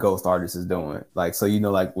that Ghost Artist is doing. Like, so, you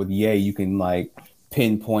know, like with Ye, you can like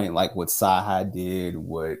pinpoint like what Sci-Hi did,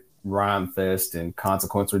 what Rhymefest and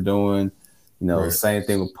Consequence were doing. You know, same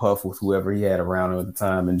thing with Puff with whoever he had around him at the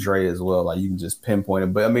time, and Dre as well. Like, you can just pinpoint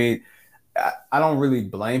it. But I mean, I don't really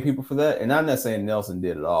blame people for that. And I'm not saying Nelson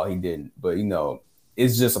did it all. He didn't. But, you know,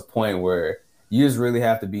 it's just a point where you just really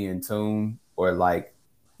have to be in tune or like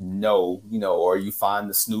know, you know, or you find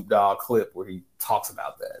the Snoop Dogg clip where he talks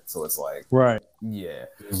about that. So it's like, right. Yeah.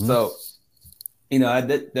 Mm-hmm. So, you know,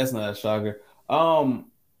 that's not a shocker.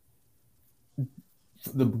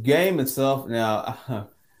 The game itself now,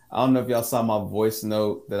 I don't know if y'all saw my voice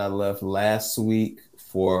note that I left last week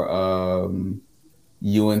for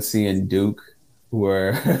UNC and Duke,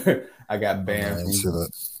 where I got banned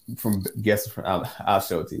from guessing from. I'll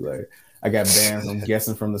show it to you later. I got banned from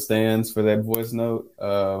guessing from the stands for that voice note.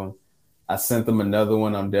 I sent them another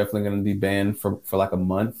one. I'm definitely going to be banned for like a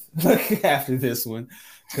month after this one,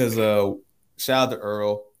 because shout out to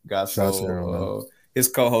Earl. His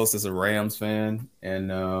co-host is a Rams fan,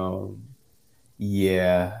 and I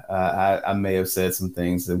may have said some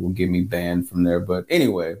things that will get me banned from there. But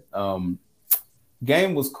anyway,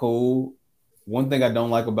 game was cool. One thing I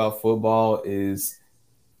don't like about football is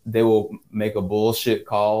they will make a bullshit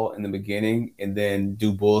call in the beginning and then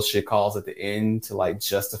do bullshit calls at the end to like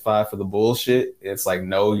justify for the bullshit. It's like,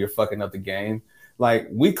 no, you're fucking up the game. Like,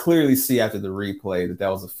 we clearly see after the replay that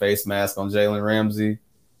was a face mask on Jalen Ramsey.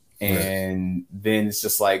 And then it's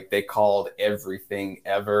just like they called everything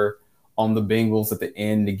ever on the Bengals at the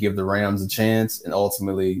end to give the Rams a chance. And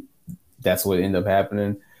ultimately that's what ended up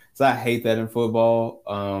happening. So I hate that in football.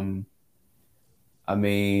 I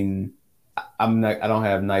mean, I don't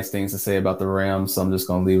have nice things to say about the Rams, so I'm just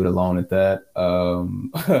going to leave it alone at that.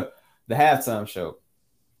 The halftime show.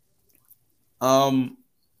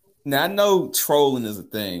 Now I know trolling is a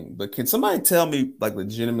thing, but can somebody tell me like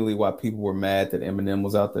legitimately why people were mad that Eminem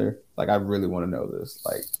was out there? Like, I really want to know this.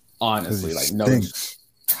 Like, honestly, like, no.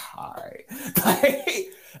 All right.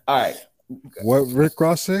 All right. What Rick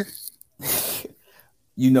Ross said?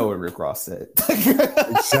 You know what Rick Ross said.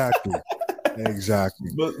 Exactly.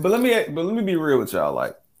 But let me be real with y'all.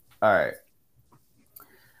 Like, all right.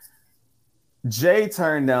 Jay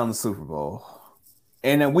turned down the Super Bowl,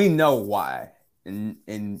 and then we know why.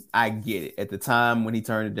 And I get it. At the time when he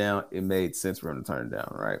turned it down, it made sense for him to turn it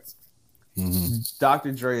down, right? Mm-hmm.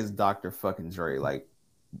 Dr. Dre is Dr. fucking Dre. Like,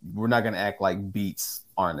 we're not gonna act like beats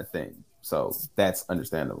aren't a thing. So that's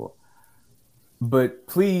understandable. But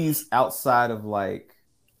please, outside of like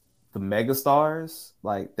the megastars,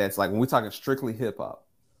 like that's like when we're talking strictly hip hop,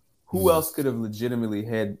 who else could have legitimately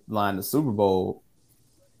headlined the Super Bowl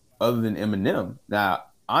other than Eminem? Now,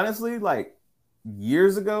 honestly, like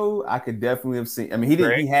years ago, I could definitely have seen. I mean,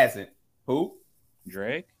 he hasn't. Who?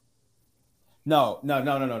 Drake? No.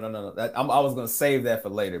 I was gonna save that for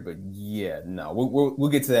later, but yeah, no, we'll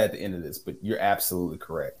get to that at the end of this. But you're absolutely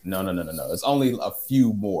correct. No. It's only a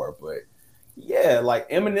few more, but yeah, like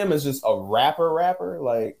Eminem is just a rapper.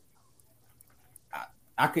 Like,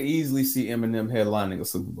 I could easily see Eminem headlining a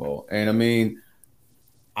Super Bowl, and I mean,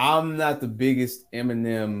 I'm not the biggest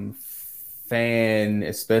Eminem fan,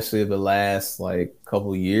 especially the last like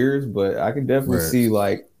couple of years, but I could definitely see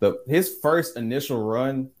like his first initial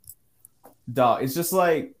run. Dog, it's just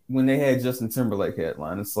like when they had Justin Timberlake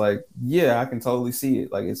headline. It's like, yeah, I can totally see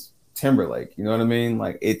it. Like, it's Timberlake, you know what I mean?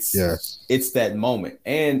 Like, it's that moment.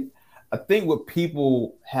 And I think what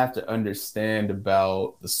people have to understand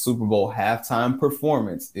about the Super Bowl halftime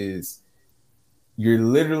performance is you're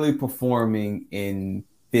literally performing in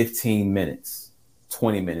 15 minutes,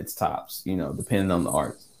 20 minutes tops, you know, depending on the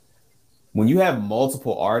artist. When you have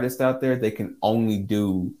multiple artists out there, they can only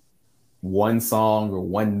do one song or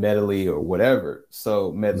one medley or whatever.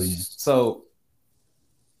 So So,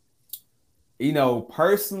 you know,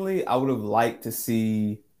 personally, I would have liked to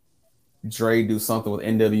see Dre do something with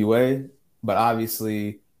NWA, but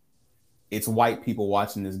obviously it's white people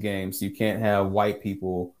watching this game, so you can't have white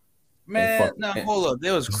people. Man, no, hold up.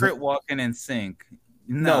 There was Crit walking in sync.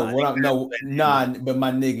 But my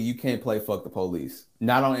nigga, you can't play "Fuck the Police."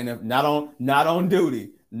 Not on duty.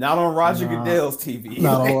 Not on Roger Goodell's TV.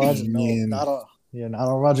 Not on Roger. Not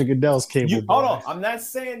on Roger Goodell's cable. Hold on. I'm not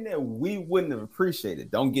saying that we wouldn't have appreciated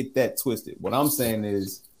it. Don't get that twisted. What I'm saying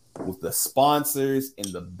is with the sponsors and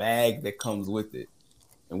the bag that comes with it.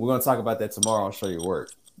 And we're going to talk about that tomorrow. I'll show you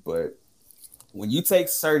work. But when you take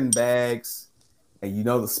certain bags and you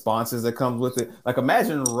know the sponsors that comes with it, like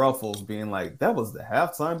imagine Ruffles being like, that was the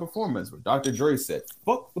halftime performance where Dr. Dre said,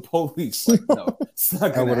 "Fuck the police." Like, no, it's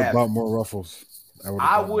not I would have bought more Ruffles.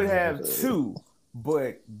 I would have too.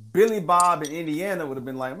 But Billy Bob in Indiana would have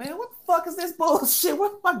been like, man, what the fuck is this bullshit?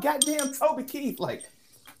 What's my goddamn Toby Keith? Like,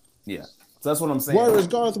 yeah. So that's what I'm saying. Where is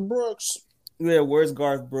Garth Brooks? Yeah, where's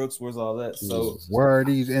Garth Brooks? Where's all that? So where are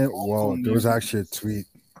these in? Well, there was actually a tweet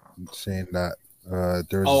saying that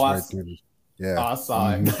there was yeah. I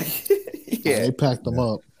saw it. Yeah, they packed them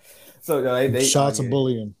up. So they shots of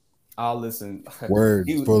bullying. I'll listen. Word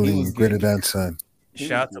bullying greater than son.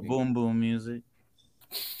 Shout to Boom Boom Music.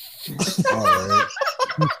 All right.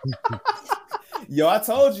 Yo, I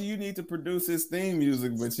told you need to produce his theme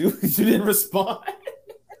music, but you didn't respond.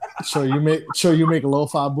 So you make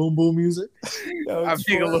lo-fi boom boom music? I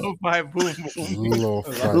make a lo-fi boom boom.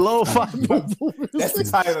 Lo-fi boom boom music. That's the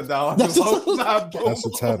title, dog. That's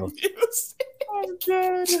the title. Oh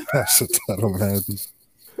god. That's the title, man.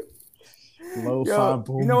 Lo-fi boom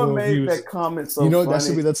boom. You know what made music. That comment so funny? That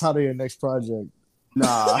should be the title of your next project.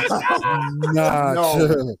 Nah.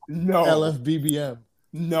 No. LFBBM.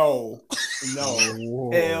 No.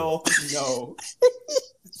 Hell no.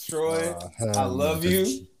 Troy, I love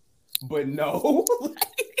you, but no.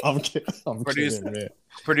 I'm kidding, man.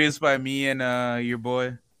 Produced by me and your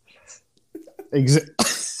boy. From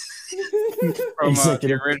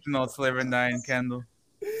the original Sliver 9 Kendall.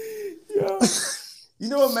 Yeah. You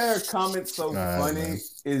know what made her comment so funny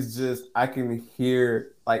is just I can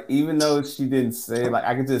hear, like, even though she didn't say, like,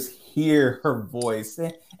 I can just hear her voice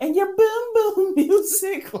saying, and your boom boom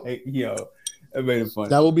music. Like, yo, that made it funny.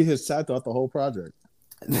 That will be his side throughout the whole project.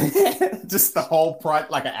 Just the whole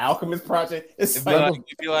project, like an Alchemist project. It'd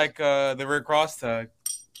be like the Rick Ross tag.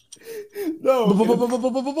 No, it'd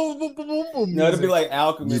be like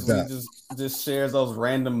Alchemist. He just shares those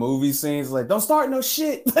random movie scenes. Like, don't start no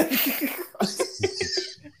shit.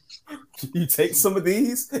 You take some of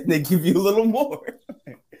these, and they give you a little more.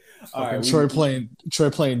 All right, Troy playing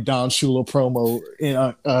Don Shula promo in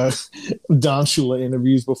Don Shula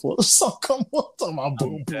interviews before the song come on. Talking about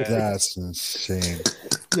boom boom. That's insane.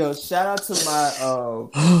 Yo, shout out to my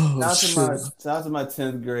shout out to my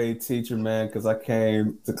 10th grade teacher, man, because I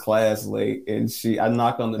came to class late and I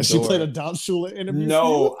knocked on the door. She played a Don Shula interview.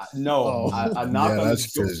 No. I knocked on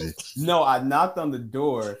the door. Crazy. No, I knocked on the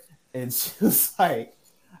door and she was like,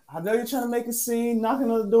 I know you're trying to make a scene,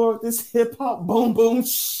 knocking on the door with this hip hop boom boom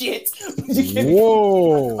shit.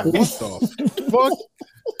 Whoa! What the fuck?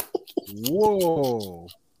 Whoa!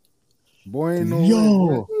 Boy,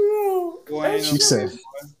 no. She said,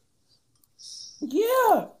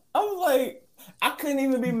 "Yeah." I'm like, I couldn't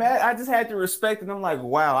even be mad. I just had to respect it. I'm like,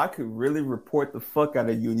 wow, I could really report the fuck out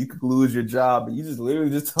of you, and you could lose your job. But you just literally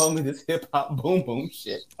just told me this hip hop boom boom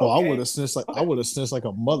shit. Oh, okay. I would have snitched like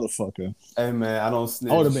a motherfucker. Hey man, I don't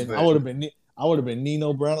snitch. I would have been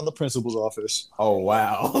Nino Brown in the principal's office. Oh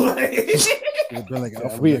wow. It'd been like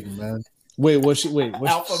Alpha Mega, man.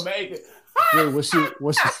 Alpha Mega. Wait, was she?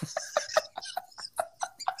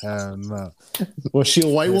 No. Was she a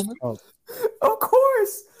white woman? Of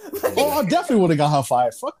course. I definitely would have got her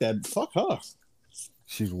fired. Fuck that. Fuck her.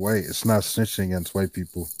 She's white. It's not snitching against white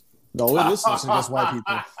people. No, it is snitching against white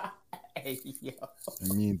people. Hey, yo.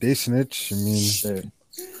 I mean, they snitch. I mean,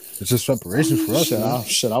 it's just reparations for us.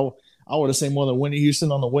 I would have said more than Whitney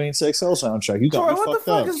Houston on the Wayne XL soundtrack. You got me what fucked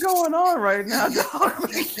the fuck up. is going on right now, dog?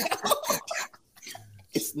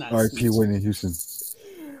 It's not R.I.P. Whitney Houston.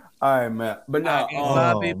 All right, man. But now,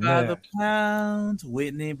 Bobby by the pound,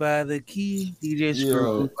 Whitney by the key, DJ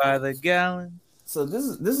Screw by the gallon. So this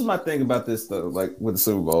is my thing about this though. Like with the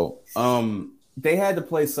Super Bowl, they had to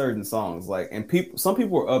play certain songs. Like, and some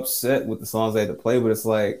people were upset with the songs they had to play, but it's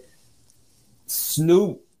like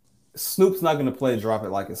Snoop's not going to play "Drop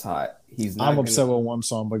It Like It's Hot." He's not. I'm upset with one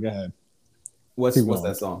song, but go ahead. What's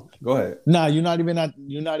that song? Go ahead. Nah, you're not even at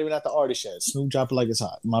the artist yet. Snoop Drop It Like It's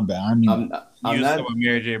Hot. My bad. I mean, I'm not with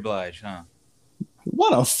Mary J. Blige, huh?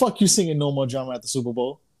 What the fuck you singing No More Drama at the Super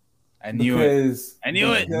Bowl? I knew it.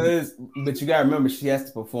 But you gotta remember, she has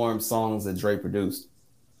to perform songs that Dre produced.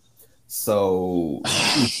 So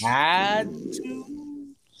he had to.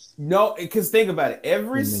 No, because think about it.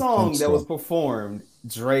 Every song that was performed,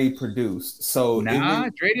 Dre produced. So Nah,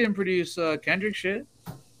 Dre didn't produce Kendrick shit.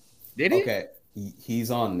 Did he? Okay,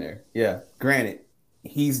 he's on there. Yeah. Granted,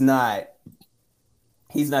 he's not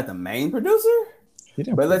the main producer.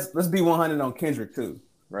 But let's be 100 on Kendrick too,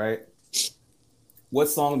 right? What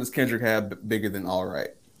song does Kendrick have bigger than All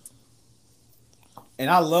Right?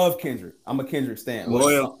 And I love Kendrick. I'm a Kendrick stan.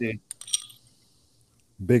 Loyalty.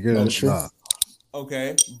 Bigger than Nah.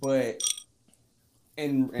 Okay, but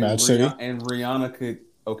and Rihanna could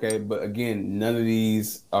but again, none of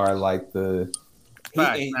these are like the.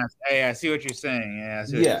 Hey, I see what you're saying.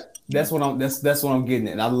 That's what I'm getting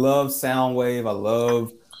at. And I love Soundwave. I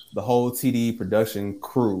love the whole TDE production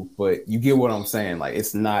crew, but you get what I'm saying. Like,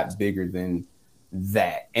 it's not bigger than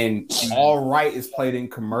that. And All Right is played in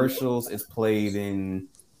commercials. It's played in,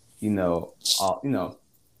 which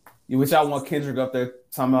I want Kendrick up there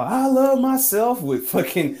talking about, I love myself with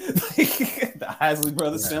fucking the Isley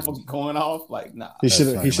Brothers sample going off. Like, nah. He should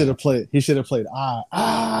have played. I should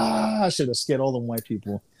have scared all the white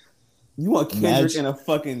people. You want Kendrick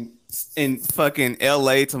in fucking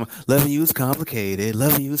LA to loving you is complicated.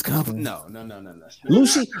 Loving you is complicated. No.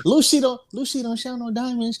 Lucy don't show no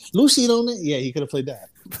diamonds. Lucy don't. Yeah, he could have played that.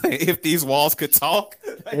 If these walls could talk.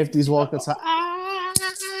 If these walls could talk.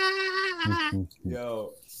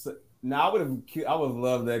 Yo. Now I would have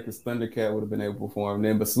loved that because Thundercat would have been able to perform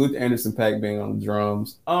then, but salute to Anderson .Paak being on the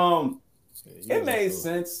drums. It made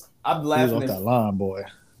sense. I'm laughing off that line, boy.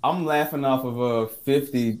 I'm laughing off of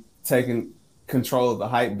 50 taking control of the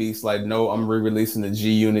hype beast. Like, no, I'm re-releasing the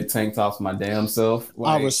G Unit tank tops my damn self.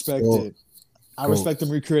 Like, I respect it. I respect them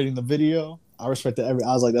recreating the video. I respect it. I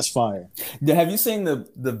was like, that's fire. Have you seen the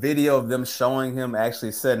video of them showing him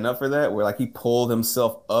actually setting up for that, where like he pulled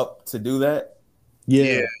himself up to do that?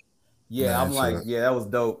 Yeah. Yeah, I'm like, that was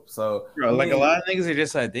dope. So, bro, like a lot of niggas are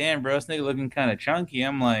just like, damn, bro, this nigga looking kind of chunky.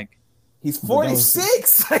 I'm like, he's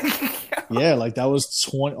 46. Yeah, like that was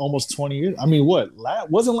almost 20 years. I mean, what?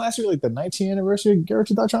 Wasn't last year like the 19th anniversary of Garrett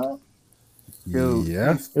to Dot Child?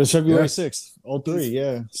 Yeah, it was February 6th, 03.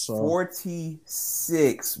 Yeah, so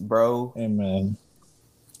 46, bro. Hey man,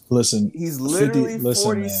 listen, he's literally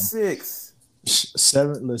 46.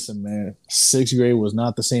 Listen, man. 6th grade was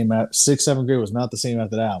not the same. 7th grade was not the same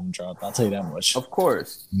after the album dropped. I'll tell you that much. Of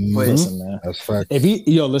course, but listen, man. That's fact. If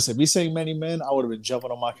he sang Many Men, I would have been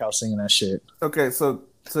jumping on my couch singing that shit. Okay, so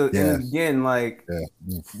and again, like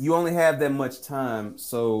you only have that much time,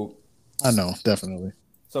 so I know definitely.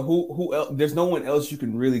 So who else? There's no one else you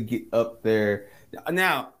can really get up there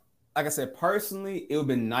now. Like I said, personally, it would have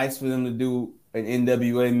been nice for them to do an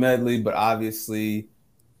NWA medley, but obviously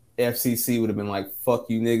FCC would have been like, fuck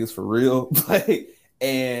you niggas for real.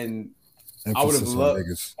 And I would have loved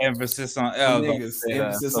emphasis on niggas.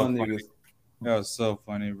 Emphasis on niggas. That was so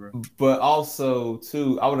funny, bro. But also,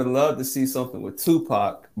 too, I would have loved to see something with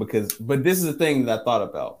Tupac but this is the thing that I thought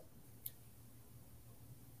about.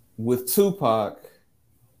 With Tupac,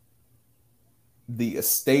 the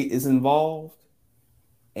estate is involved,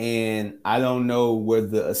 and I don't know where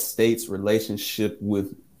the estate's relationship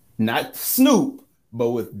with not Snoop,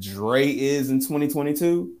 but with Dre is in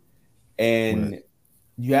 2022. And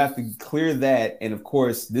you have to clear that. And of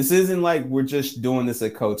course, this isn't like we're just doing this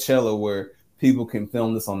at Coachella where people can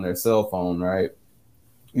film this on their cell phone, right?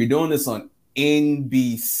 You're doing this on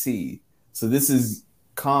NBC. So this is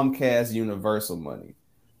Comcast Universal money.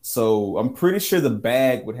 So I'm pretty sure the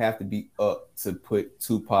bag would have to be up to put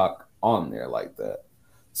Tupac on there like that.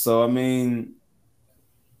 So, I mean,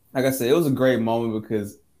 like I said, it was a great moment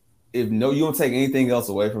because you don't take anything else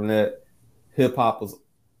away from that, hip hop was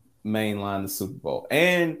mainline the Super Bowl.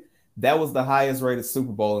 And that was the highest rated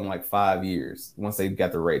Super Bowl in like 5 years once they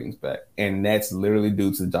got the ratings back. And that's literally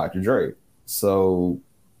due to Dr. Dre. So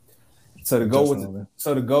to go to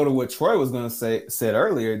what Troy was going to said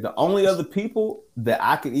earlier, the only other people that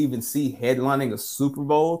I could even see headlining a Super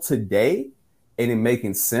Bowl today and it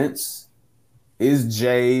making sense is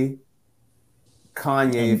Jay,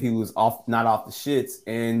 Kanye if he was not off the shits,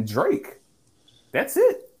 and Drake. That's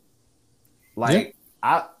it. Like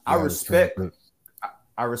I respect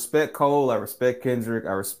Cole, I respect Kendrick,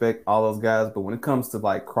 I respect all those guys, but when it comes to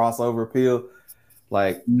like crossover appeal,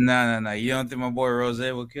 like no, you don't think my boy Rose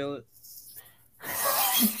will kill it?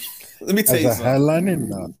 Let me tell you something. Headlining,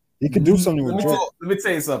 no. He could do something with Drake. Let me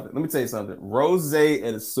tell you something. Rose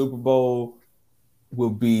at a Super Bowl will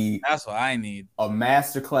be that's what I need. A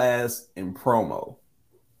masterclass in promo.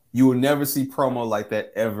 You will never see promo like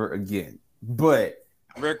that ever again. But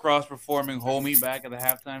Rick Ross performing "Hold Me Back" at the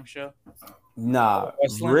halftime show. Nah,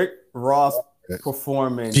 Rick Ross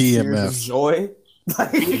performing "Tears of Joy"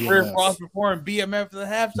 Rick Ross performing BMF for the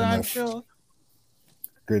halftime show.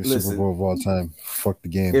 Greatest Super Bowl of all time. Fuck the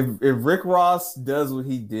game. If Rick Ross does what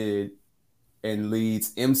he did and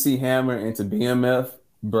leads MC Hammer into BMF,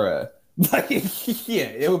 bruh, like yeah,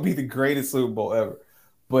 it would be the greatest Super Bowl ever.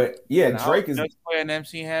 But yeah, Drake is playing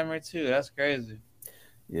MC Hammer too. That's crazy.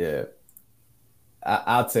 Yeah,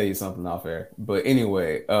 I'll tell you something off air. But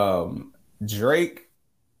anyway, Drake.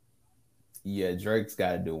 Yeah, Drake's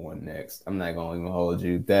got to do one next. I'm not gonna even hold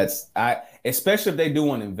you. Especially if they do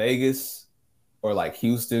one in Vegas or like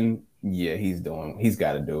Houston. Yeah, he's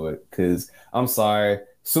got to do it. Cause I'm sorry,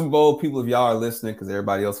 Super Bowl people, if y'all are listening, because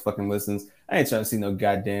everybody else fucking listens, I ain't trying to see no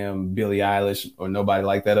goddamn Billie Eilish or nobody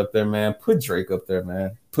like that up there, man. Put Drake up there,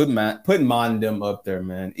 man. Put Mondem up there,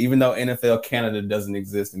 man. Even though NFL Canada doesn't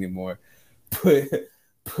exist anymore, put Drake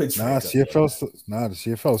the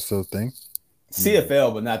CFL still thing.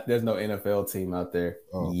 CFL, but there's no NFL team out there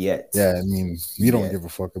yet. Yeah, I mean, we don't give a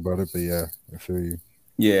fuck about it, but yeah, I feel you.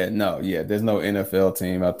 Yeah, there's no NFL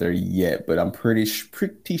team out there yet, but I'm pretty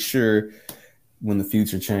sure when the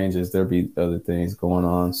future changes, there'll be other things going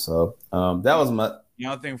on. So that was my. You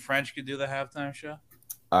don't think French could do the halftime show?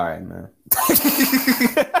 All right, man.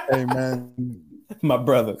 Hey, man, my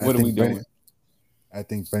brother, what are we doing? I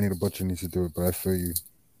think Benny the Butcher needs to do it, but I feel you.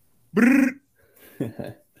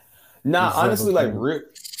 Nah, honestly, like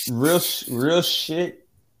real shit.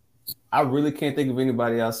 I really can't think of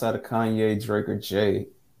anybody outside of Kanye, Drake, or Jay.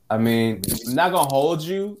 I mean, I'm not gonna hold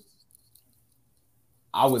you.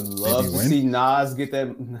 I would love to see Nas get that.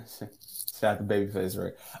 Shout out to Babyface,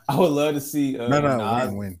 right? I would love to see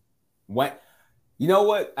Nas win. You know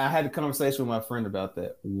what? I had a conversation with my friend about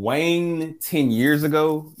that. Wayne 10 years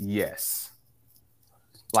ago, yes.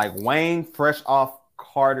 Like Wayne, fresh off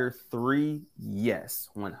Carter 3, yes,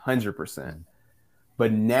 100%.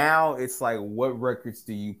 But now it's like, what records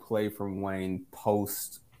do you play from Wayne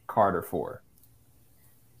post Carter 4?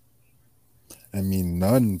 I mean,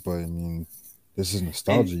 none, but I mean, this is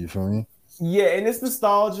nostalgia, you feel me? Yeah, and it's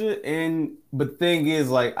nostalgia, but the thing is,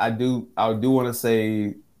 like, I do want to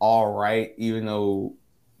say All Right, even though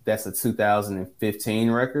that's a 2015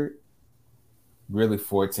 record. Really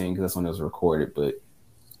 14, because that's when it was recorded, but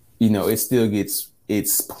you know, it still gets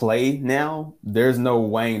its play now. There's no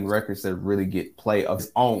Wayne records that really get play of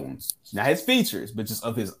his own. Not his features, but just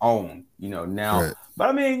of his own, you know, now. Right. But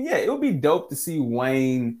I mean, yeah, it would be dope to see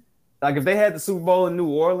Wayne. Like if they had the Super Bowl in New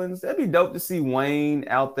Orleans, that'd be dope to see Wayne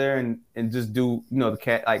out there and just do, you know,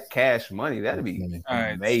 the Cash Money. That'd be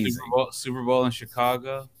amazing. Super Bowl in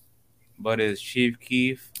Chicago, but it's Chief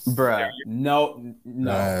Keef. Bruh, no.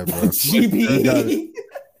 Nah, bro. GP.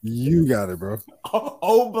 You got it, bro.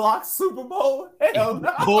 Old Block Super Bowl? Hell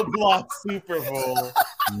no. Old Block Super Bowl.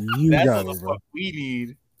 That's got it, bro. We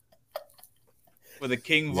need. With a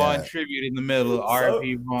King Von tribute in the middle,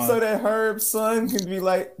 R.P. Von. So that Herb's son can be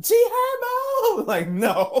like, G Herbo. Like,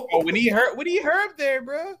 no. Oh, when he Herb there,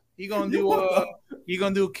 bro. He gonna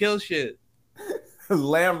do kill shit.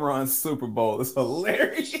 Lamb Run Super Bowl is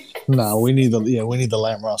hilarious. Nah, we need the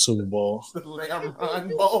Lamb Run Super Bowl. The Lamb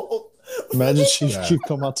Run Bowl. Imagine she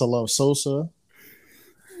come out to Love Sosa.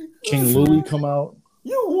 King Louis come out.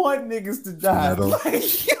 You want niggas to die.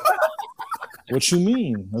 What you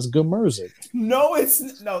mean? That's good music. No,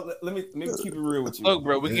 it's no. Let me keep it real with you. Look,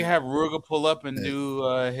 bro, we can have Ruga pull up and do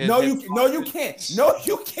his. No, you can't. No,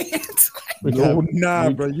 you can't. Bro,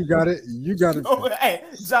 you got it. You got it. Oh, hey,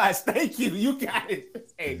 Josh, thank you. You got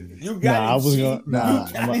it. Hey, you got it.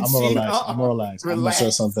 I'm gonna relax. I'm gonna say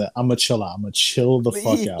something. I'm gonna chill out. I'm gonna chill the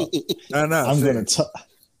fuck out. I'm gonna.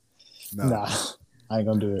 Nah. I ain't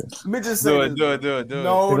gonna do it. Let me just say do it.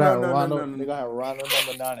 No. They gonna have Rondo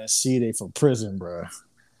number 9 and C-Day from prison, bro. All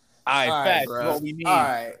right, facts. What we need. All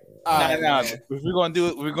right. If we're gonna do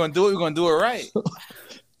it, we're gonna do it right.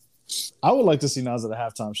 I would like to see Nas at the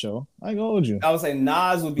halftime show. I ain't gonna hold you. I would say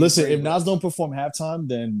Nas would be. Listen, if Nas don't perform halftime,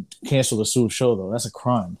 then cancel the show though. That's a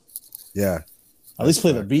crime. Yeah. At least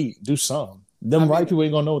play the beat. Do something. White people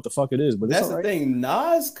ain't gonna know what the fuck it is, but that's the thing.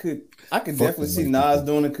 I could definitely see Nas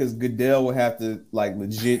doing it because Goodell would have to like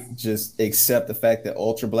legit just accept the fact that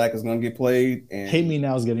Ultra Black is gonna get played. And Hate Me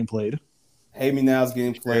Now is getting played.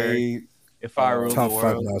 If I Rule top the 5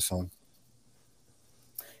 World. Nas song.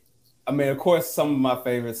 I mean, of course, some of my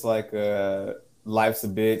favorites like "Life's a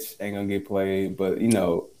Bitch" ain't gonna get played, but you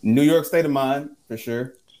know, New York State of Mind for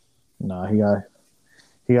sure. Nah, he got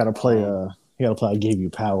to play. You gotta play I Gave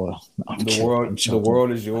You Power. The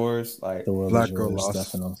world is yours. Like the world Black is Girl yours, lost.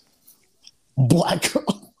 Definitely. Black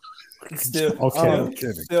Girl. Still, okay. I'm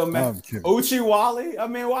kidding. Uchi Wally. I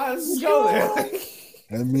mean, why does this go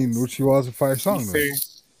there? I mean, Uchi was a fire song though.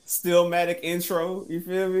 Stillmatic intro. You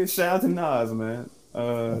feel me? Shout out to Nas, man.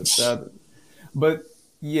 But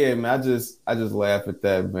yeah, man, I just laugh at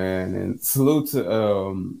that, man. And salute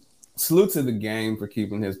to the game for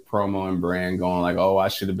keeping his promo and brand going. Like, oh, I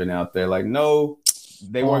should have been out there. Like, no,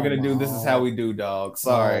 they weren't gonna do. This is how we do, dog.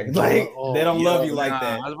 Sorry, they don't love you like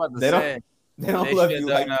that. I was about to they say they don't love you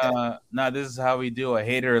like that. Nah, this is how we do. I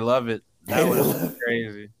hate it or love it. That was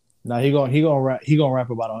crazy. Nah, he gonna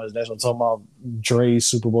rap about on his next one. Talking about Dre's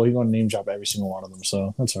Super Bowl. He gonna name drop every single one of them.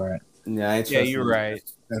 So that's all right. Yeah, you're right.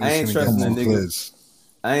 I ain't trusting the nigga.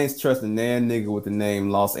 I ain't trusting that nigga with the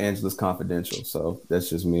name Los Angeles Confidential. So that's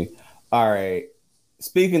just me. All right.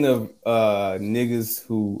 Speaking of niggas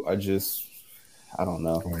who are just, I don't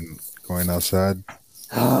know, going outside.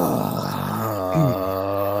 I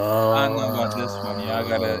don't know about this one. Y'all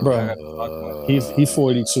gotta talk about it. He's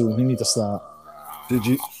 42. He need to stop. Did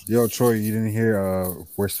you, Troy? You didn't hear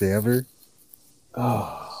 "Worst Day Ever"?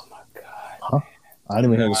 Oh my god! Huh? I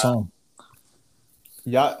didn't even hear the song.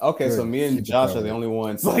 Yeah. Okay. Good. So me and Josh are the only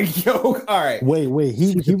ones. Like, yo. All right. Wait.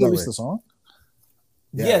 He released the song.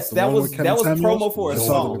 Yeah, yes, that was promo for a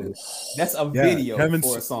song. That's a video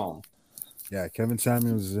for a song. Yeah, Kevin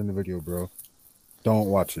Samuels is in the video, bro. Don't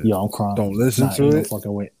watch it. Yo, I'm crying. Don't listen to it. No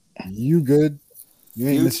fucking way. You good? You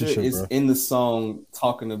ain't missing Future shit, is bro. in the song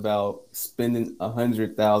talking about spending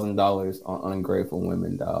 $100,000 on ungrateful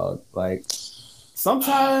women, dog. Like,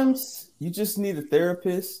 sometimes you just need a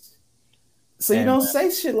therapist, so you don't say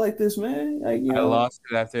shit like this, man. Like, I lost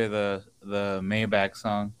it after the Maybach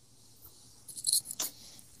song.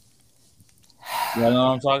 You know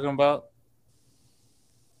what I'm talking about?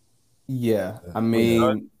 Yeah, I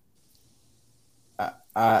mean,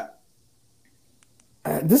 I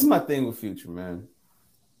this is my thing with Future, man.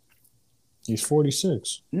 He's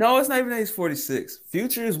 46. No, it's not even that he's 46.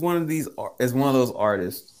 Future is one of those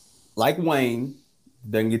artists like Wayne.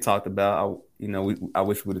 Doesn't get talked about. I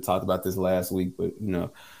wish we would have talked about this last week, but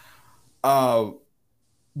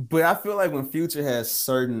but I feel like when Future has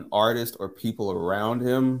certain artists or people around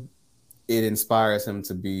him, it inspires him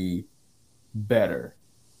to be better,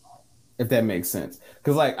 if that makes sense.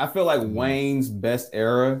 Because like I feel like Wayne's best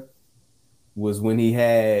era was when he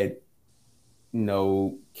had,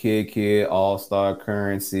 Kid, All-Star,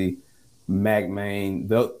 Currency, Mac Main,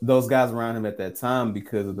 those guys around him at that time,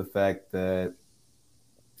 because of the fact that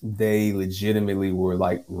they legitimately were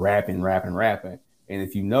like rapping. And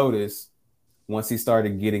if you notice, once he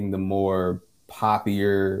started getting the more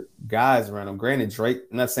poppier guys around him, granted, Drake,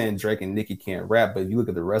 I'm not saying Drake and Nicki can't rap, but if you look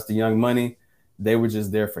at the rest of Young Money, they were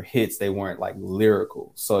just there for hits. They weren't like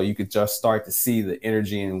lyrical. So you could just start to see the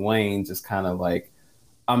energy in Wayne just kind of like,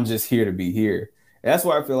 I'm just here to be here. And that's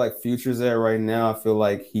where I feel like Future's at right now. I feel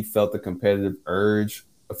like he felt the competitive urge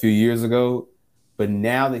a few years ago, but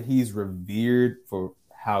now that he's revered for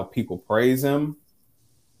how people praise him,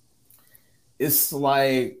 it's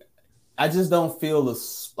like, I just don't feel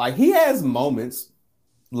like he has moments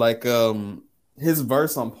like his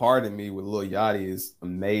verse on Pardon Me with Lil Yachty is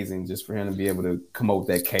amazing, just for him to be able to come up with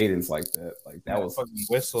that cadence like that. Like that was fucking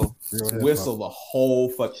whistle the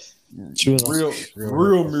whole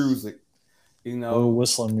real music,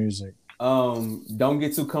 whistling music. Don't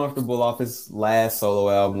Get Too Comfortable off his last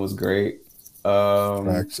solo album was great.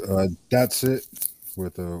 That's It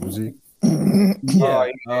with Uzi.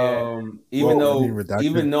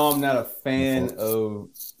 Even though I'm not a fan of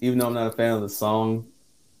the song,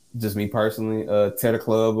 just me personally, Tear the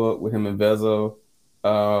Club Up with him and Vezo.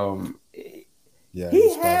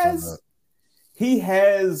 He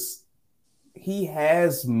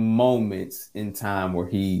has moments in time where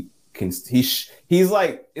he's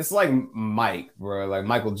like, it's like Mike, bro, like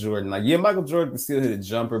Michael Jordan. Like, yeah, Michael Jordan can still hit a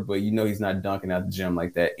jumper, but he's not dunking out the gym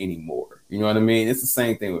like that anymore. You know what I mean? It's the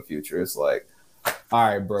same thing with Future. It's like, all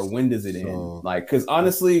right, bro, when does it end? Like, because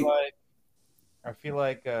honestly, I feel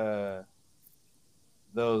like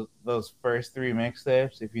those first three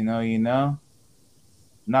mixtapes, if you know,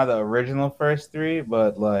 not the original first three,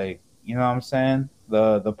 but like, you know what I'm saying,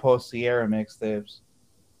 the post Sierra mixtapes.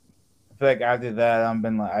 I feel like after that, I've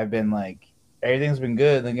been like everything's been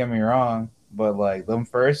good. Don't get me wrong, but like them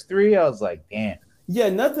first three, I was like, damn. Yeah,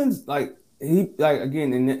 nothing's like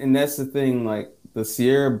again, and that's the thing. Like the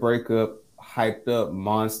Sierra breakup hyped up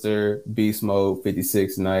Monster, Beast Mode,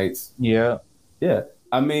 56 Nights. Yeah.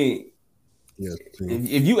 I mean,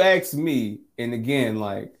 if you ask me, and again,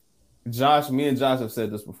 like me and Josh have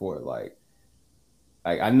said this before, like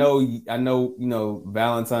I know,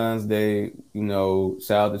 Valentine's Day,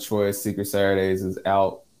 shout out to Troy, Secret Saturdays is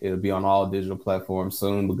out. It'll be on all digital platforms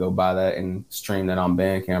soon. We'll go buy that and stream that on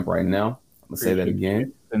Bandcamp right now. I'm gonna say that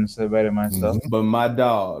again. Couldn't say better myself. But my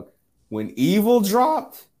dog, when Evil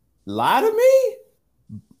dropped, Lie to me?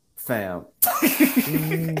 Fam.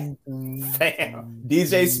 Fam.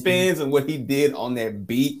 DJ Spins and what he did on that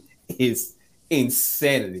beat is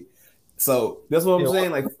insanity. So that's what I'm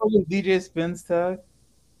saying. Like DJ Spins tag.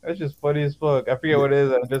 That's just funny as fuck. I forget what it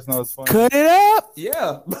is. I just know it's funny. Cut it up.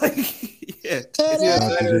 Yeah. Yeah.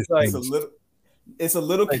 It's a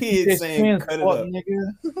little kid saying cut it up.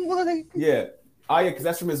 Yeah. Oh yeah, because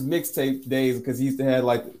that's from his mixtape days. Because he used to have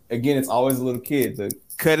like, again, it's always a little kid. The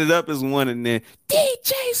cut it up is one, and then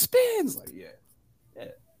DJ Spins. Like yeah.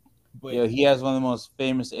 But yeah, he has one of the most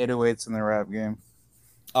famous 808s in the rap game.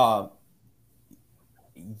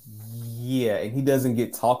 Yeah, and he doesn't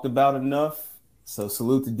get talked about enough. So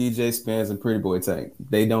salute to DJ Spins and Pretty Boy Tank.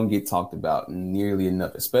 They don't get talked about nearly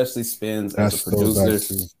enough, especially Spins as a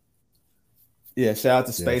producer. Yeah, shout out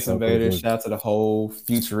to Space Invaders. Shout out to the whole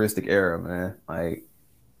futuristic era, man. Like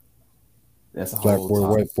that's a Black whole boy,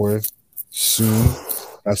 topic. white boy. Soon.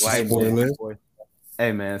 That's White a spoiler. boy.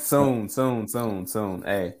 Hey man, soon.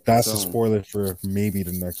 Hey, that's soon. a spoiler for maybe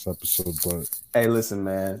the next episode, but hey, listen,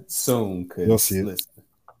 man, soon. You'll see it. Listen,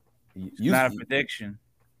 It's not a prediction.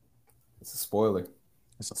 It's a spoiler.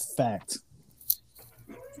 It's a fact.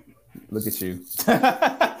 Look at you.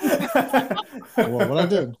 What I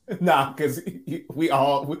did? Nah, because we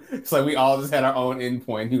all just had our own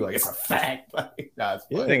endpoint. He was like, it's a fact. Like, nah, it's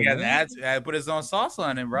funny. They got to put his own sauce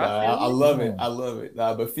on it, bro. Nah, I love it. I love it.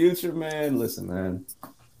 Nah, but Future, man, listen, man.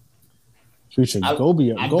 Future, go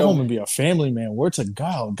home and be a family man. Word to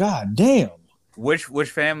God. God damn.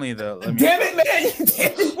 Which family though? Damn it, man!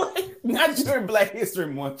 Damn it, not during Black History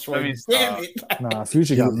Month, Troy. Damn it! Nah,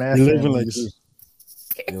 Future got mad. He living like you.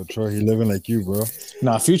 Yo, Troy, he living like you, bro.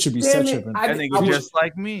 Nah, Future be set tripping. I think he's just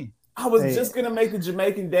like me. I was just gonna make the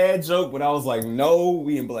Jamaican dad joke, but I was like, no,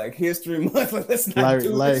 we in Black History Month. Let's not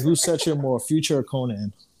do this. Who set you more, Future or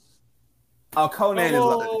Conan? Oh, Conan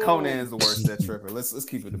is the worst set tripper. Let's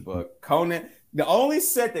keep it a buck. Conan, the only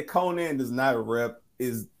set that Conan does not rep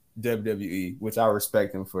is WWE, which I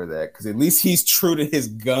respect him for that, because at least he's true to his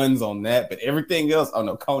guns on that. But everything else, oh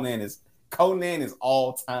no, Conan is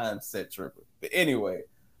all time set tripper. But anyway,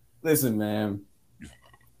 listen, man.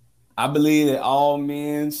 I believe that all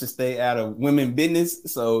men should stay out of women business.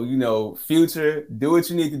 So, Future, do what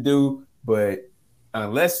you need to do. But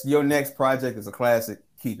unless your next project is a classic,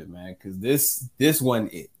 keep it, man. Because this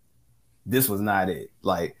wasn't it. This was not it.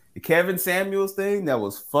 Like the Kevin Samuels thing, that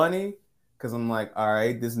was funny. Because I'm like, all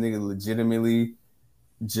right, this nigga legitimately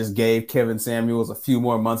just gave Kevin Samuels a few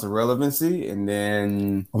more months of relevancy. And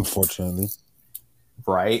then... Unfortunately.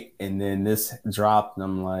 Right. And then this dropped, and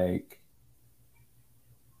I'm like,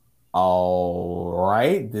 all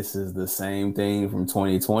right, this is the same thing from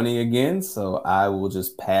 2020 again. So I will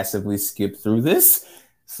just passively skip through this.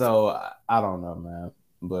 So I don't know, man.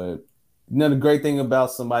 But the great thing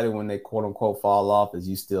about somebody when they quote unquote fall off is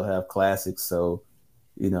you still have classics. So,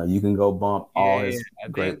 you can go bump all his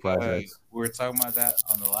great projects. We were talking about that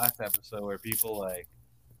on the last episode where people like,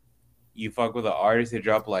 you fuck with an artist, they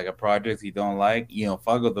drop like a project you don't like, you don't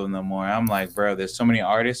fuck with them no more. I'm like, bro, there's so many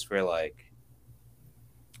artists where like,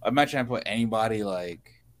 I'm not trying to put anybody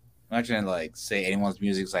like, I'm not trying to like say anyone's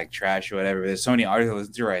music's like trash or whatever. There's so many artists I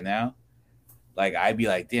listen to right now. Like I'd be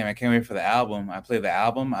like, damn, I can't wait for the album. I play the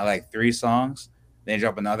album, I like 3 songs, then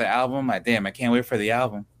drop another album. Like, damn, I can't wait for the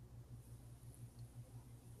album.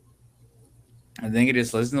 I think you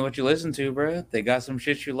just listen to what you listen to, bro. They got some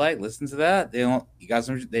shit you like, listen to that. They drop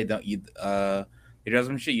some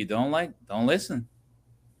shit you don't like, don't listen.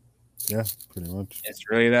 Yeah, pretty much. It's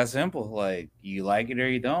really that simple. Like, you like it or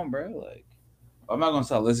you don't, bro. Like, I'm not gonna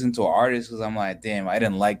start listening to an artist because I'm like, damn, I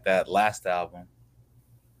didn't like that last album.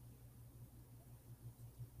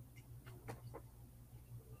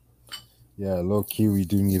 Yeah, low key, we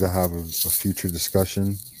do need to have a future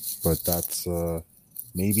discussion, but that's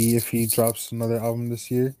maybe if he drops another album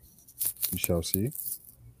this year, we shall see.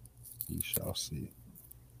 We shall see.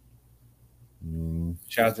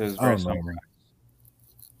 Shout out to his verse on Racks.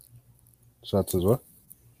 Shout out to his what?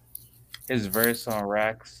 His verse on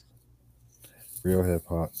Racks. Real hip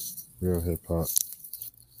hop.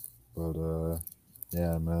 But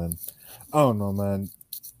yeah, man. I don't know, man.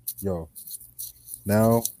 Yo,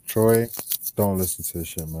 now Troy, don't listen to this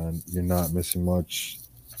shit, man. You're not missing much.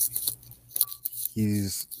 He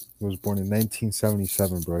was born in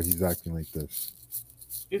 1977, bro. He's acting like this.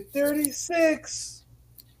 You're 36.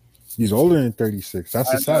 He's older than 36.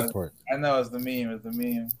 That's the sad part. I know, it's the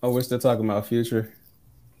meme. Oh, we're still talking about Future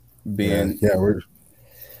being... Yeah, we're...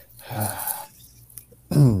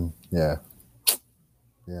 yeah.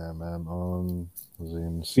 Yeah, man. What was I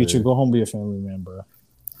gonna say? Future, go home, be a family man, bro.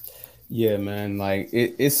 Yeah, man. Like,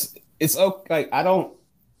 it's okay. Like, I don't...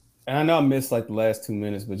 And I know I missed like the last 2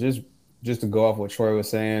 minutes, but just to go off what Troy was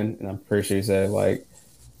saying, and I'm pretty sure he said like,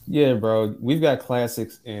 yeah, bro, we've got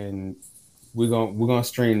classics and we're gonna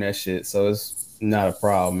stream that shit, so it's not a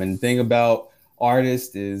problem. And the thing about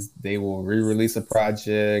artists is they will re-release a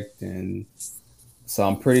project, and so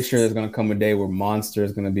I'm pretty sure there's gonna come a day where Monster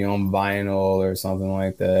is gonna be on vinyl or something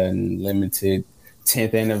like that, and limited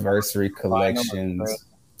 10th anniversary collections.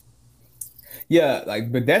 Yeah,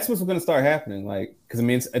 like, but that's what's gonna start happening. Like, because I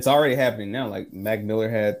mean, it's already happening now. Like, Mac Miller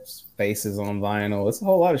had Faces on vinyl. It's a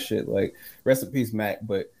whole lot of shit. Like, rest in peace, Mac.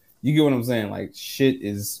 But you get what I'm saying. Like,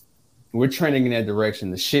 we're trending in that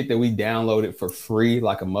direction. The shit that we downloaded for free,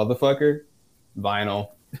 like a motherfucker,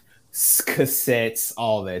 vinyl, cassettes,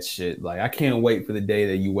 all that shit. Like, I can't wait for the day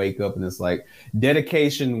that you wake up and it's like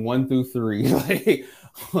dedication 1 through 3,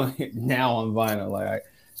 like now on vinyl. Like,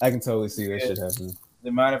 I can totally see that shit happening. The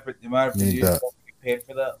amount of producers that get paid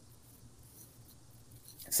for that.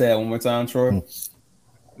 Say that one more time, Troy.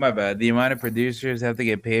 My bad. The amount of producers have to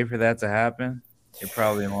get paid for that to happen, it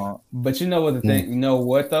probably won't. But you know what the thing? You know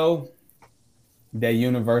what though? That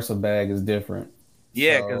Universal bag is different.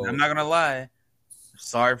 Yeah, because I'm not gonna lie.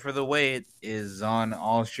 Sorry for the Wait is on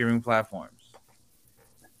all streaming platforms.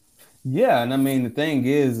 Yeah, and I mean the thing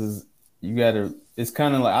is you gotta. It's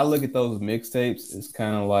kind of like I look at those mixtapes. It's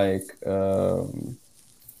kind of like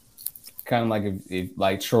if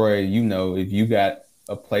like Troy, you know, if you got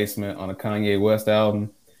a placement on a Kanye West album,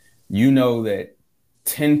 you know that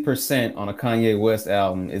 10% on a Kanye West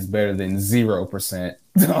album is better than 0%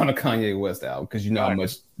 on a Kanye West album because you know how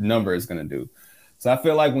much number it's gonna do. So I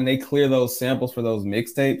feel like when they clear those samples for those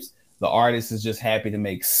mixtapes, the artist is just happy to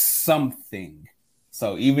make something.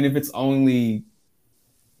 So even if it's only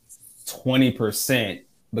 20%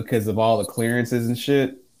 because of all the clearances and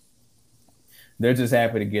shit, they're just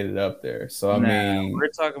happy to get it up there. So I mean, we're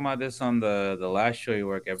talking about this on the last Show Your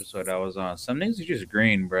Work episode I was on. Some niggas are just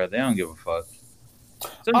green, bro. They don't give a fuck.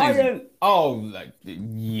 Yeah.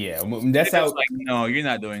 That's how. Like, no, you're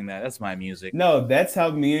not doing that. That's my music. No, that's how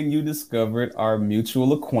me and you discovered our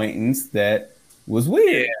mutual acquaintance. That was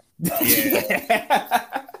weird.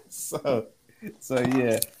 Yeah. So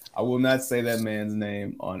yeah, I will not say that man's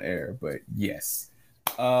name on air, but yes.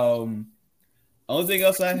 Only thing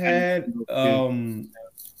else I had,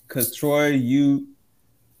 because Troy, you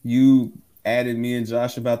added me and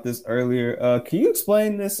Josh about this earlier. Can you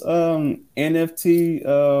explain this NFT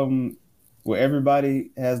where everybody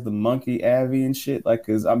has the monkey Avi and shit? Like,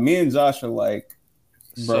 cause me and Josh are like,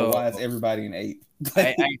 bro, why is everybody an ape?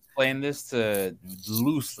 I explained this to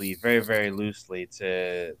loosely, very, very loosely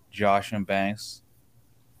to Josh and Banks.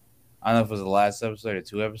 I don't know if it was the last episode or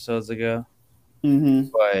 2 episodes ago,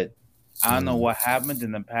 but I don't know what happened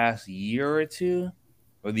in the past year or 2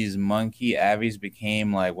 where these monkey Avies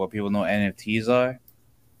became like what people know NFTs are.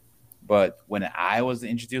 But when I was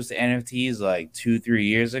introduced to NFTs like 2-3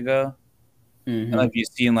 years ago, I don't know if you've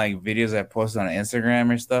seen like videos I posted on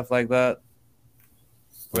Instagram or stuff like that,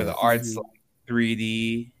 where the art's like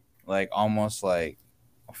 3D, like almost like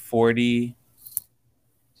 4D.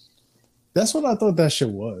 That's what I thought that shit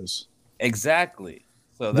was. Exactly.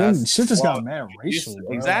 So then that's shit just got mad racial.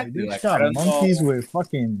 Bro. Exactly. Like, got monkeys with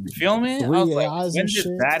fucking. You feel me? I was like, when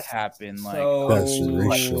did that happen? Like, that's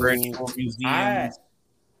racial. Virtual museums.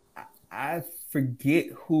 I forget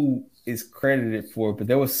who is credited for it, but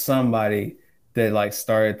there was somebody that like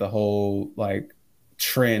started the whole like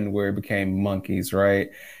trend where it became monkeys,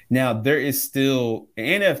 right? Now there is still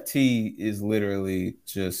NFT is literally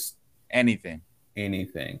just anything.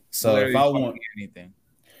 So literally if I want anything.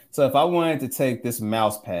 So if I wanted to take this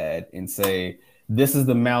mouse pad and say, this is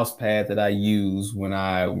the mouse pad that I use when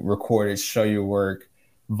I recorded Show Your Work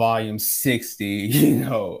volume 60,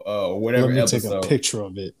 whatever Let me episode. Take a picture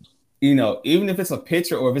of it. Even if it's a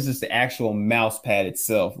picture or if it's just the actual mouse pad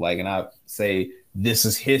itself, like, and I say, this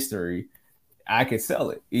is history, I could sell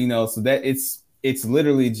it, so that it's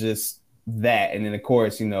literally just that. And then of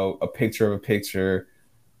course, a picture of a picture,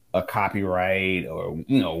 a copyright or,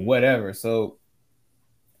 whatever. So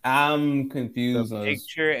I'm confused. The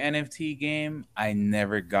picture NFT game I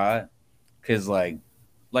never got because like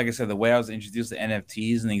I said, the way I was introduced to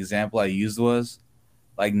NFTs and the example I used was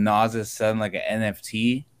like Nas is selling like an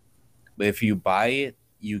NFT, but if you buy it,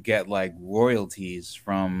 you get like royalties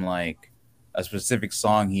from like a specific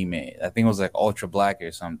song he made. I think it was like Ultra Black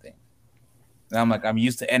or something. And I'm like, I'm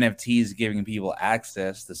used to NFTs giving people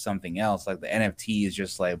access to something else. Like the NFT is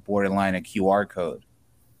just like borderline a QR code.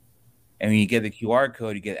 And when you get the QR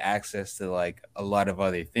code, you get access to like a lot of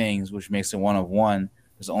other things, which makes it one of one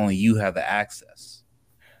because only you have the access.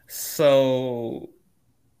 So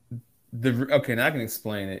Okay, now I can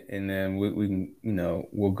explain it, and then we can,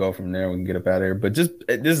 we'll go from there. We can get up out of here. But this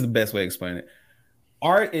is the best way to explain it.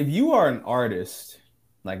 Art, if you are an artist,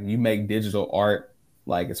 like you make digital art,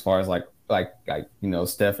 like as far as like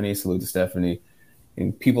Stephanie, salute to Stephanie,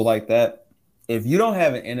 and people like that. If you don't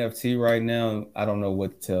have an NFT right now, I don't know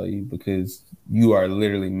what to tell you, because you are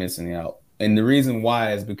literally missing out. And the reason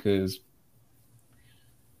why is because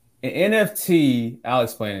an NFT, I'll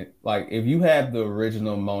explain it. Like if you have the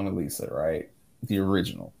original Mona Lisa, right? The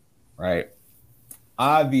original, right?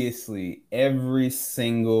 Obviously, every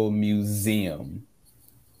single museum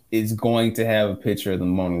is going to have a picture of the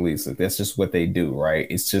Mona Lisa. That's just what they do, right?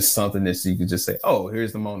 It's just something that you could just say, oh,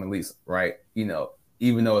 here's the Mona Lisa, right?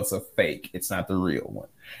 Even though it's a fake, it's not the real one.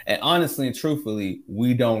 And honestly and truthfully,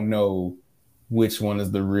 we don't know which one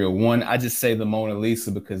is the real one. I just say the Mona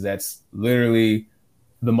Lisa because that's literally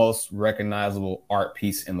the most recognizable art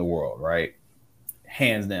piece in the world, right?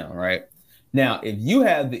 Hands down, right? Now, if you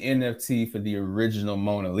have the NFT for the original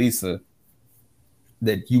Mona Lisa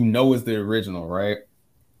that is the original, right?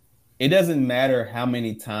 It doesn't matter how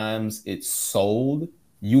many times it's sold,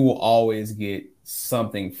 you will always get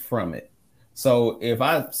something from it. So if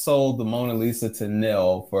I sold the Mona Lisa to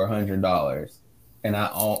Nell for $100 and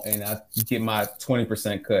I get my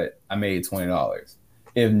 20% cut, I made $20.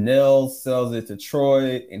 If Nell sells it to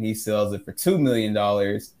Troy and he sells it for $2 million,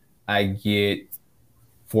 I get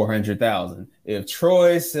 $400,000. If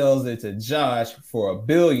Troy sells it to Josh for $1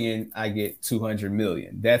 billion, I get $200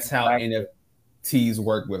 million. That's how NFTs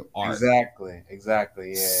work with art.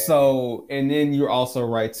 Exactly. Yeah. So, and then you're also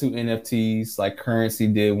right too. NFTs, like Currency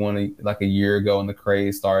did one like a year ago, and the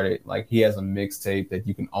craze started. Like he has a mixtape that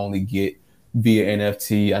you can only get via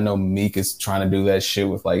NFT. I know Meek is trying to do that shit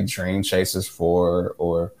with like Dream Chasers 4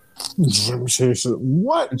 or Dream Chasers.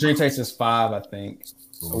 What? Dream Chasers 5, I think.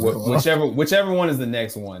 Whichever one is the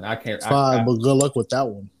next one. I can't. 5, but good luck with that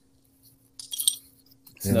one.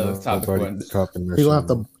 It's another topic. He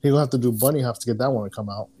gonna have to do bunny hops to get that one to come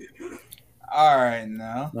out. All right,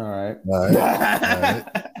 now. All right.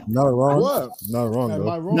 Not wrong. What? Not wrong. Am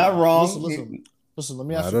I wrong? Not wrong. Listen. Let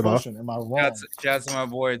me ask you a question. Am I wrong? Shout out to my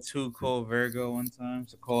boy Too Cold Virgo one time.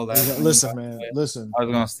 So call that. Listen, man. Listen. I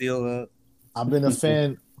was gonna steal that. I've been a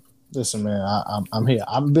fan. Listen, man. I'm here.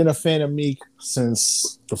 I've been a fan of Meek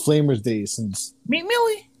since the Flamers days. Since Meek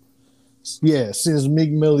Millie. Yeah, since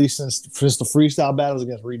Meek Millie, since the freestyle battles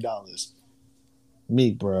against Reed Dollars.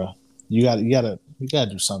 Meek, bro, you gotta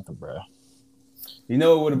do something, bro. You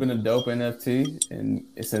know what would have been a dope NFT, and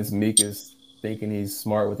since Meek is thinking he's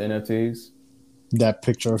smart with NFTs, that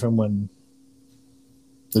picture of him when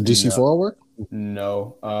the DC4 work.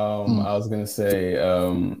 No, I was gonna say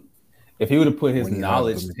if he would have put his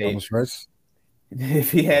knowledge tape,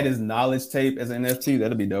 if he had his knowledge tape as an NFT,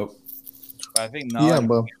 that'd be dope. But I think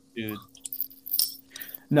knowledge, dude.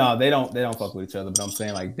 No, they don't fuck with each other. But I'm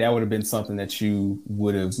saying like that would have been something that you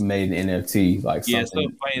would have made an NFT. Like yeah, it's so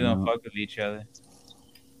funny they don't fuck with each other.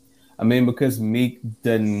 I mean, because Meek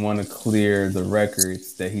doesn't want to clear the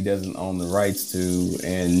records that he doesn't own the rights to,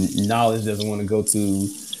 and Knowledge doesn't want to go to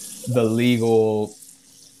the legal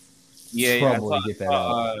trouble to get that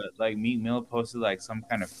out. Like Meek Mill posted like some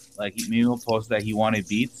kind of Meek Mill posted that he wanted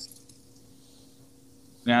beats.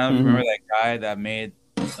 Now I remember that guy that made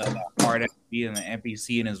a hard beat in the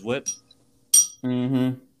NPC in his whip.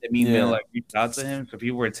 Mm-hmm. That Meek Mill like reached out to him. So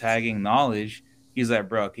people were tagging Knowledge. He's like,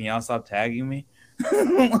 bro, can y'all stop tagging me?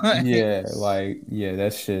 That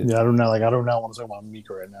shit. Yeah, I do not want to talk about Meek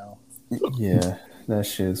right now. Yeah, that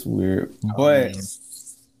shit's weird. But it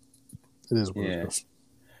is weird. Yeah.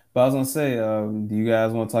 But I was gonna say, do you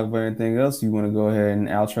guys want to talk about anything else? You want to go ahead and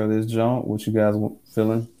outro this joint? What you guys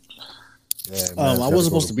feeling? Yeah, man, I wasn't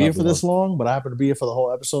supposed to be here for this long, but I happened to be here for the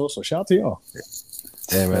whole episode. So shout out to y'all.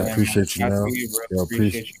 Yeah, man, appreciate you, man.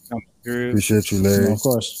 Appreciate you coming through. Appreciate you, Larry. No, of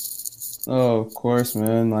course. Oh, of course,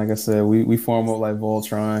 man. Like I said, we form up like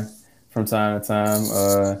Voltron from time to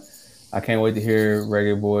time. I can't wait to hear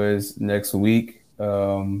Reggae Boys next week.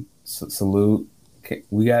 Salute.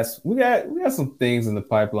 We got some things in the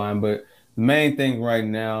pipeline, but the main thing right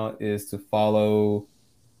now is to follow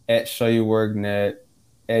at ShowYourWorkNet,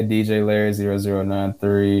 at DJ Larry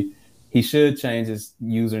 0093. He should change his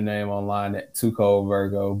username online at Too Cold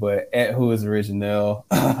Virgo, but at Who Is Original.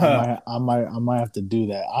 I might have to do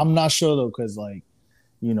that. I'm not sure though, because I'm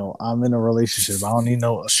in a relationship. I don't need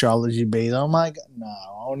no astrology bait. I'm like, nah,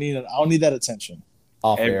 I don't need that attention.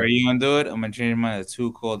 Hey, are you gonna do it? I'm gonna change mine to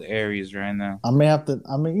Too Cold Aries right now. I may have to.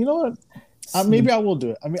 I mean, you know what? Maybe I will do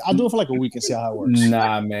it. I mean, I'll do it for like a week and see how it works.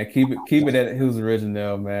 Nah, man, keep it at Who's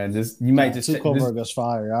Original, man. Just you might just Tuco Burger's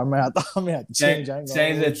fire. I may have to change.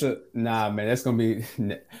 Change it to man. That's gonna be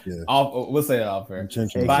off. We'll say it off here.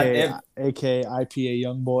 AKA IPA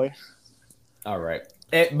Young Boy. All right,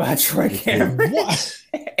 by Troy Cameron. What?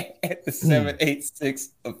 At the 786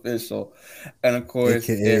 official, and of course,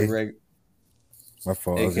 AKA, my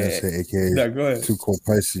fault. I was gonna say AKA. No, go ahead. Too Cold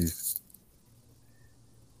Pisces.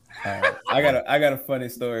 I got a funny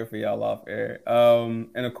story for y'all off air.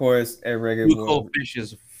 And of course, at regular Too Cold Fish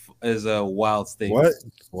is a wild state.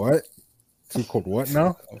 What? Too cold what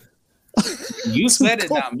now? You said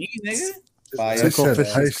it, not me, nigga. Too Cold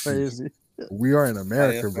Fish is crazy. We are in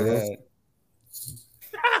America, bro.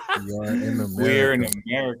 We are in America. We're in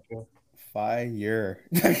America. Fire.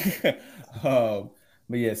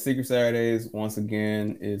 But yeah, Secret Saturdays once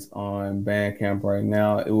again is on Bandcamp right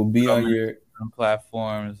now. It will be on your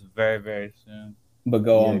platforms very, very soon. But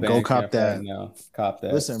go on Bandcamp go cop that right now. Cop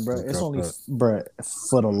that. Listen, bro, it's only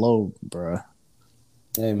for the low, bro.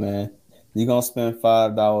 Hey man, you gonna spend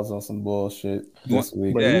 $5 on some bullshit this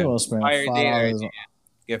week? But you gonna spend $5?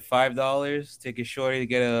 Get $5. Take a shorty to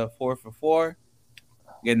get a 4 for $4.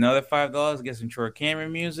 Get another $5. Get some Troy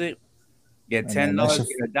Cameron music. Get $10. Get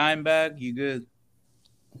a dime bag. You good?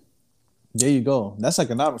 There you go. That's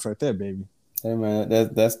economics right there, baby. Hey man,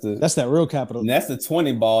 that's that real capital. That's the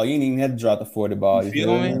 20 ball. You didn't even have to drop the 40 ball. You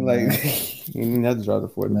feel me? Like you didn't even have to drop the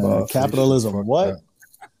 40 ball. Capitalism. What?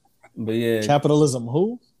 But yeah, capitalism.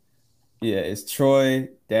 Who? Yeah, it's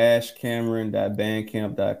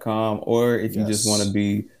Troy-Cameron.bandcamp.com. Or if you just want to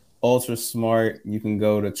be ultra smart, you can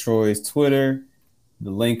go to Troy's Twitter.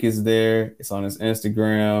 The link is there. It's on his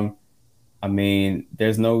Instagram. I mean,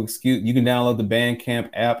 there's no excuse. You can download the Bandcamp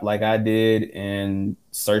app like I did and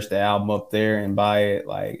search the album up there and buy it.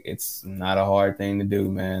 Like, it's not a hard thing to do,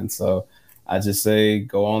 man. So I just say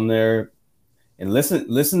go on there and listen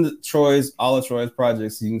to all of Troy's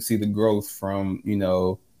projects. So you can see the growth from,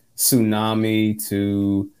 Tsunami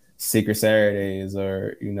to Secret Saturdays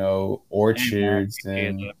or, Orchards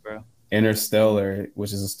and Interstellar,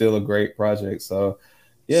 which is still a great project. So,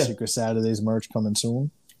 yeah. Secret Saturdays merch coming soon.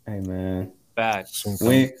 Hey man, back.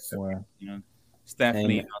 Stephanie,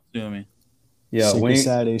 to me. Yeah, Secret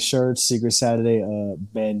Saturday shirts, Secret Saturday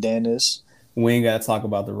bandanas. We ain't gotta talk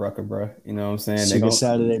about the Rucker, bro. You know what I'm saying? Secret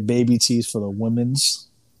Saturday baby tees for the women's.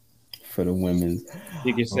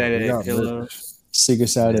 Secret Saturday pillows. Secret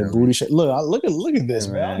Saturday booty shirt. Look at this,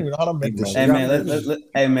 man. I don't even know how to make this. Hey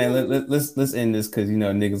man, let's end this because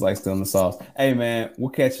niggas like stealing the sauce. Hey man, we'll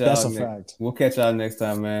catch y'all. That's a fact. We'll catch y'all next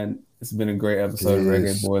time, man. It's been a great episode of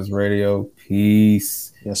Reggae Boys Radio.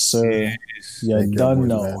 Peace. Yes, sir. Yeah, done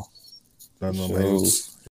know. Done know, man.